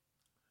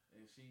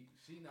 And she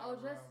not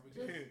around.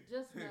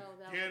 Just know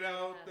that. Get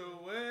out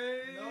the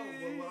way. No,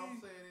 but what I'm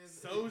saying is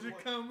soldier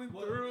coming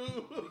through.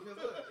 Because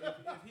look,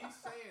 if he's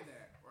saying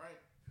that,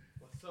 right?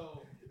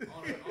 So let's do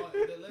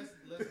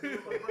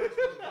a reverse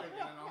real quick, and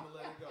then I'm gonna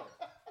let it go.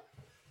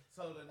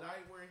 So the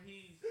night where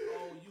you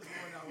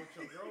going out with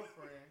your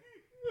girlfriend,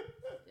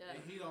 and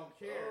he don't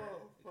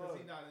care because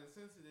he's not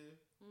insensitive,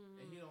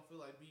 and he don't feel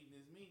like beating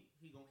his meat,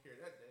 he gonna care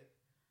that day.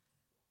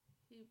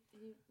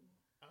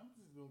 I'm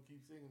just gonna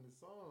keep singing the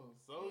song.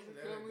 Soldier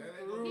coming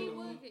through. He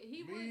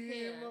would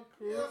care.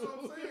 Yeah, that's what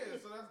I'm saying.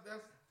 So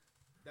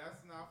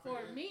that's not for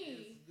fair.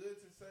 me. It's good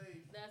to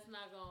say that's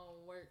not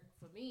gonna work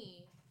for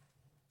me.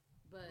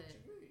 But what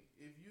you mean?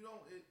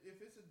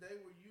 If it's a day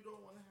where you don't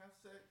want to have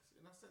sex,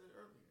 and I said it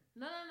earlier.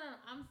 No.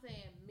 I'm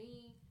saying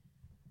me.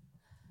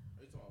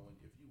 Are you talking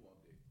about if you want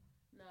dick?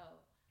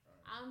 No,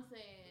 right. I'm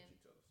saying.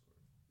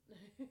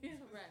 Let you tell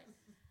the story. Right.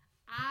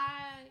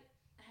 I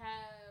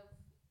have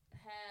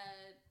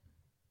had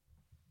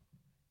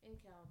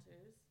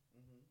encounters.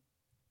 Mm-hmm.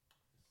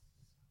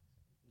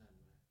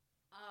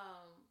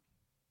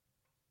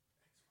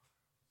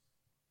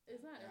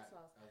 It's not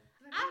X-Files.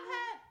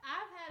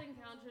 I've had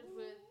encounters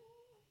with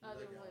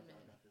other women.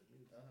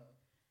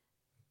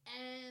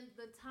 And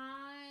the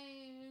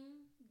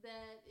time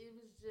that it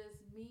was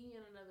just me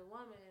and another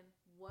woman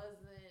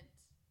wasn't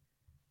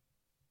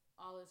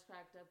all it's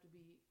cracked up to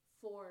be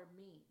for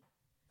me.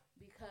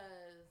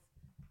 Because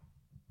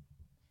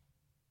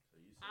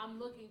I'm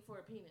looking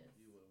for a penis.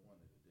 You would have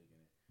wanted a dick in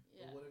it.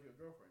 Yeah. But what if your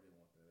girlfriend didn't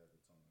want that at the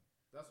time?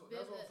 That's what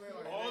I'm saying.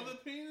 Like, all the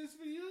penis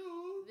for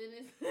you.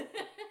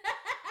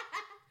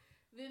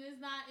 Then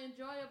it's not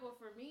enjoyable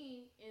for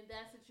me in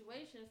that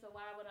situation. So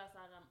why would I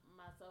sign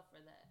myself for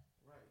that?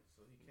 Right.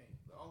 So he can't.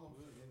 All I'm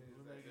saying is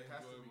that it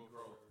has to be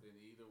growth in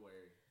either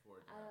way for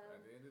it to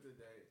happen. At the end of the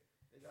day,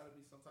 there got to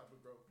be some type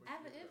of growth.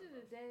 At the end of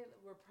the day,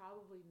 we're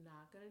probably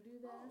not gonna do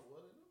that. Oh,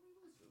 well,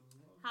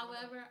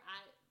 however,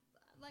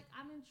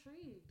 I'm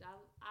intrigued.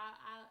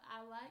 I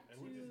like and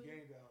to. we just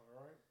gained down,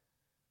 right?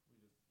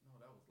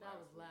 That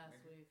was last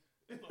week.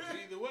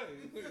 Either way,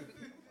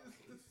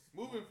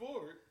 moving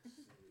forward.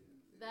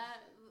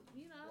 That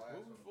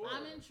moving forward.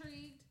 I'm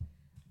intrigued.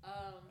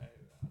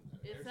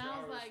 It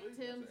sounds like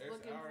Tim's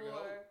looking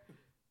for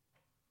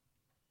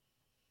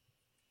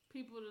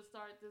people to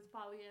start this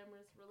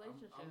polyamorous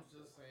relationship. I'm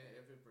just saying,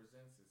 if it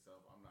presents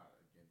itself, I'm not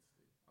against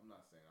it. I'm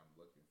not saying I'm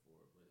looking for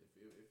it, but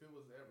if it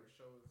was to ever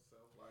show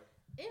itself, like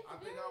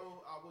I think I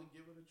would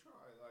give it a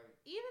try. Like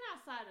even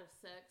outside of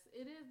sex,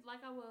 it is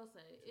like I will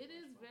say, it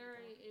is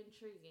very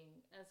intriguing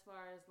as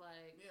far as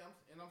like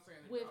I'm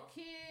saying with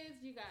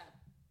kids, you got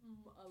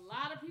a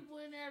lot of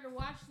people in there to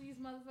watch these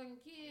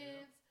motherfucking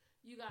kids. Yeah.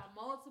 You got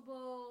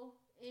multiple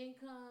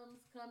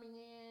incomes coming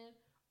in,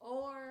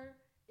 or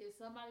if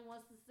somebody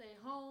wants to stay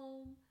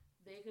home,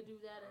 they could do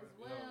that as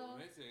well.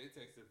 When they say it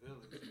takes a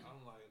village,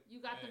 I'm like, you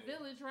got the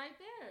village right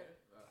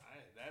there.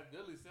 That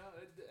village sounds.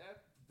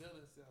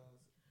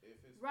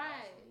 If it's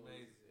right, possible,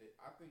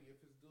 I think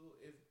if it's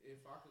if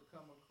I could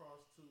come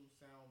across two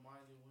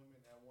sound-minded women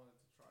that wanted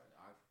to try it,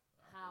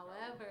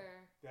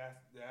 however,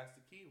 that's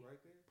the key right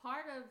there.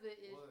 Part of the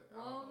issue,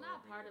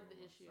 not part of the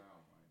issue.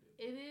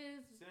 It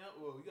is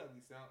well, you gotta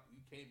be sound.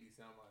 You can't be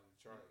sound-minded to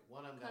try it.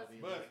 One of them gotta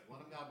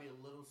be a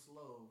little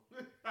slow.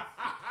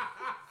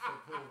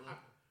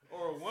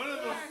 Or one of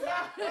them.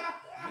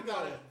 You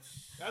gotta.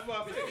 That's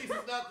what I'm saying. This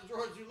is not the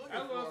George you looking for.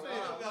 That's what I'm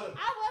saying.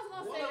 I was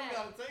gonna say that.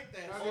 Gotta take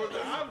that. Or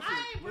the opposite. I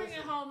ain't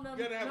bringing home no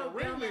dumbass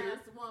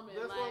woman.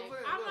 That's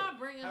like I'm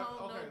not bringing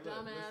home no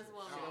dumbass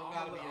woman. She don't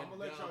gotta be I'm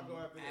gonna let y'all go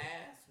after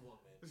ass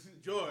woman.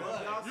 George,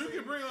 you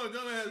can bring on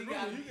dumbass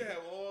woman. You can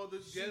have all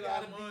the get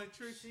out of mind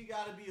tricks. She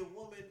gotta be a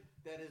woman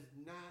that is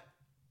not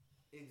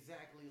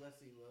exactly. Let's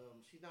see.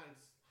 She's not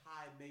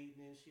high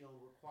maintenance. She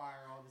don't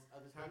require all this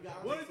other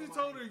stuff. What if you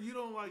told her you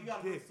don't like dick? You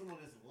gotta put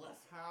someone that's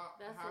less.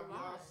 Have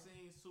y'all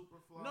seen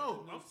Superfly?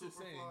 No, I'm just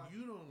saying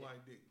you don't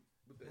like dick.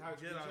 with the How,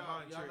 Jedi y'all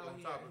mind trick know on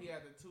top of he it.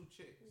 had the two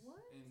chicks What?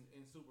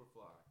 in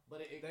Superfly.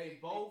 But They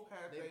both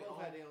had their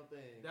own own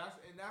thing.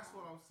 That's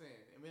what I'm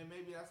saying. I mean,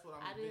 maybe that's what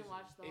I'm. I didn't envisioning.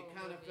 watch the whole It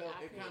kind of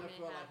movie.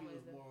 felt like he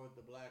was more with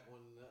the black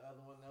one than the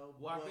other one though.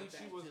 Well, I but think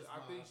she that's was.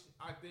 just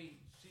I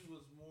think she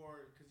was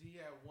more because he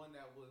had one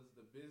that was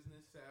the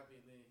business savvy,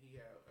 and then he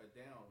had a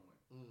down one.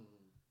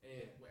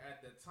 And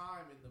at the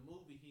time in the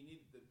movie, he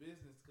needed the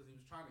business because he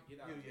was trying to get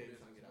out of the business.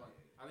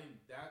 I think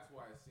that's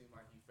why it seemed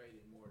like he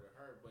faded more to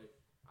her. But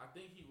I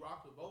think he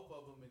rocked with both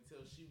of them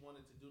until she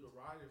wanted to do the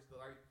Riders.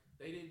 Like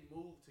they didn't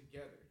move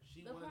together.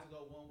 She wanted to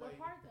go one way.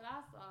 The part that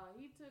I saw,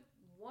 he took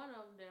one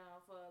of them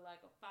down for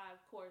like a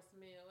 5-course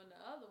meal, and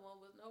the other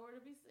one was nowhere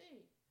to be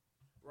seen.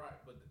 Right,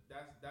 but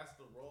that's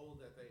the role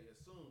that they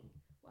assumed.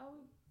 Why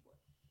we?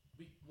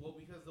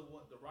 Because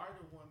the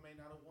Rider one may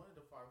not have wanted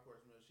the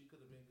 5-course meal. She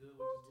could have been good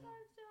with Who just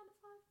charged down the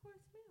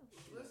 5-course meal?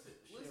 Listen.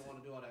 She didn't want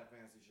to do all that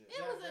fancy shit.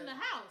 It was in the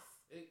house.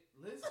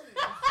 Listen,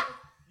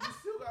 you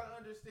still gotta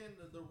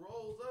understand the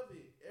roles of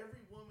it.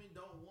 Every woman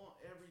don't want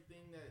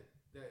everything that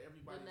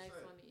everybody The next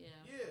said. one, yeah.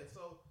 Yeah,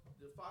 so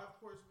the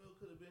 5-course meal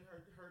could have been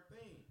her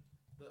thing.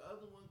 The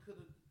other one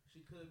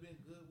she could have been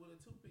good with a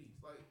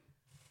 2-piece. Like,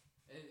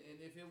 and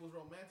if it was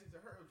romantic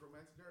to her, it was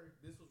romantic to her.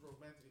 This was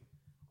romantic.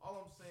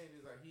 All I'm saying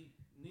is like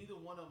neither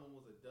one of them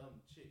was a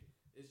dumb chick.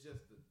 It's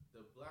just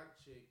the black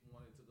chick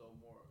wanted to go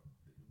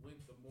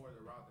went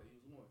the route that he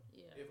was going.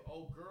 Yeah. If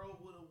old girl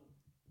would have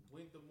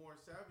went the more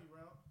savvy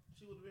route,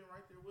 she would have been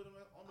right there with him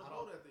on the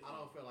boat at the end. I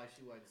don't feel like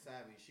she wasn't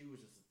savvy. She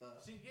was just a thug.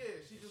 If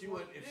she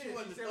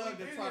wasn't a thug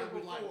that tried to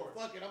be like,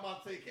 fuck it, I'm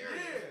about to take care of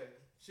it.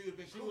 She would have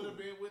been She would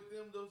have been with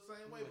them the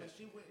same way, but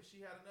she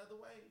had another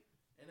way,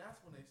 and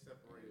that's when they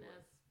separated.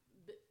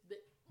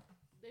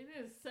 They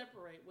didn't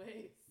separate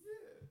ways.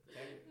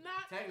 Yeah.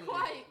 Not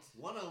quite.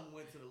 One of them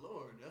went to the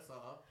Lord, that's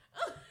all.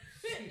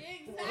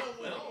 Exactly. One of them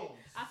went home.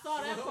 I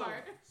saw that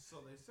part. So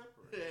they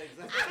separated. Yeah,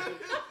 exactly.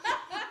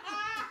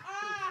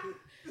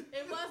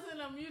 It wasn't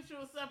a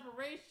mutual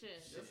separation.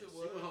 Yes, it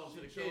was. She went home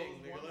to the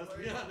king, nigga, let's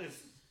be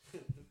honest.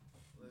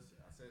 Listen,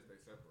 I said they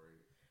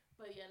separated.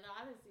 But yeah, no,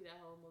 I didn't see that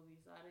whole movie,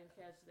 so I didn't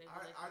catch that.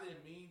 I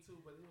didn't mean to,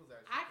 but it was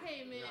actually. I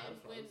came in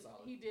when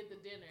he did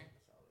the dinner.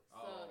 Oh.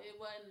 So it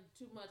wasn't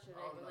too much of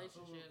their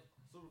relationship.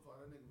 Superfly,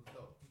 that nigga was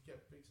dope. He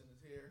kept fixing his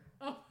hair.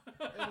 Oh.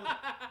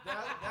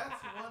 That's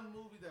one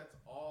movie that's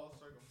all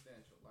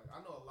circumstantial. Like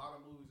I know a lot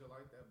of movies are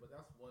like that, but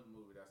that's one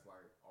movie that's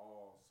like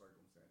all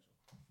circumstantial.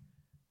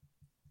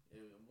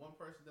 If one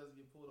person doesn't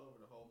get pulled over,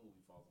 the whole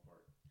movie falls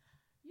apart.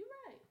 You're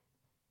right.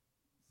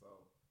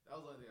 So that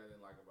was the only thing I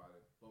didn't like about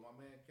it. But my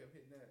man kept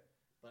hitting that.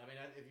 But I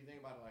mean, if you think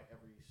about it, like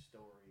every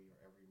story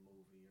or every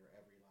movie or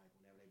every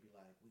whenever they be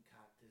like, we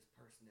caught this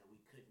person that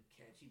we couldn't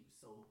catch. He was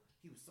so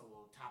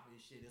on top of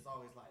his shit. It's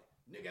always like,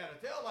 nigga had a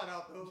tail light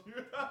out though.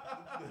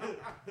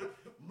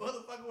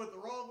 Motherfucker went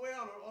the wrong way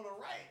on the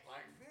right.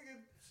 Like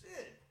nigga,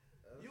 shit.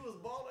 You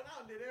was balling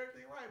out and did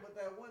everything right, but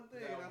that one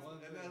thing, that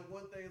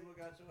one thing is what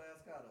got your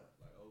ass caught up.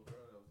 Like old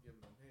girl that was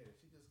giving them head,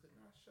 she just could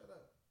not shut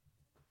up.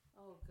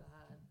 Oh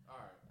God. All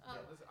right.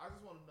 Yeah, listen, I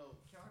just want to know,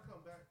 can I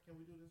come back? Can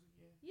we do this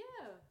again?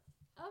 Yeah,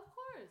 of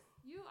course.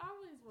 You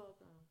always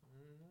welcome.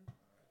 Mm-hmm.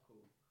 All right,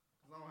 cool.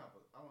 Cause I don't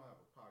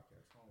have a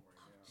podcast home right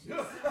now.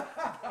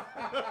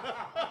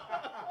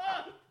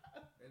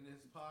 And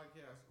this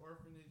podcast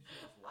orphanage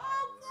is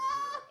wild.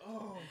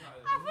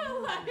 I feel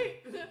like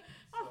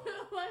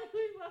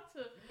we about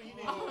to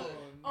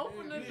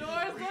open the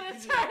doors of the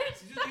church.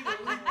 You just need to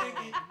rethink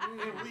it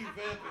and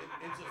revamp it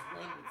and just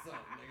run with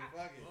something, nigga.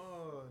 Fuck it.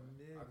 Oh,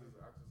 nigga. I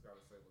just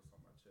gotta say what's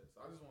on my chest.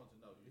 I just wanted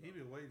to know. He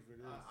been waiting for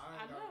this.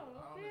 I don't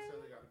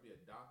necessarily got to be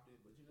adopted,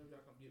 but you know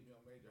y'all come get me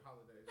on major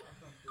holidays. I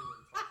come through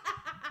and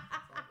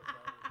talk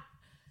about it.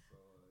 So,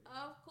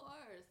 Of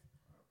course.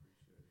 I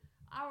appreciate it.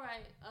 All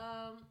right.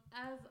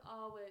 As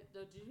always,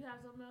 did you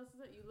have something else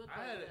to say? You look like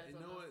you had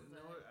something else to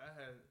say. I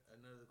had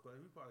another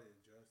question. We probably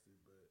addressed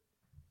it, but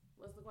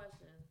what's the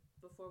question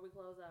before we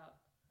close out?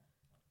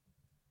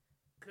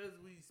 Because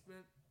we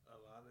spent a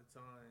lot of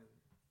time.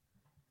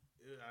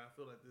 I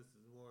feel like this is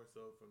more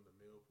so from the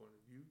male point of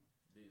view.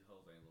 These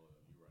hoes ain't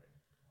loyal. You right.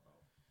 Oh,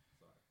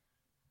 sorry.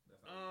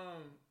 That's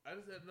not I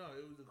just said no.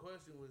 It was the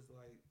question was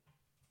like,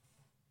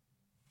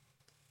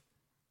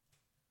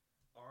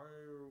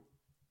 are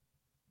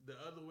the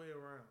other way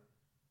around?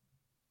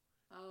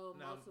 Oh,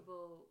 now,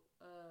 multiple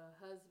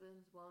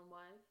husbands, one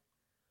wife,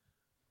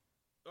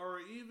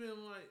 or even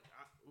like,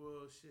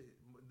 shit,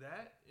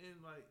 that and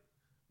like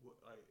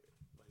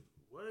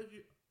what if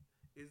you?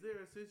 Is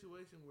there a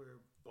situation where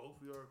both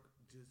of you are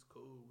just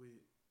cool with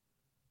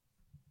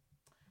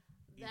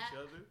each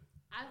other?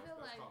 I feel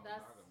like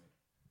that's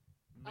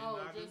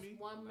monogamy.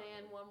 Just one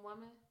man, one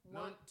woman,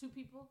 two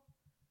people,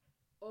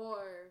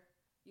 or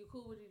you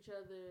cool with each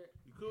other,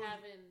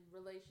 having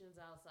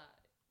relations outside.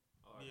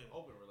 Oh, yeah.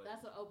 Open relationship.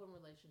 That's an open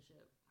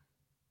relationship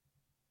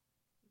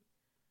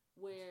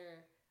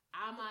where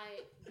I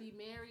might be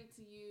married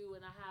to you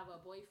and I have a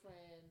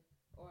boyfriend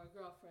or a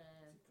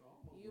girlfriend.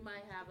 You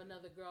might have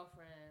another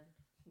girlfriend.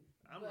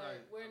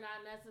 We're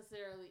not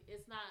necessarily.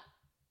 It's not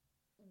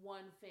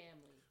one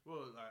family.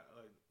 Well,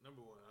 like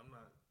number one.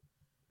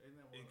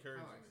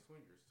 encouraging like it.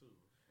 swingers too.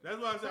 That's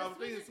why I said I was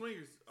But thinking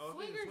swingers.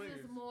 Swingers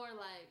is more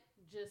like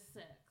just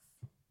sex,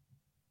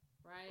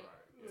 right?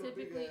 Right.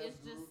 Typically, Big-ass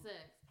it's just group.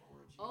 sex.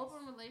 Orgies.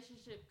 Open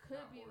relationship could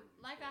Not be, orgies,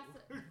 like I though.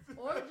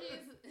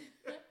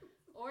 said,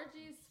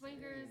 orgies,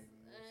 swingers,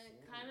 Same.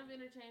 kind of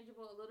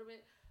interchangeable a little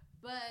bit,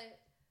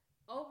 but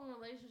open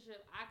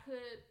relationship, I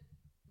could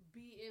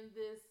be in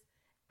this,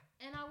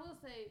 and I will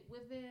say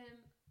within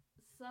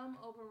some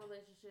open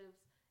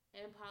relationships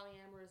and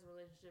polyamorous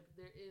relationships,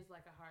 there is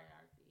like a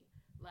hierarchy.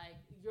 Like,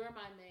 you're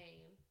my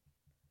main,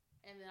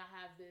 and then I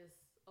have this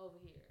over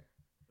here.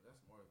 But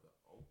that's more of the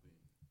open.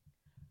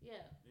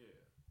 Yeah. Yeah.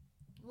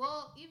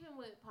 Well, even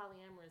with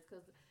polyamorous,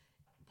 because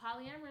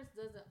polyamorous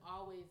doesn't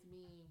always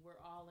mean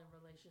we're all in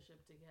relationship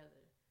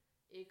together.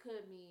 It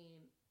could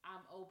mean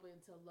I'm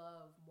open to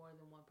love more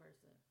than one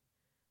person,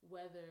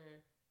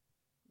 whether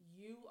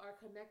you are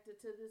connected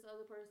to this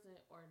other person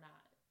or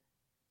not.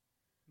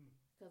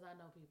 Because I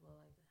know people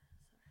like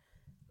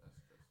that.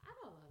 Sorry. I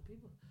know a lot of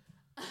people.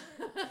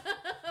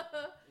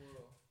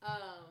 Well,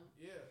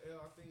 yeah,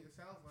 I think it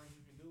sounds like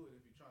you can do it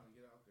if you're trying to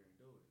get out there and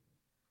do it.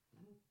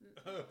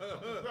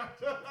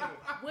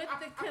 With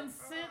the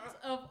consent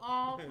of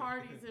all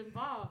parties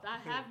involved. I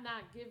have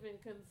not given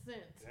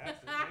consent.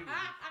 That's amazing.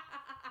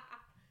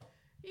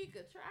 He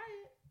could try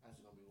it. That's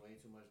gonna be way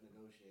too much He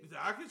negotiating. said,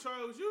 I can try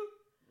it with you.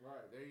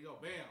 Right, there you go.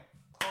 Bam.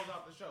 Close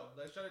out the show.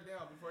 Let's shut it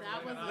down before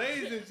That was-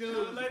 Ladies and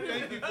gentlemen,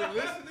 thank you for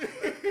listening.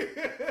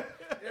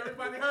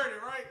 everybody heard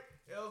it, right?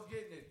 L's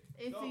getting it.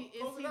 Is Go, he?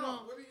 Is close he it out.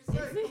 gonna? What do you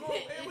say? is he- Come on,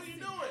 man. What are you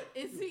is doing?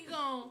 Is he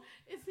gonna?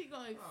 Is he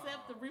gonna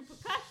accept the Oh,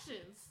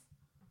 repercussions?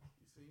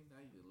 You see,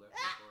 now you just left it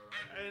for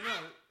Hey, no,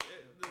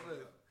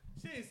 look,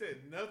 she ain't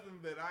said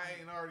nothing that I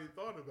ain't already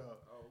thought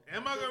about. Oh.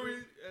 Am I gonna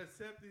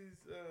accept these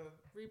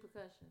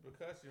Repercussions.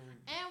 percussion?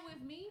 And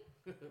with me,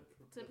 to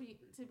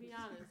be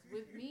honest,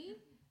 with me,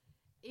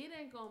 it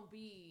ain't gonna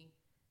be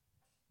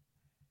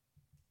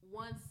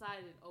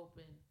one-sided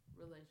open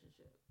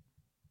relationship.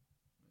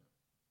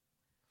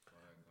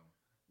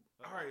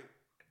 All right,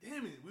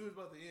 damn it, we was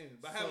about to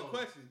end, but I have a So-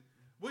 question.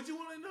 What you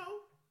want to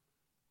know?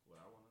 What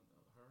I want to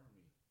know, her or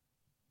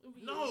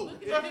me? No,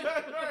 Look at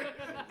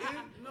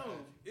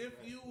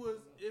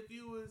if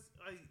you was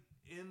like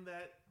in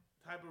that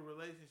type of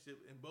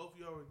relationship and both of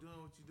y'all were doing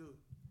what you do,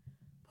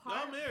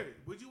 y'all married.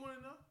 Would you want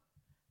to know?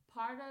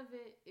 Part of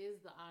it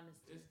is the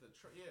honesty. It's the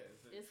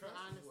It's the trust is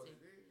honesty. what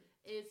it is.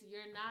 It's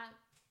you're not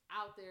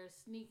out there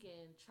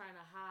sneaking, trying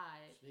to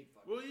hide. Sneak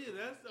fuck. Well, yeah,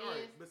 that's all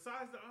right. If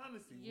Besides the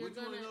honesty, you're would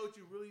you want to gonna- know what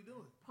you're really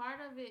doing? Part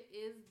of it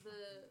is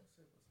the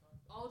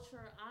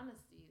ultra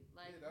honesty.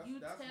 Like, Yeah, you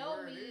that's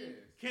tell where it me.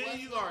 is. Can What's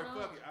you? going All right, on?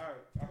 fuck it. All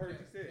right, I heard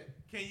you said.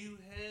 Can you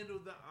handle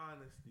the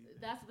honesty?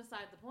 That's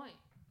beside the point.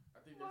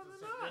 I think Why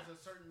there's a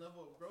certain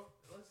level of growth.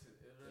 Listen,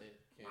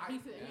 Can't I, He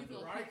said he's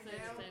gonna right keep saying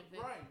the now, same thing.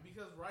 right?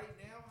 Because right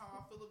now, how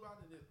I feel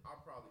about it is, I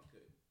probably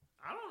couldn't.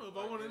 I don't know if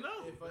I want to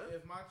know.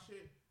 If my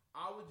chick,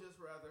 I would just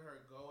rather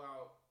her go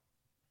out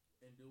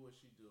and do what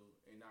she do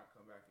and not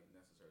come back and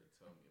necessarily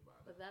tell me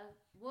about But it. that,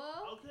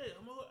 well, Okay,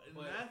 and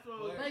But- that's what.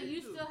 but- but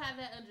you still have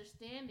that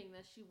understanding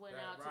that she went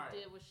That- out right. to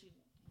did what she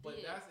But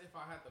did. that's if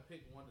I had to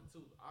pick one to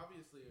two.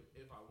 Obviously,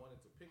 if I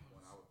wanted to pick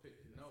one, I would pick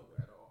no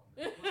at all.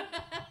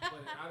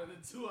 But out of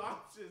the two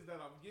options that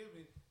I'm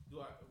giving,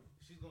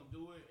 she's gonna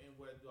do it, and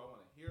what do I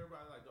want to hear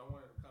about it? Like, do I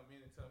want her to come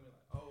in and tell me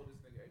like, oh, this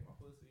nigga ate my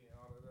pussy and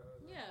all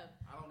that? Yeah.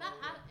 I don't Not,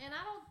 know.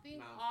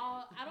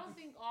 I don't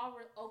think all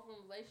open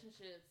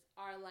relationships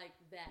are like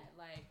that.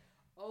 Like,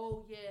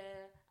 oh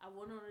yeah, I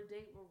went on a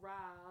date with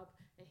Rob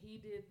and he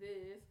did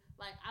this.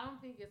 Like, I don't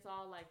think it's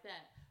all like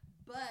that.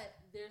 But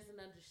there's an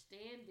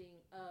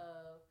understanding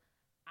of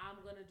I'm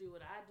gonna do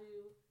what I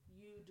do,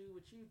 you do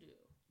what you do,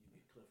 You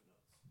get Cliff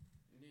Notes.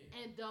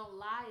 Yeah. and don't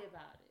lie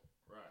about it.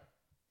 Right.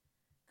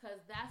 Cause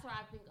that's where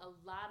I think a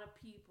lot of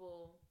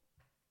people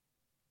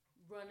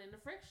run into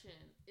friction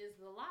is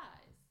the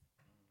lies.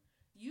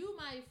 You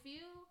might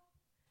feel,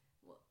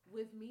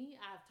 with me,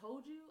 I've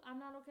told you I'm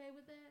not okay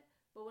with that.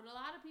 But with a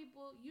lot of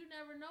people, you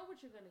never know what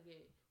you're gonna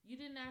get. You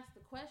didn't ask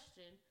the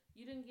question.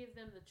 You didn't give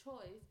them the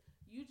choice.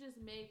 You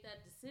just made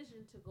that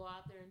decision to go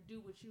out there and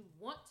do what you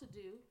want to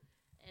do,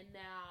 and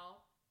now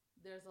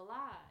there's a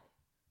lie.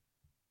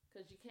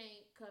 Cause you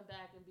can't come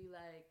back and be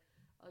like,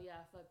 "Oh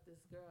yeah, I fucked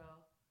this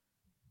girl."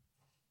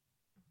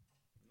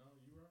 No,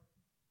 you right.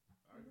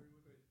 I agree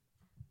with it.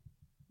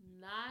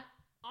 Not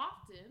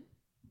often,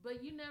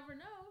 but you never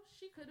know.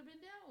 She could have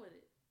been down with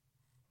it.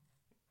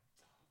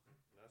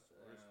 That's the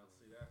worst.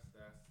 See, that's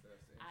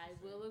interesting. I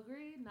will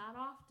agree. Not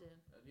often,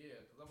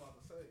 Yeah, because I'm about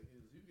to say is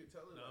you can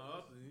tell it. No,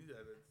 like also you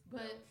got it.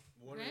 but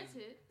One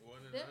granted,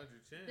 in there-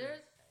 100 chance.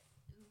 there's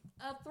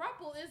a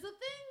throuple is a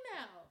thing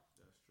now.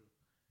 that's true.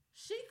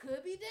 She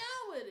could be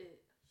down with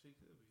it. She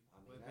could be. I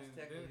mean, But that's then-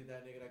 technically then-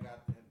 that nigga that got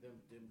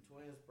them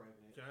twins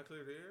pregnant. Can I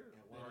clear the air?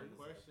 And Then one the is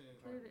question.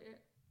 Clear the air.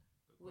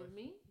 the With question-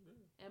 me,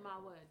 Yeah. am I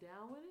what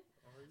down with it?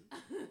 Are you? I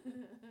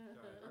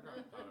got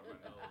a thought in my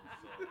nose, so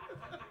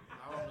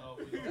I don't know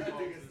if we That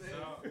gonna nigga close this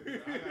said- out.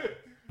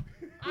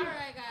 All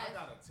right, I guys.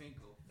 got a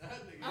tinkle.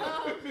 That nigga,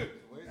 Um,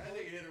 that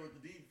nigga hit her with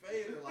the deep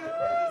fader.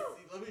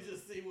 Like, let me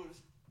just see what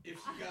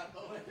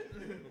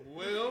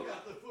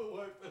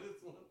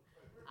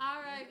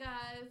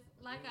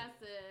like I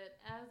said,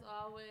 as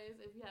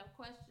always, if you have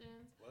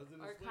questions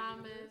or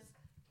comments,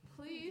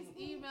 please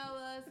email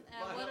us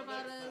at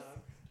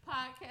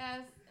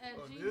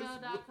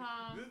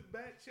whataboutuspodcast@gmail.com. This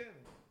back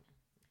channel.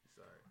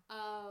 Sorry.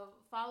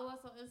 Follow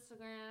us on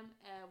Instagram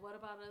at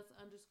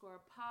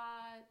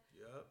whataboutus_pod.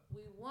 Yep.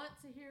 We want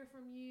to hear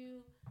from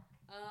you.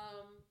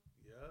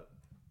 Yep.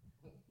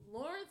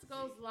 Lawrence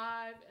goes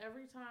live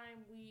every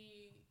time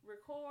we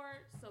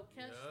record, so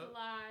catch the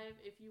live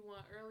if you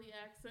want early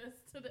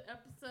access to the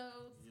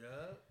episodes.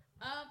 Yep.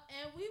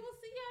 And we will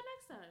see y'all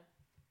next time.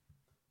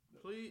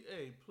 Please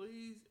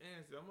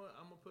answer. I'm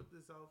gonna put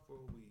this out for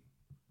a week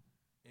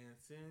and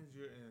send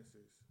your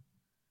answers.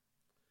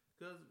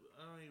 Cause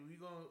I mean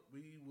we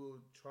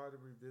will try to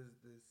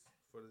revisit this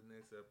for the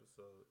next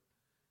episode.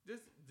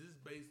 Just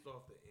based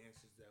off the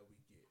answers that we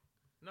get.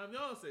 Now if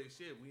y'all don't say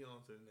shit, we on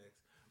to the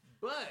next.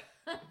 But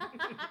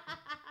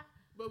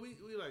we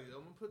like we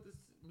gonna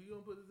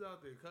put this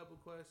out there. A couple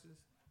questions.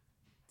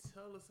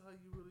 Tell us how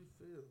you really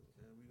feel,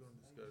 and we're gonna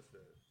discuss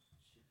that.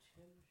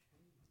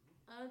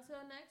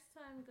 Until next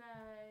time,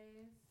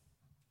 guys.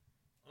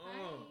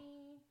 Bye.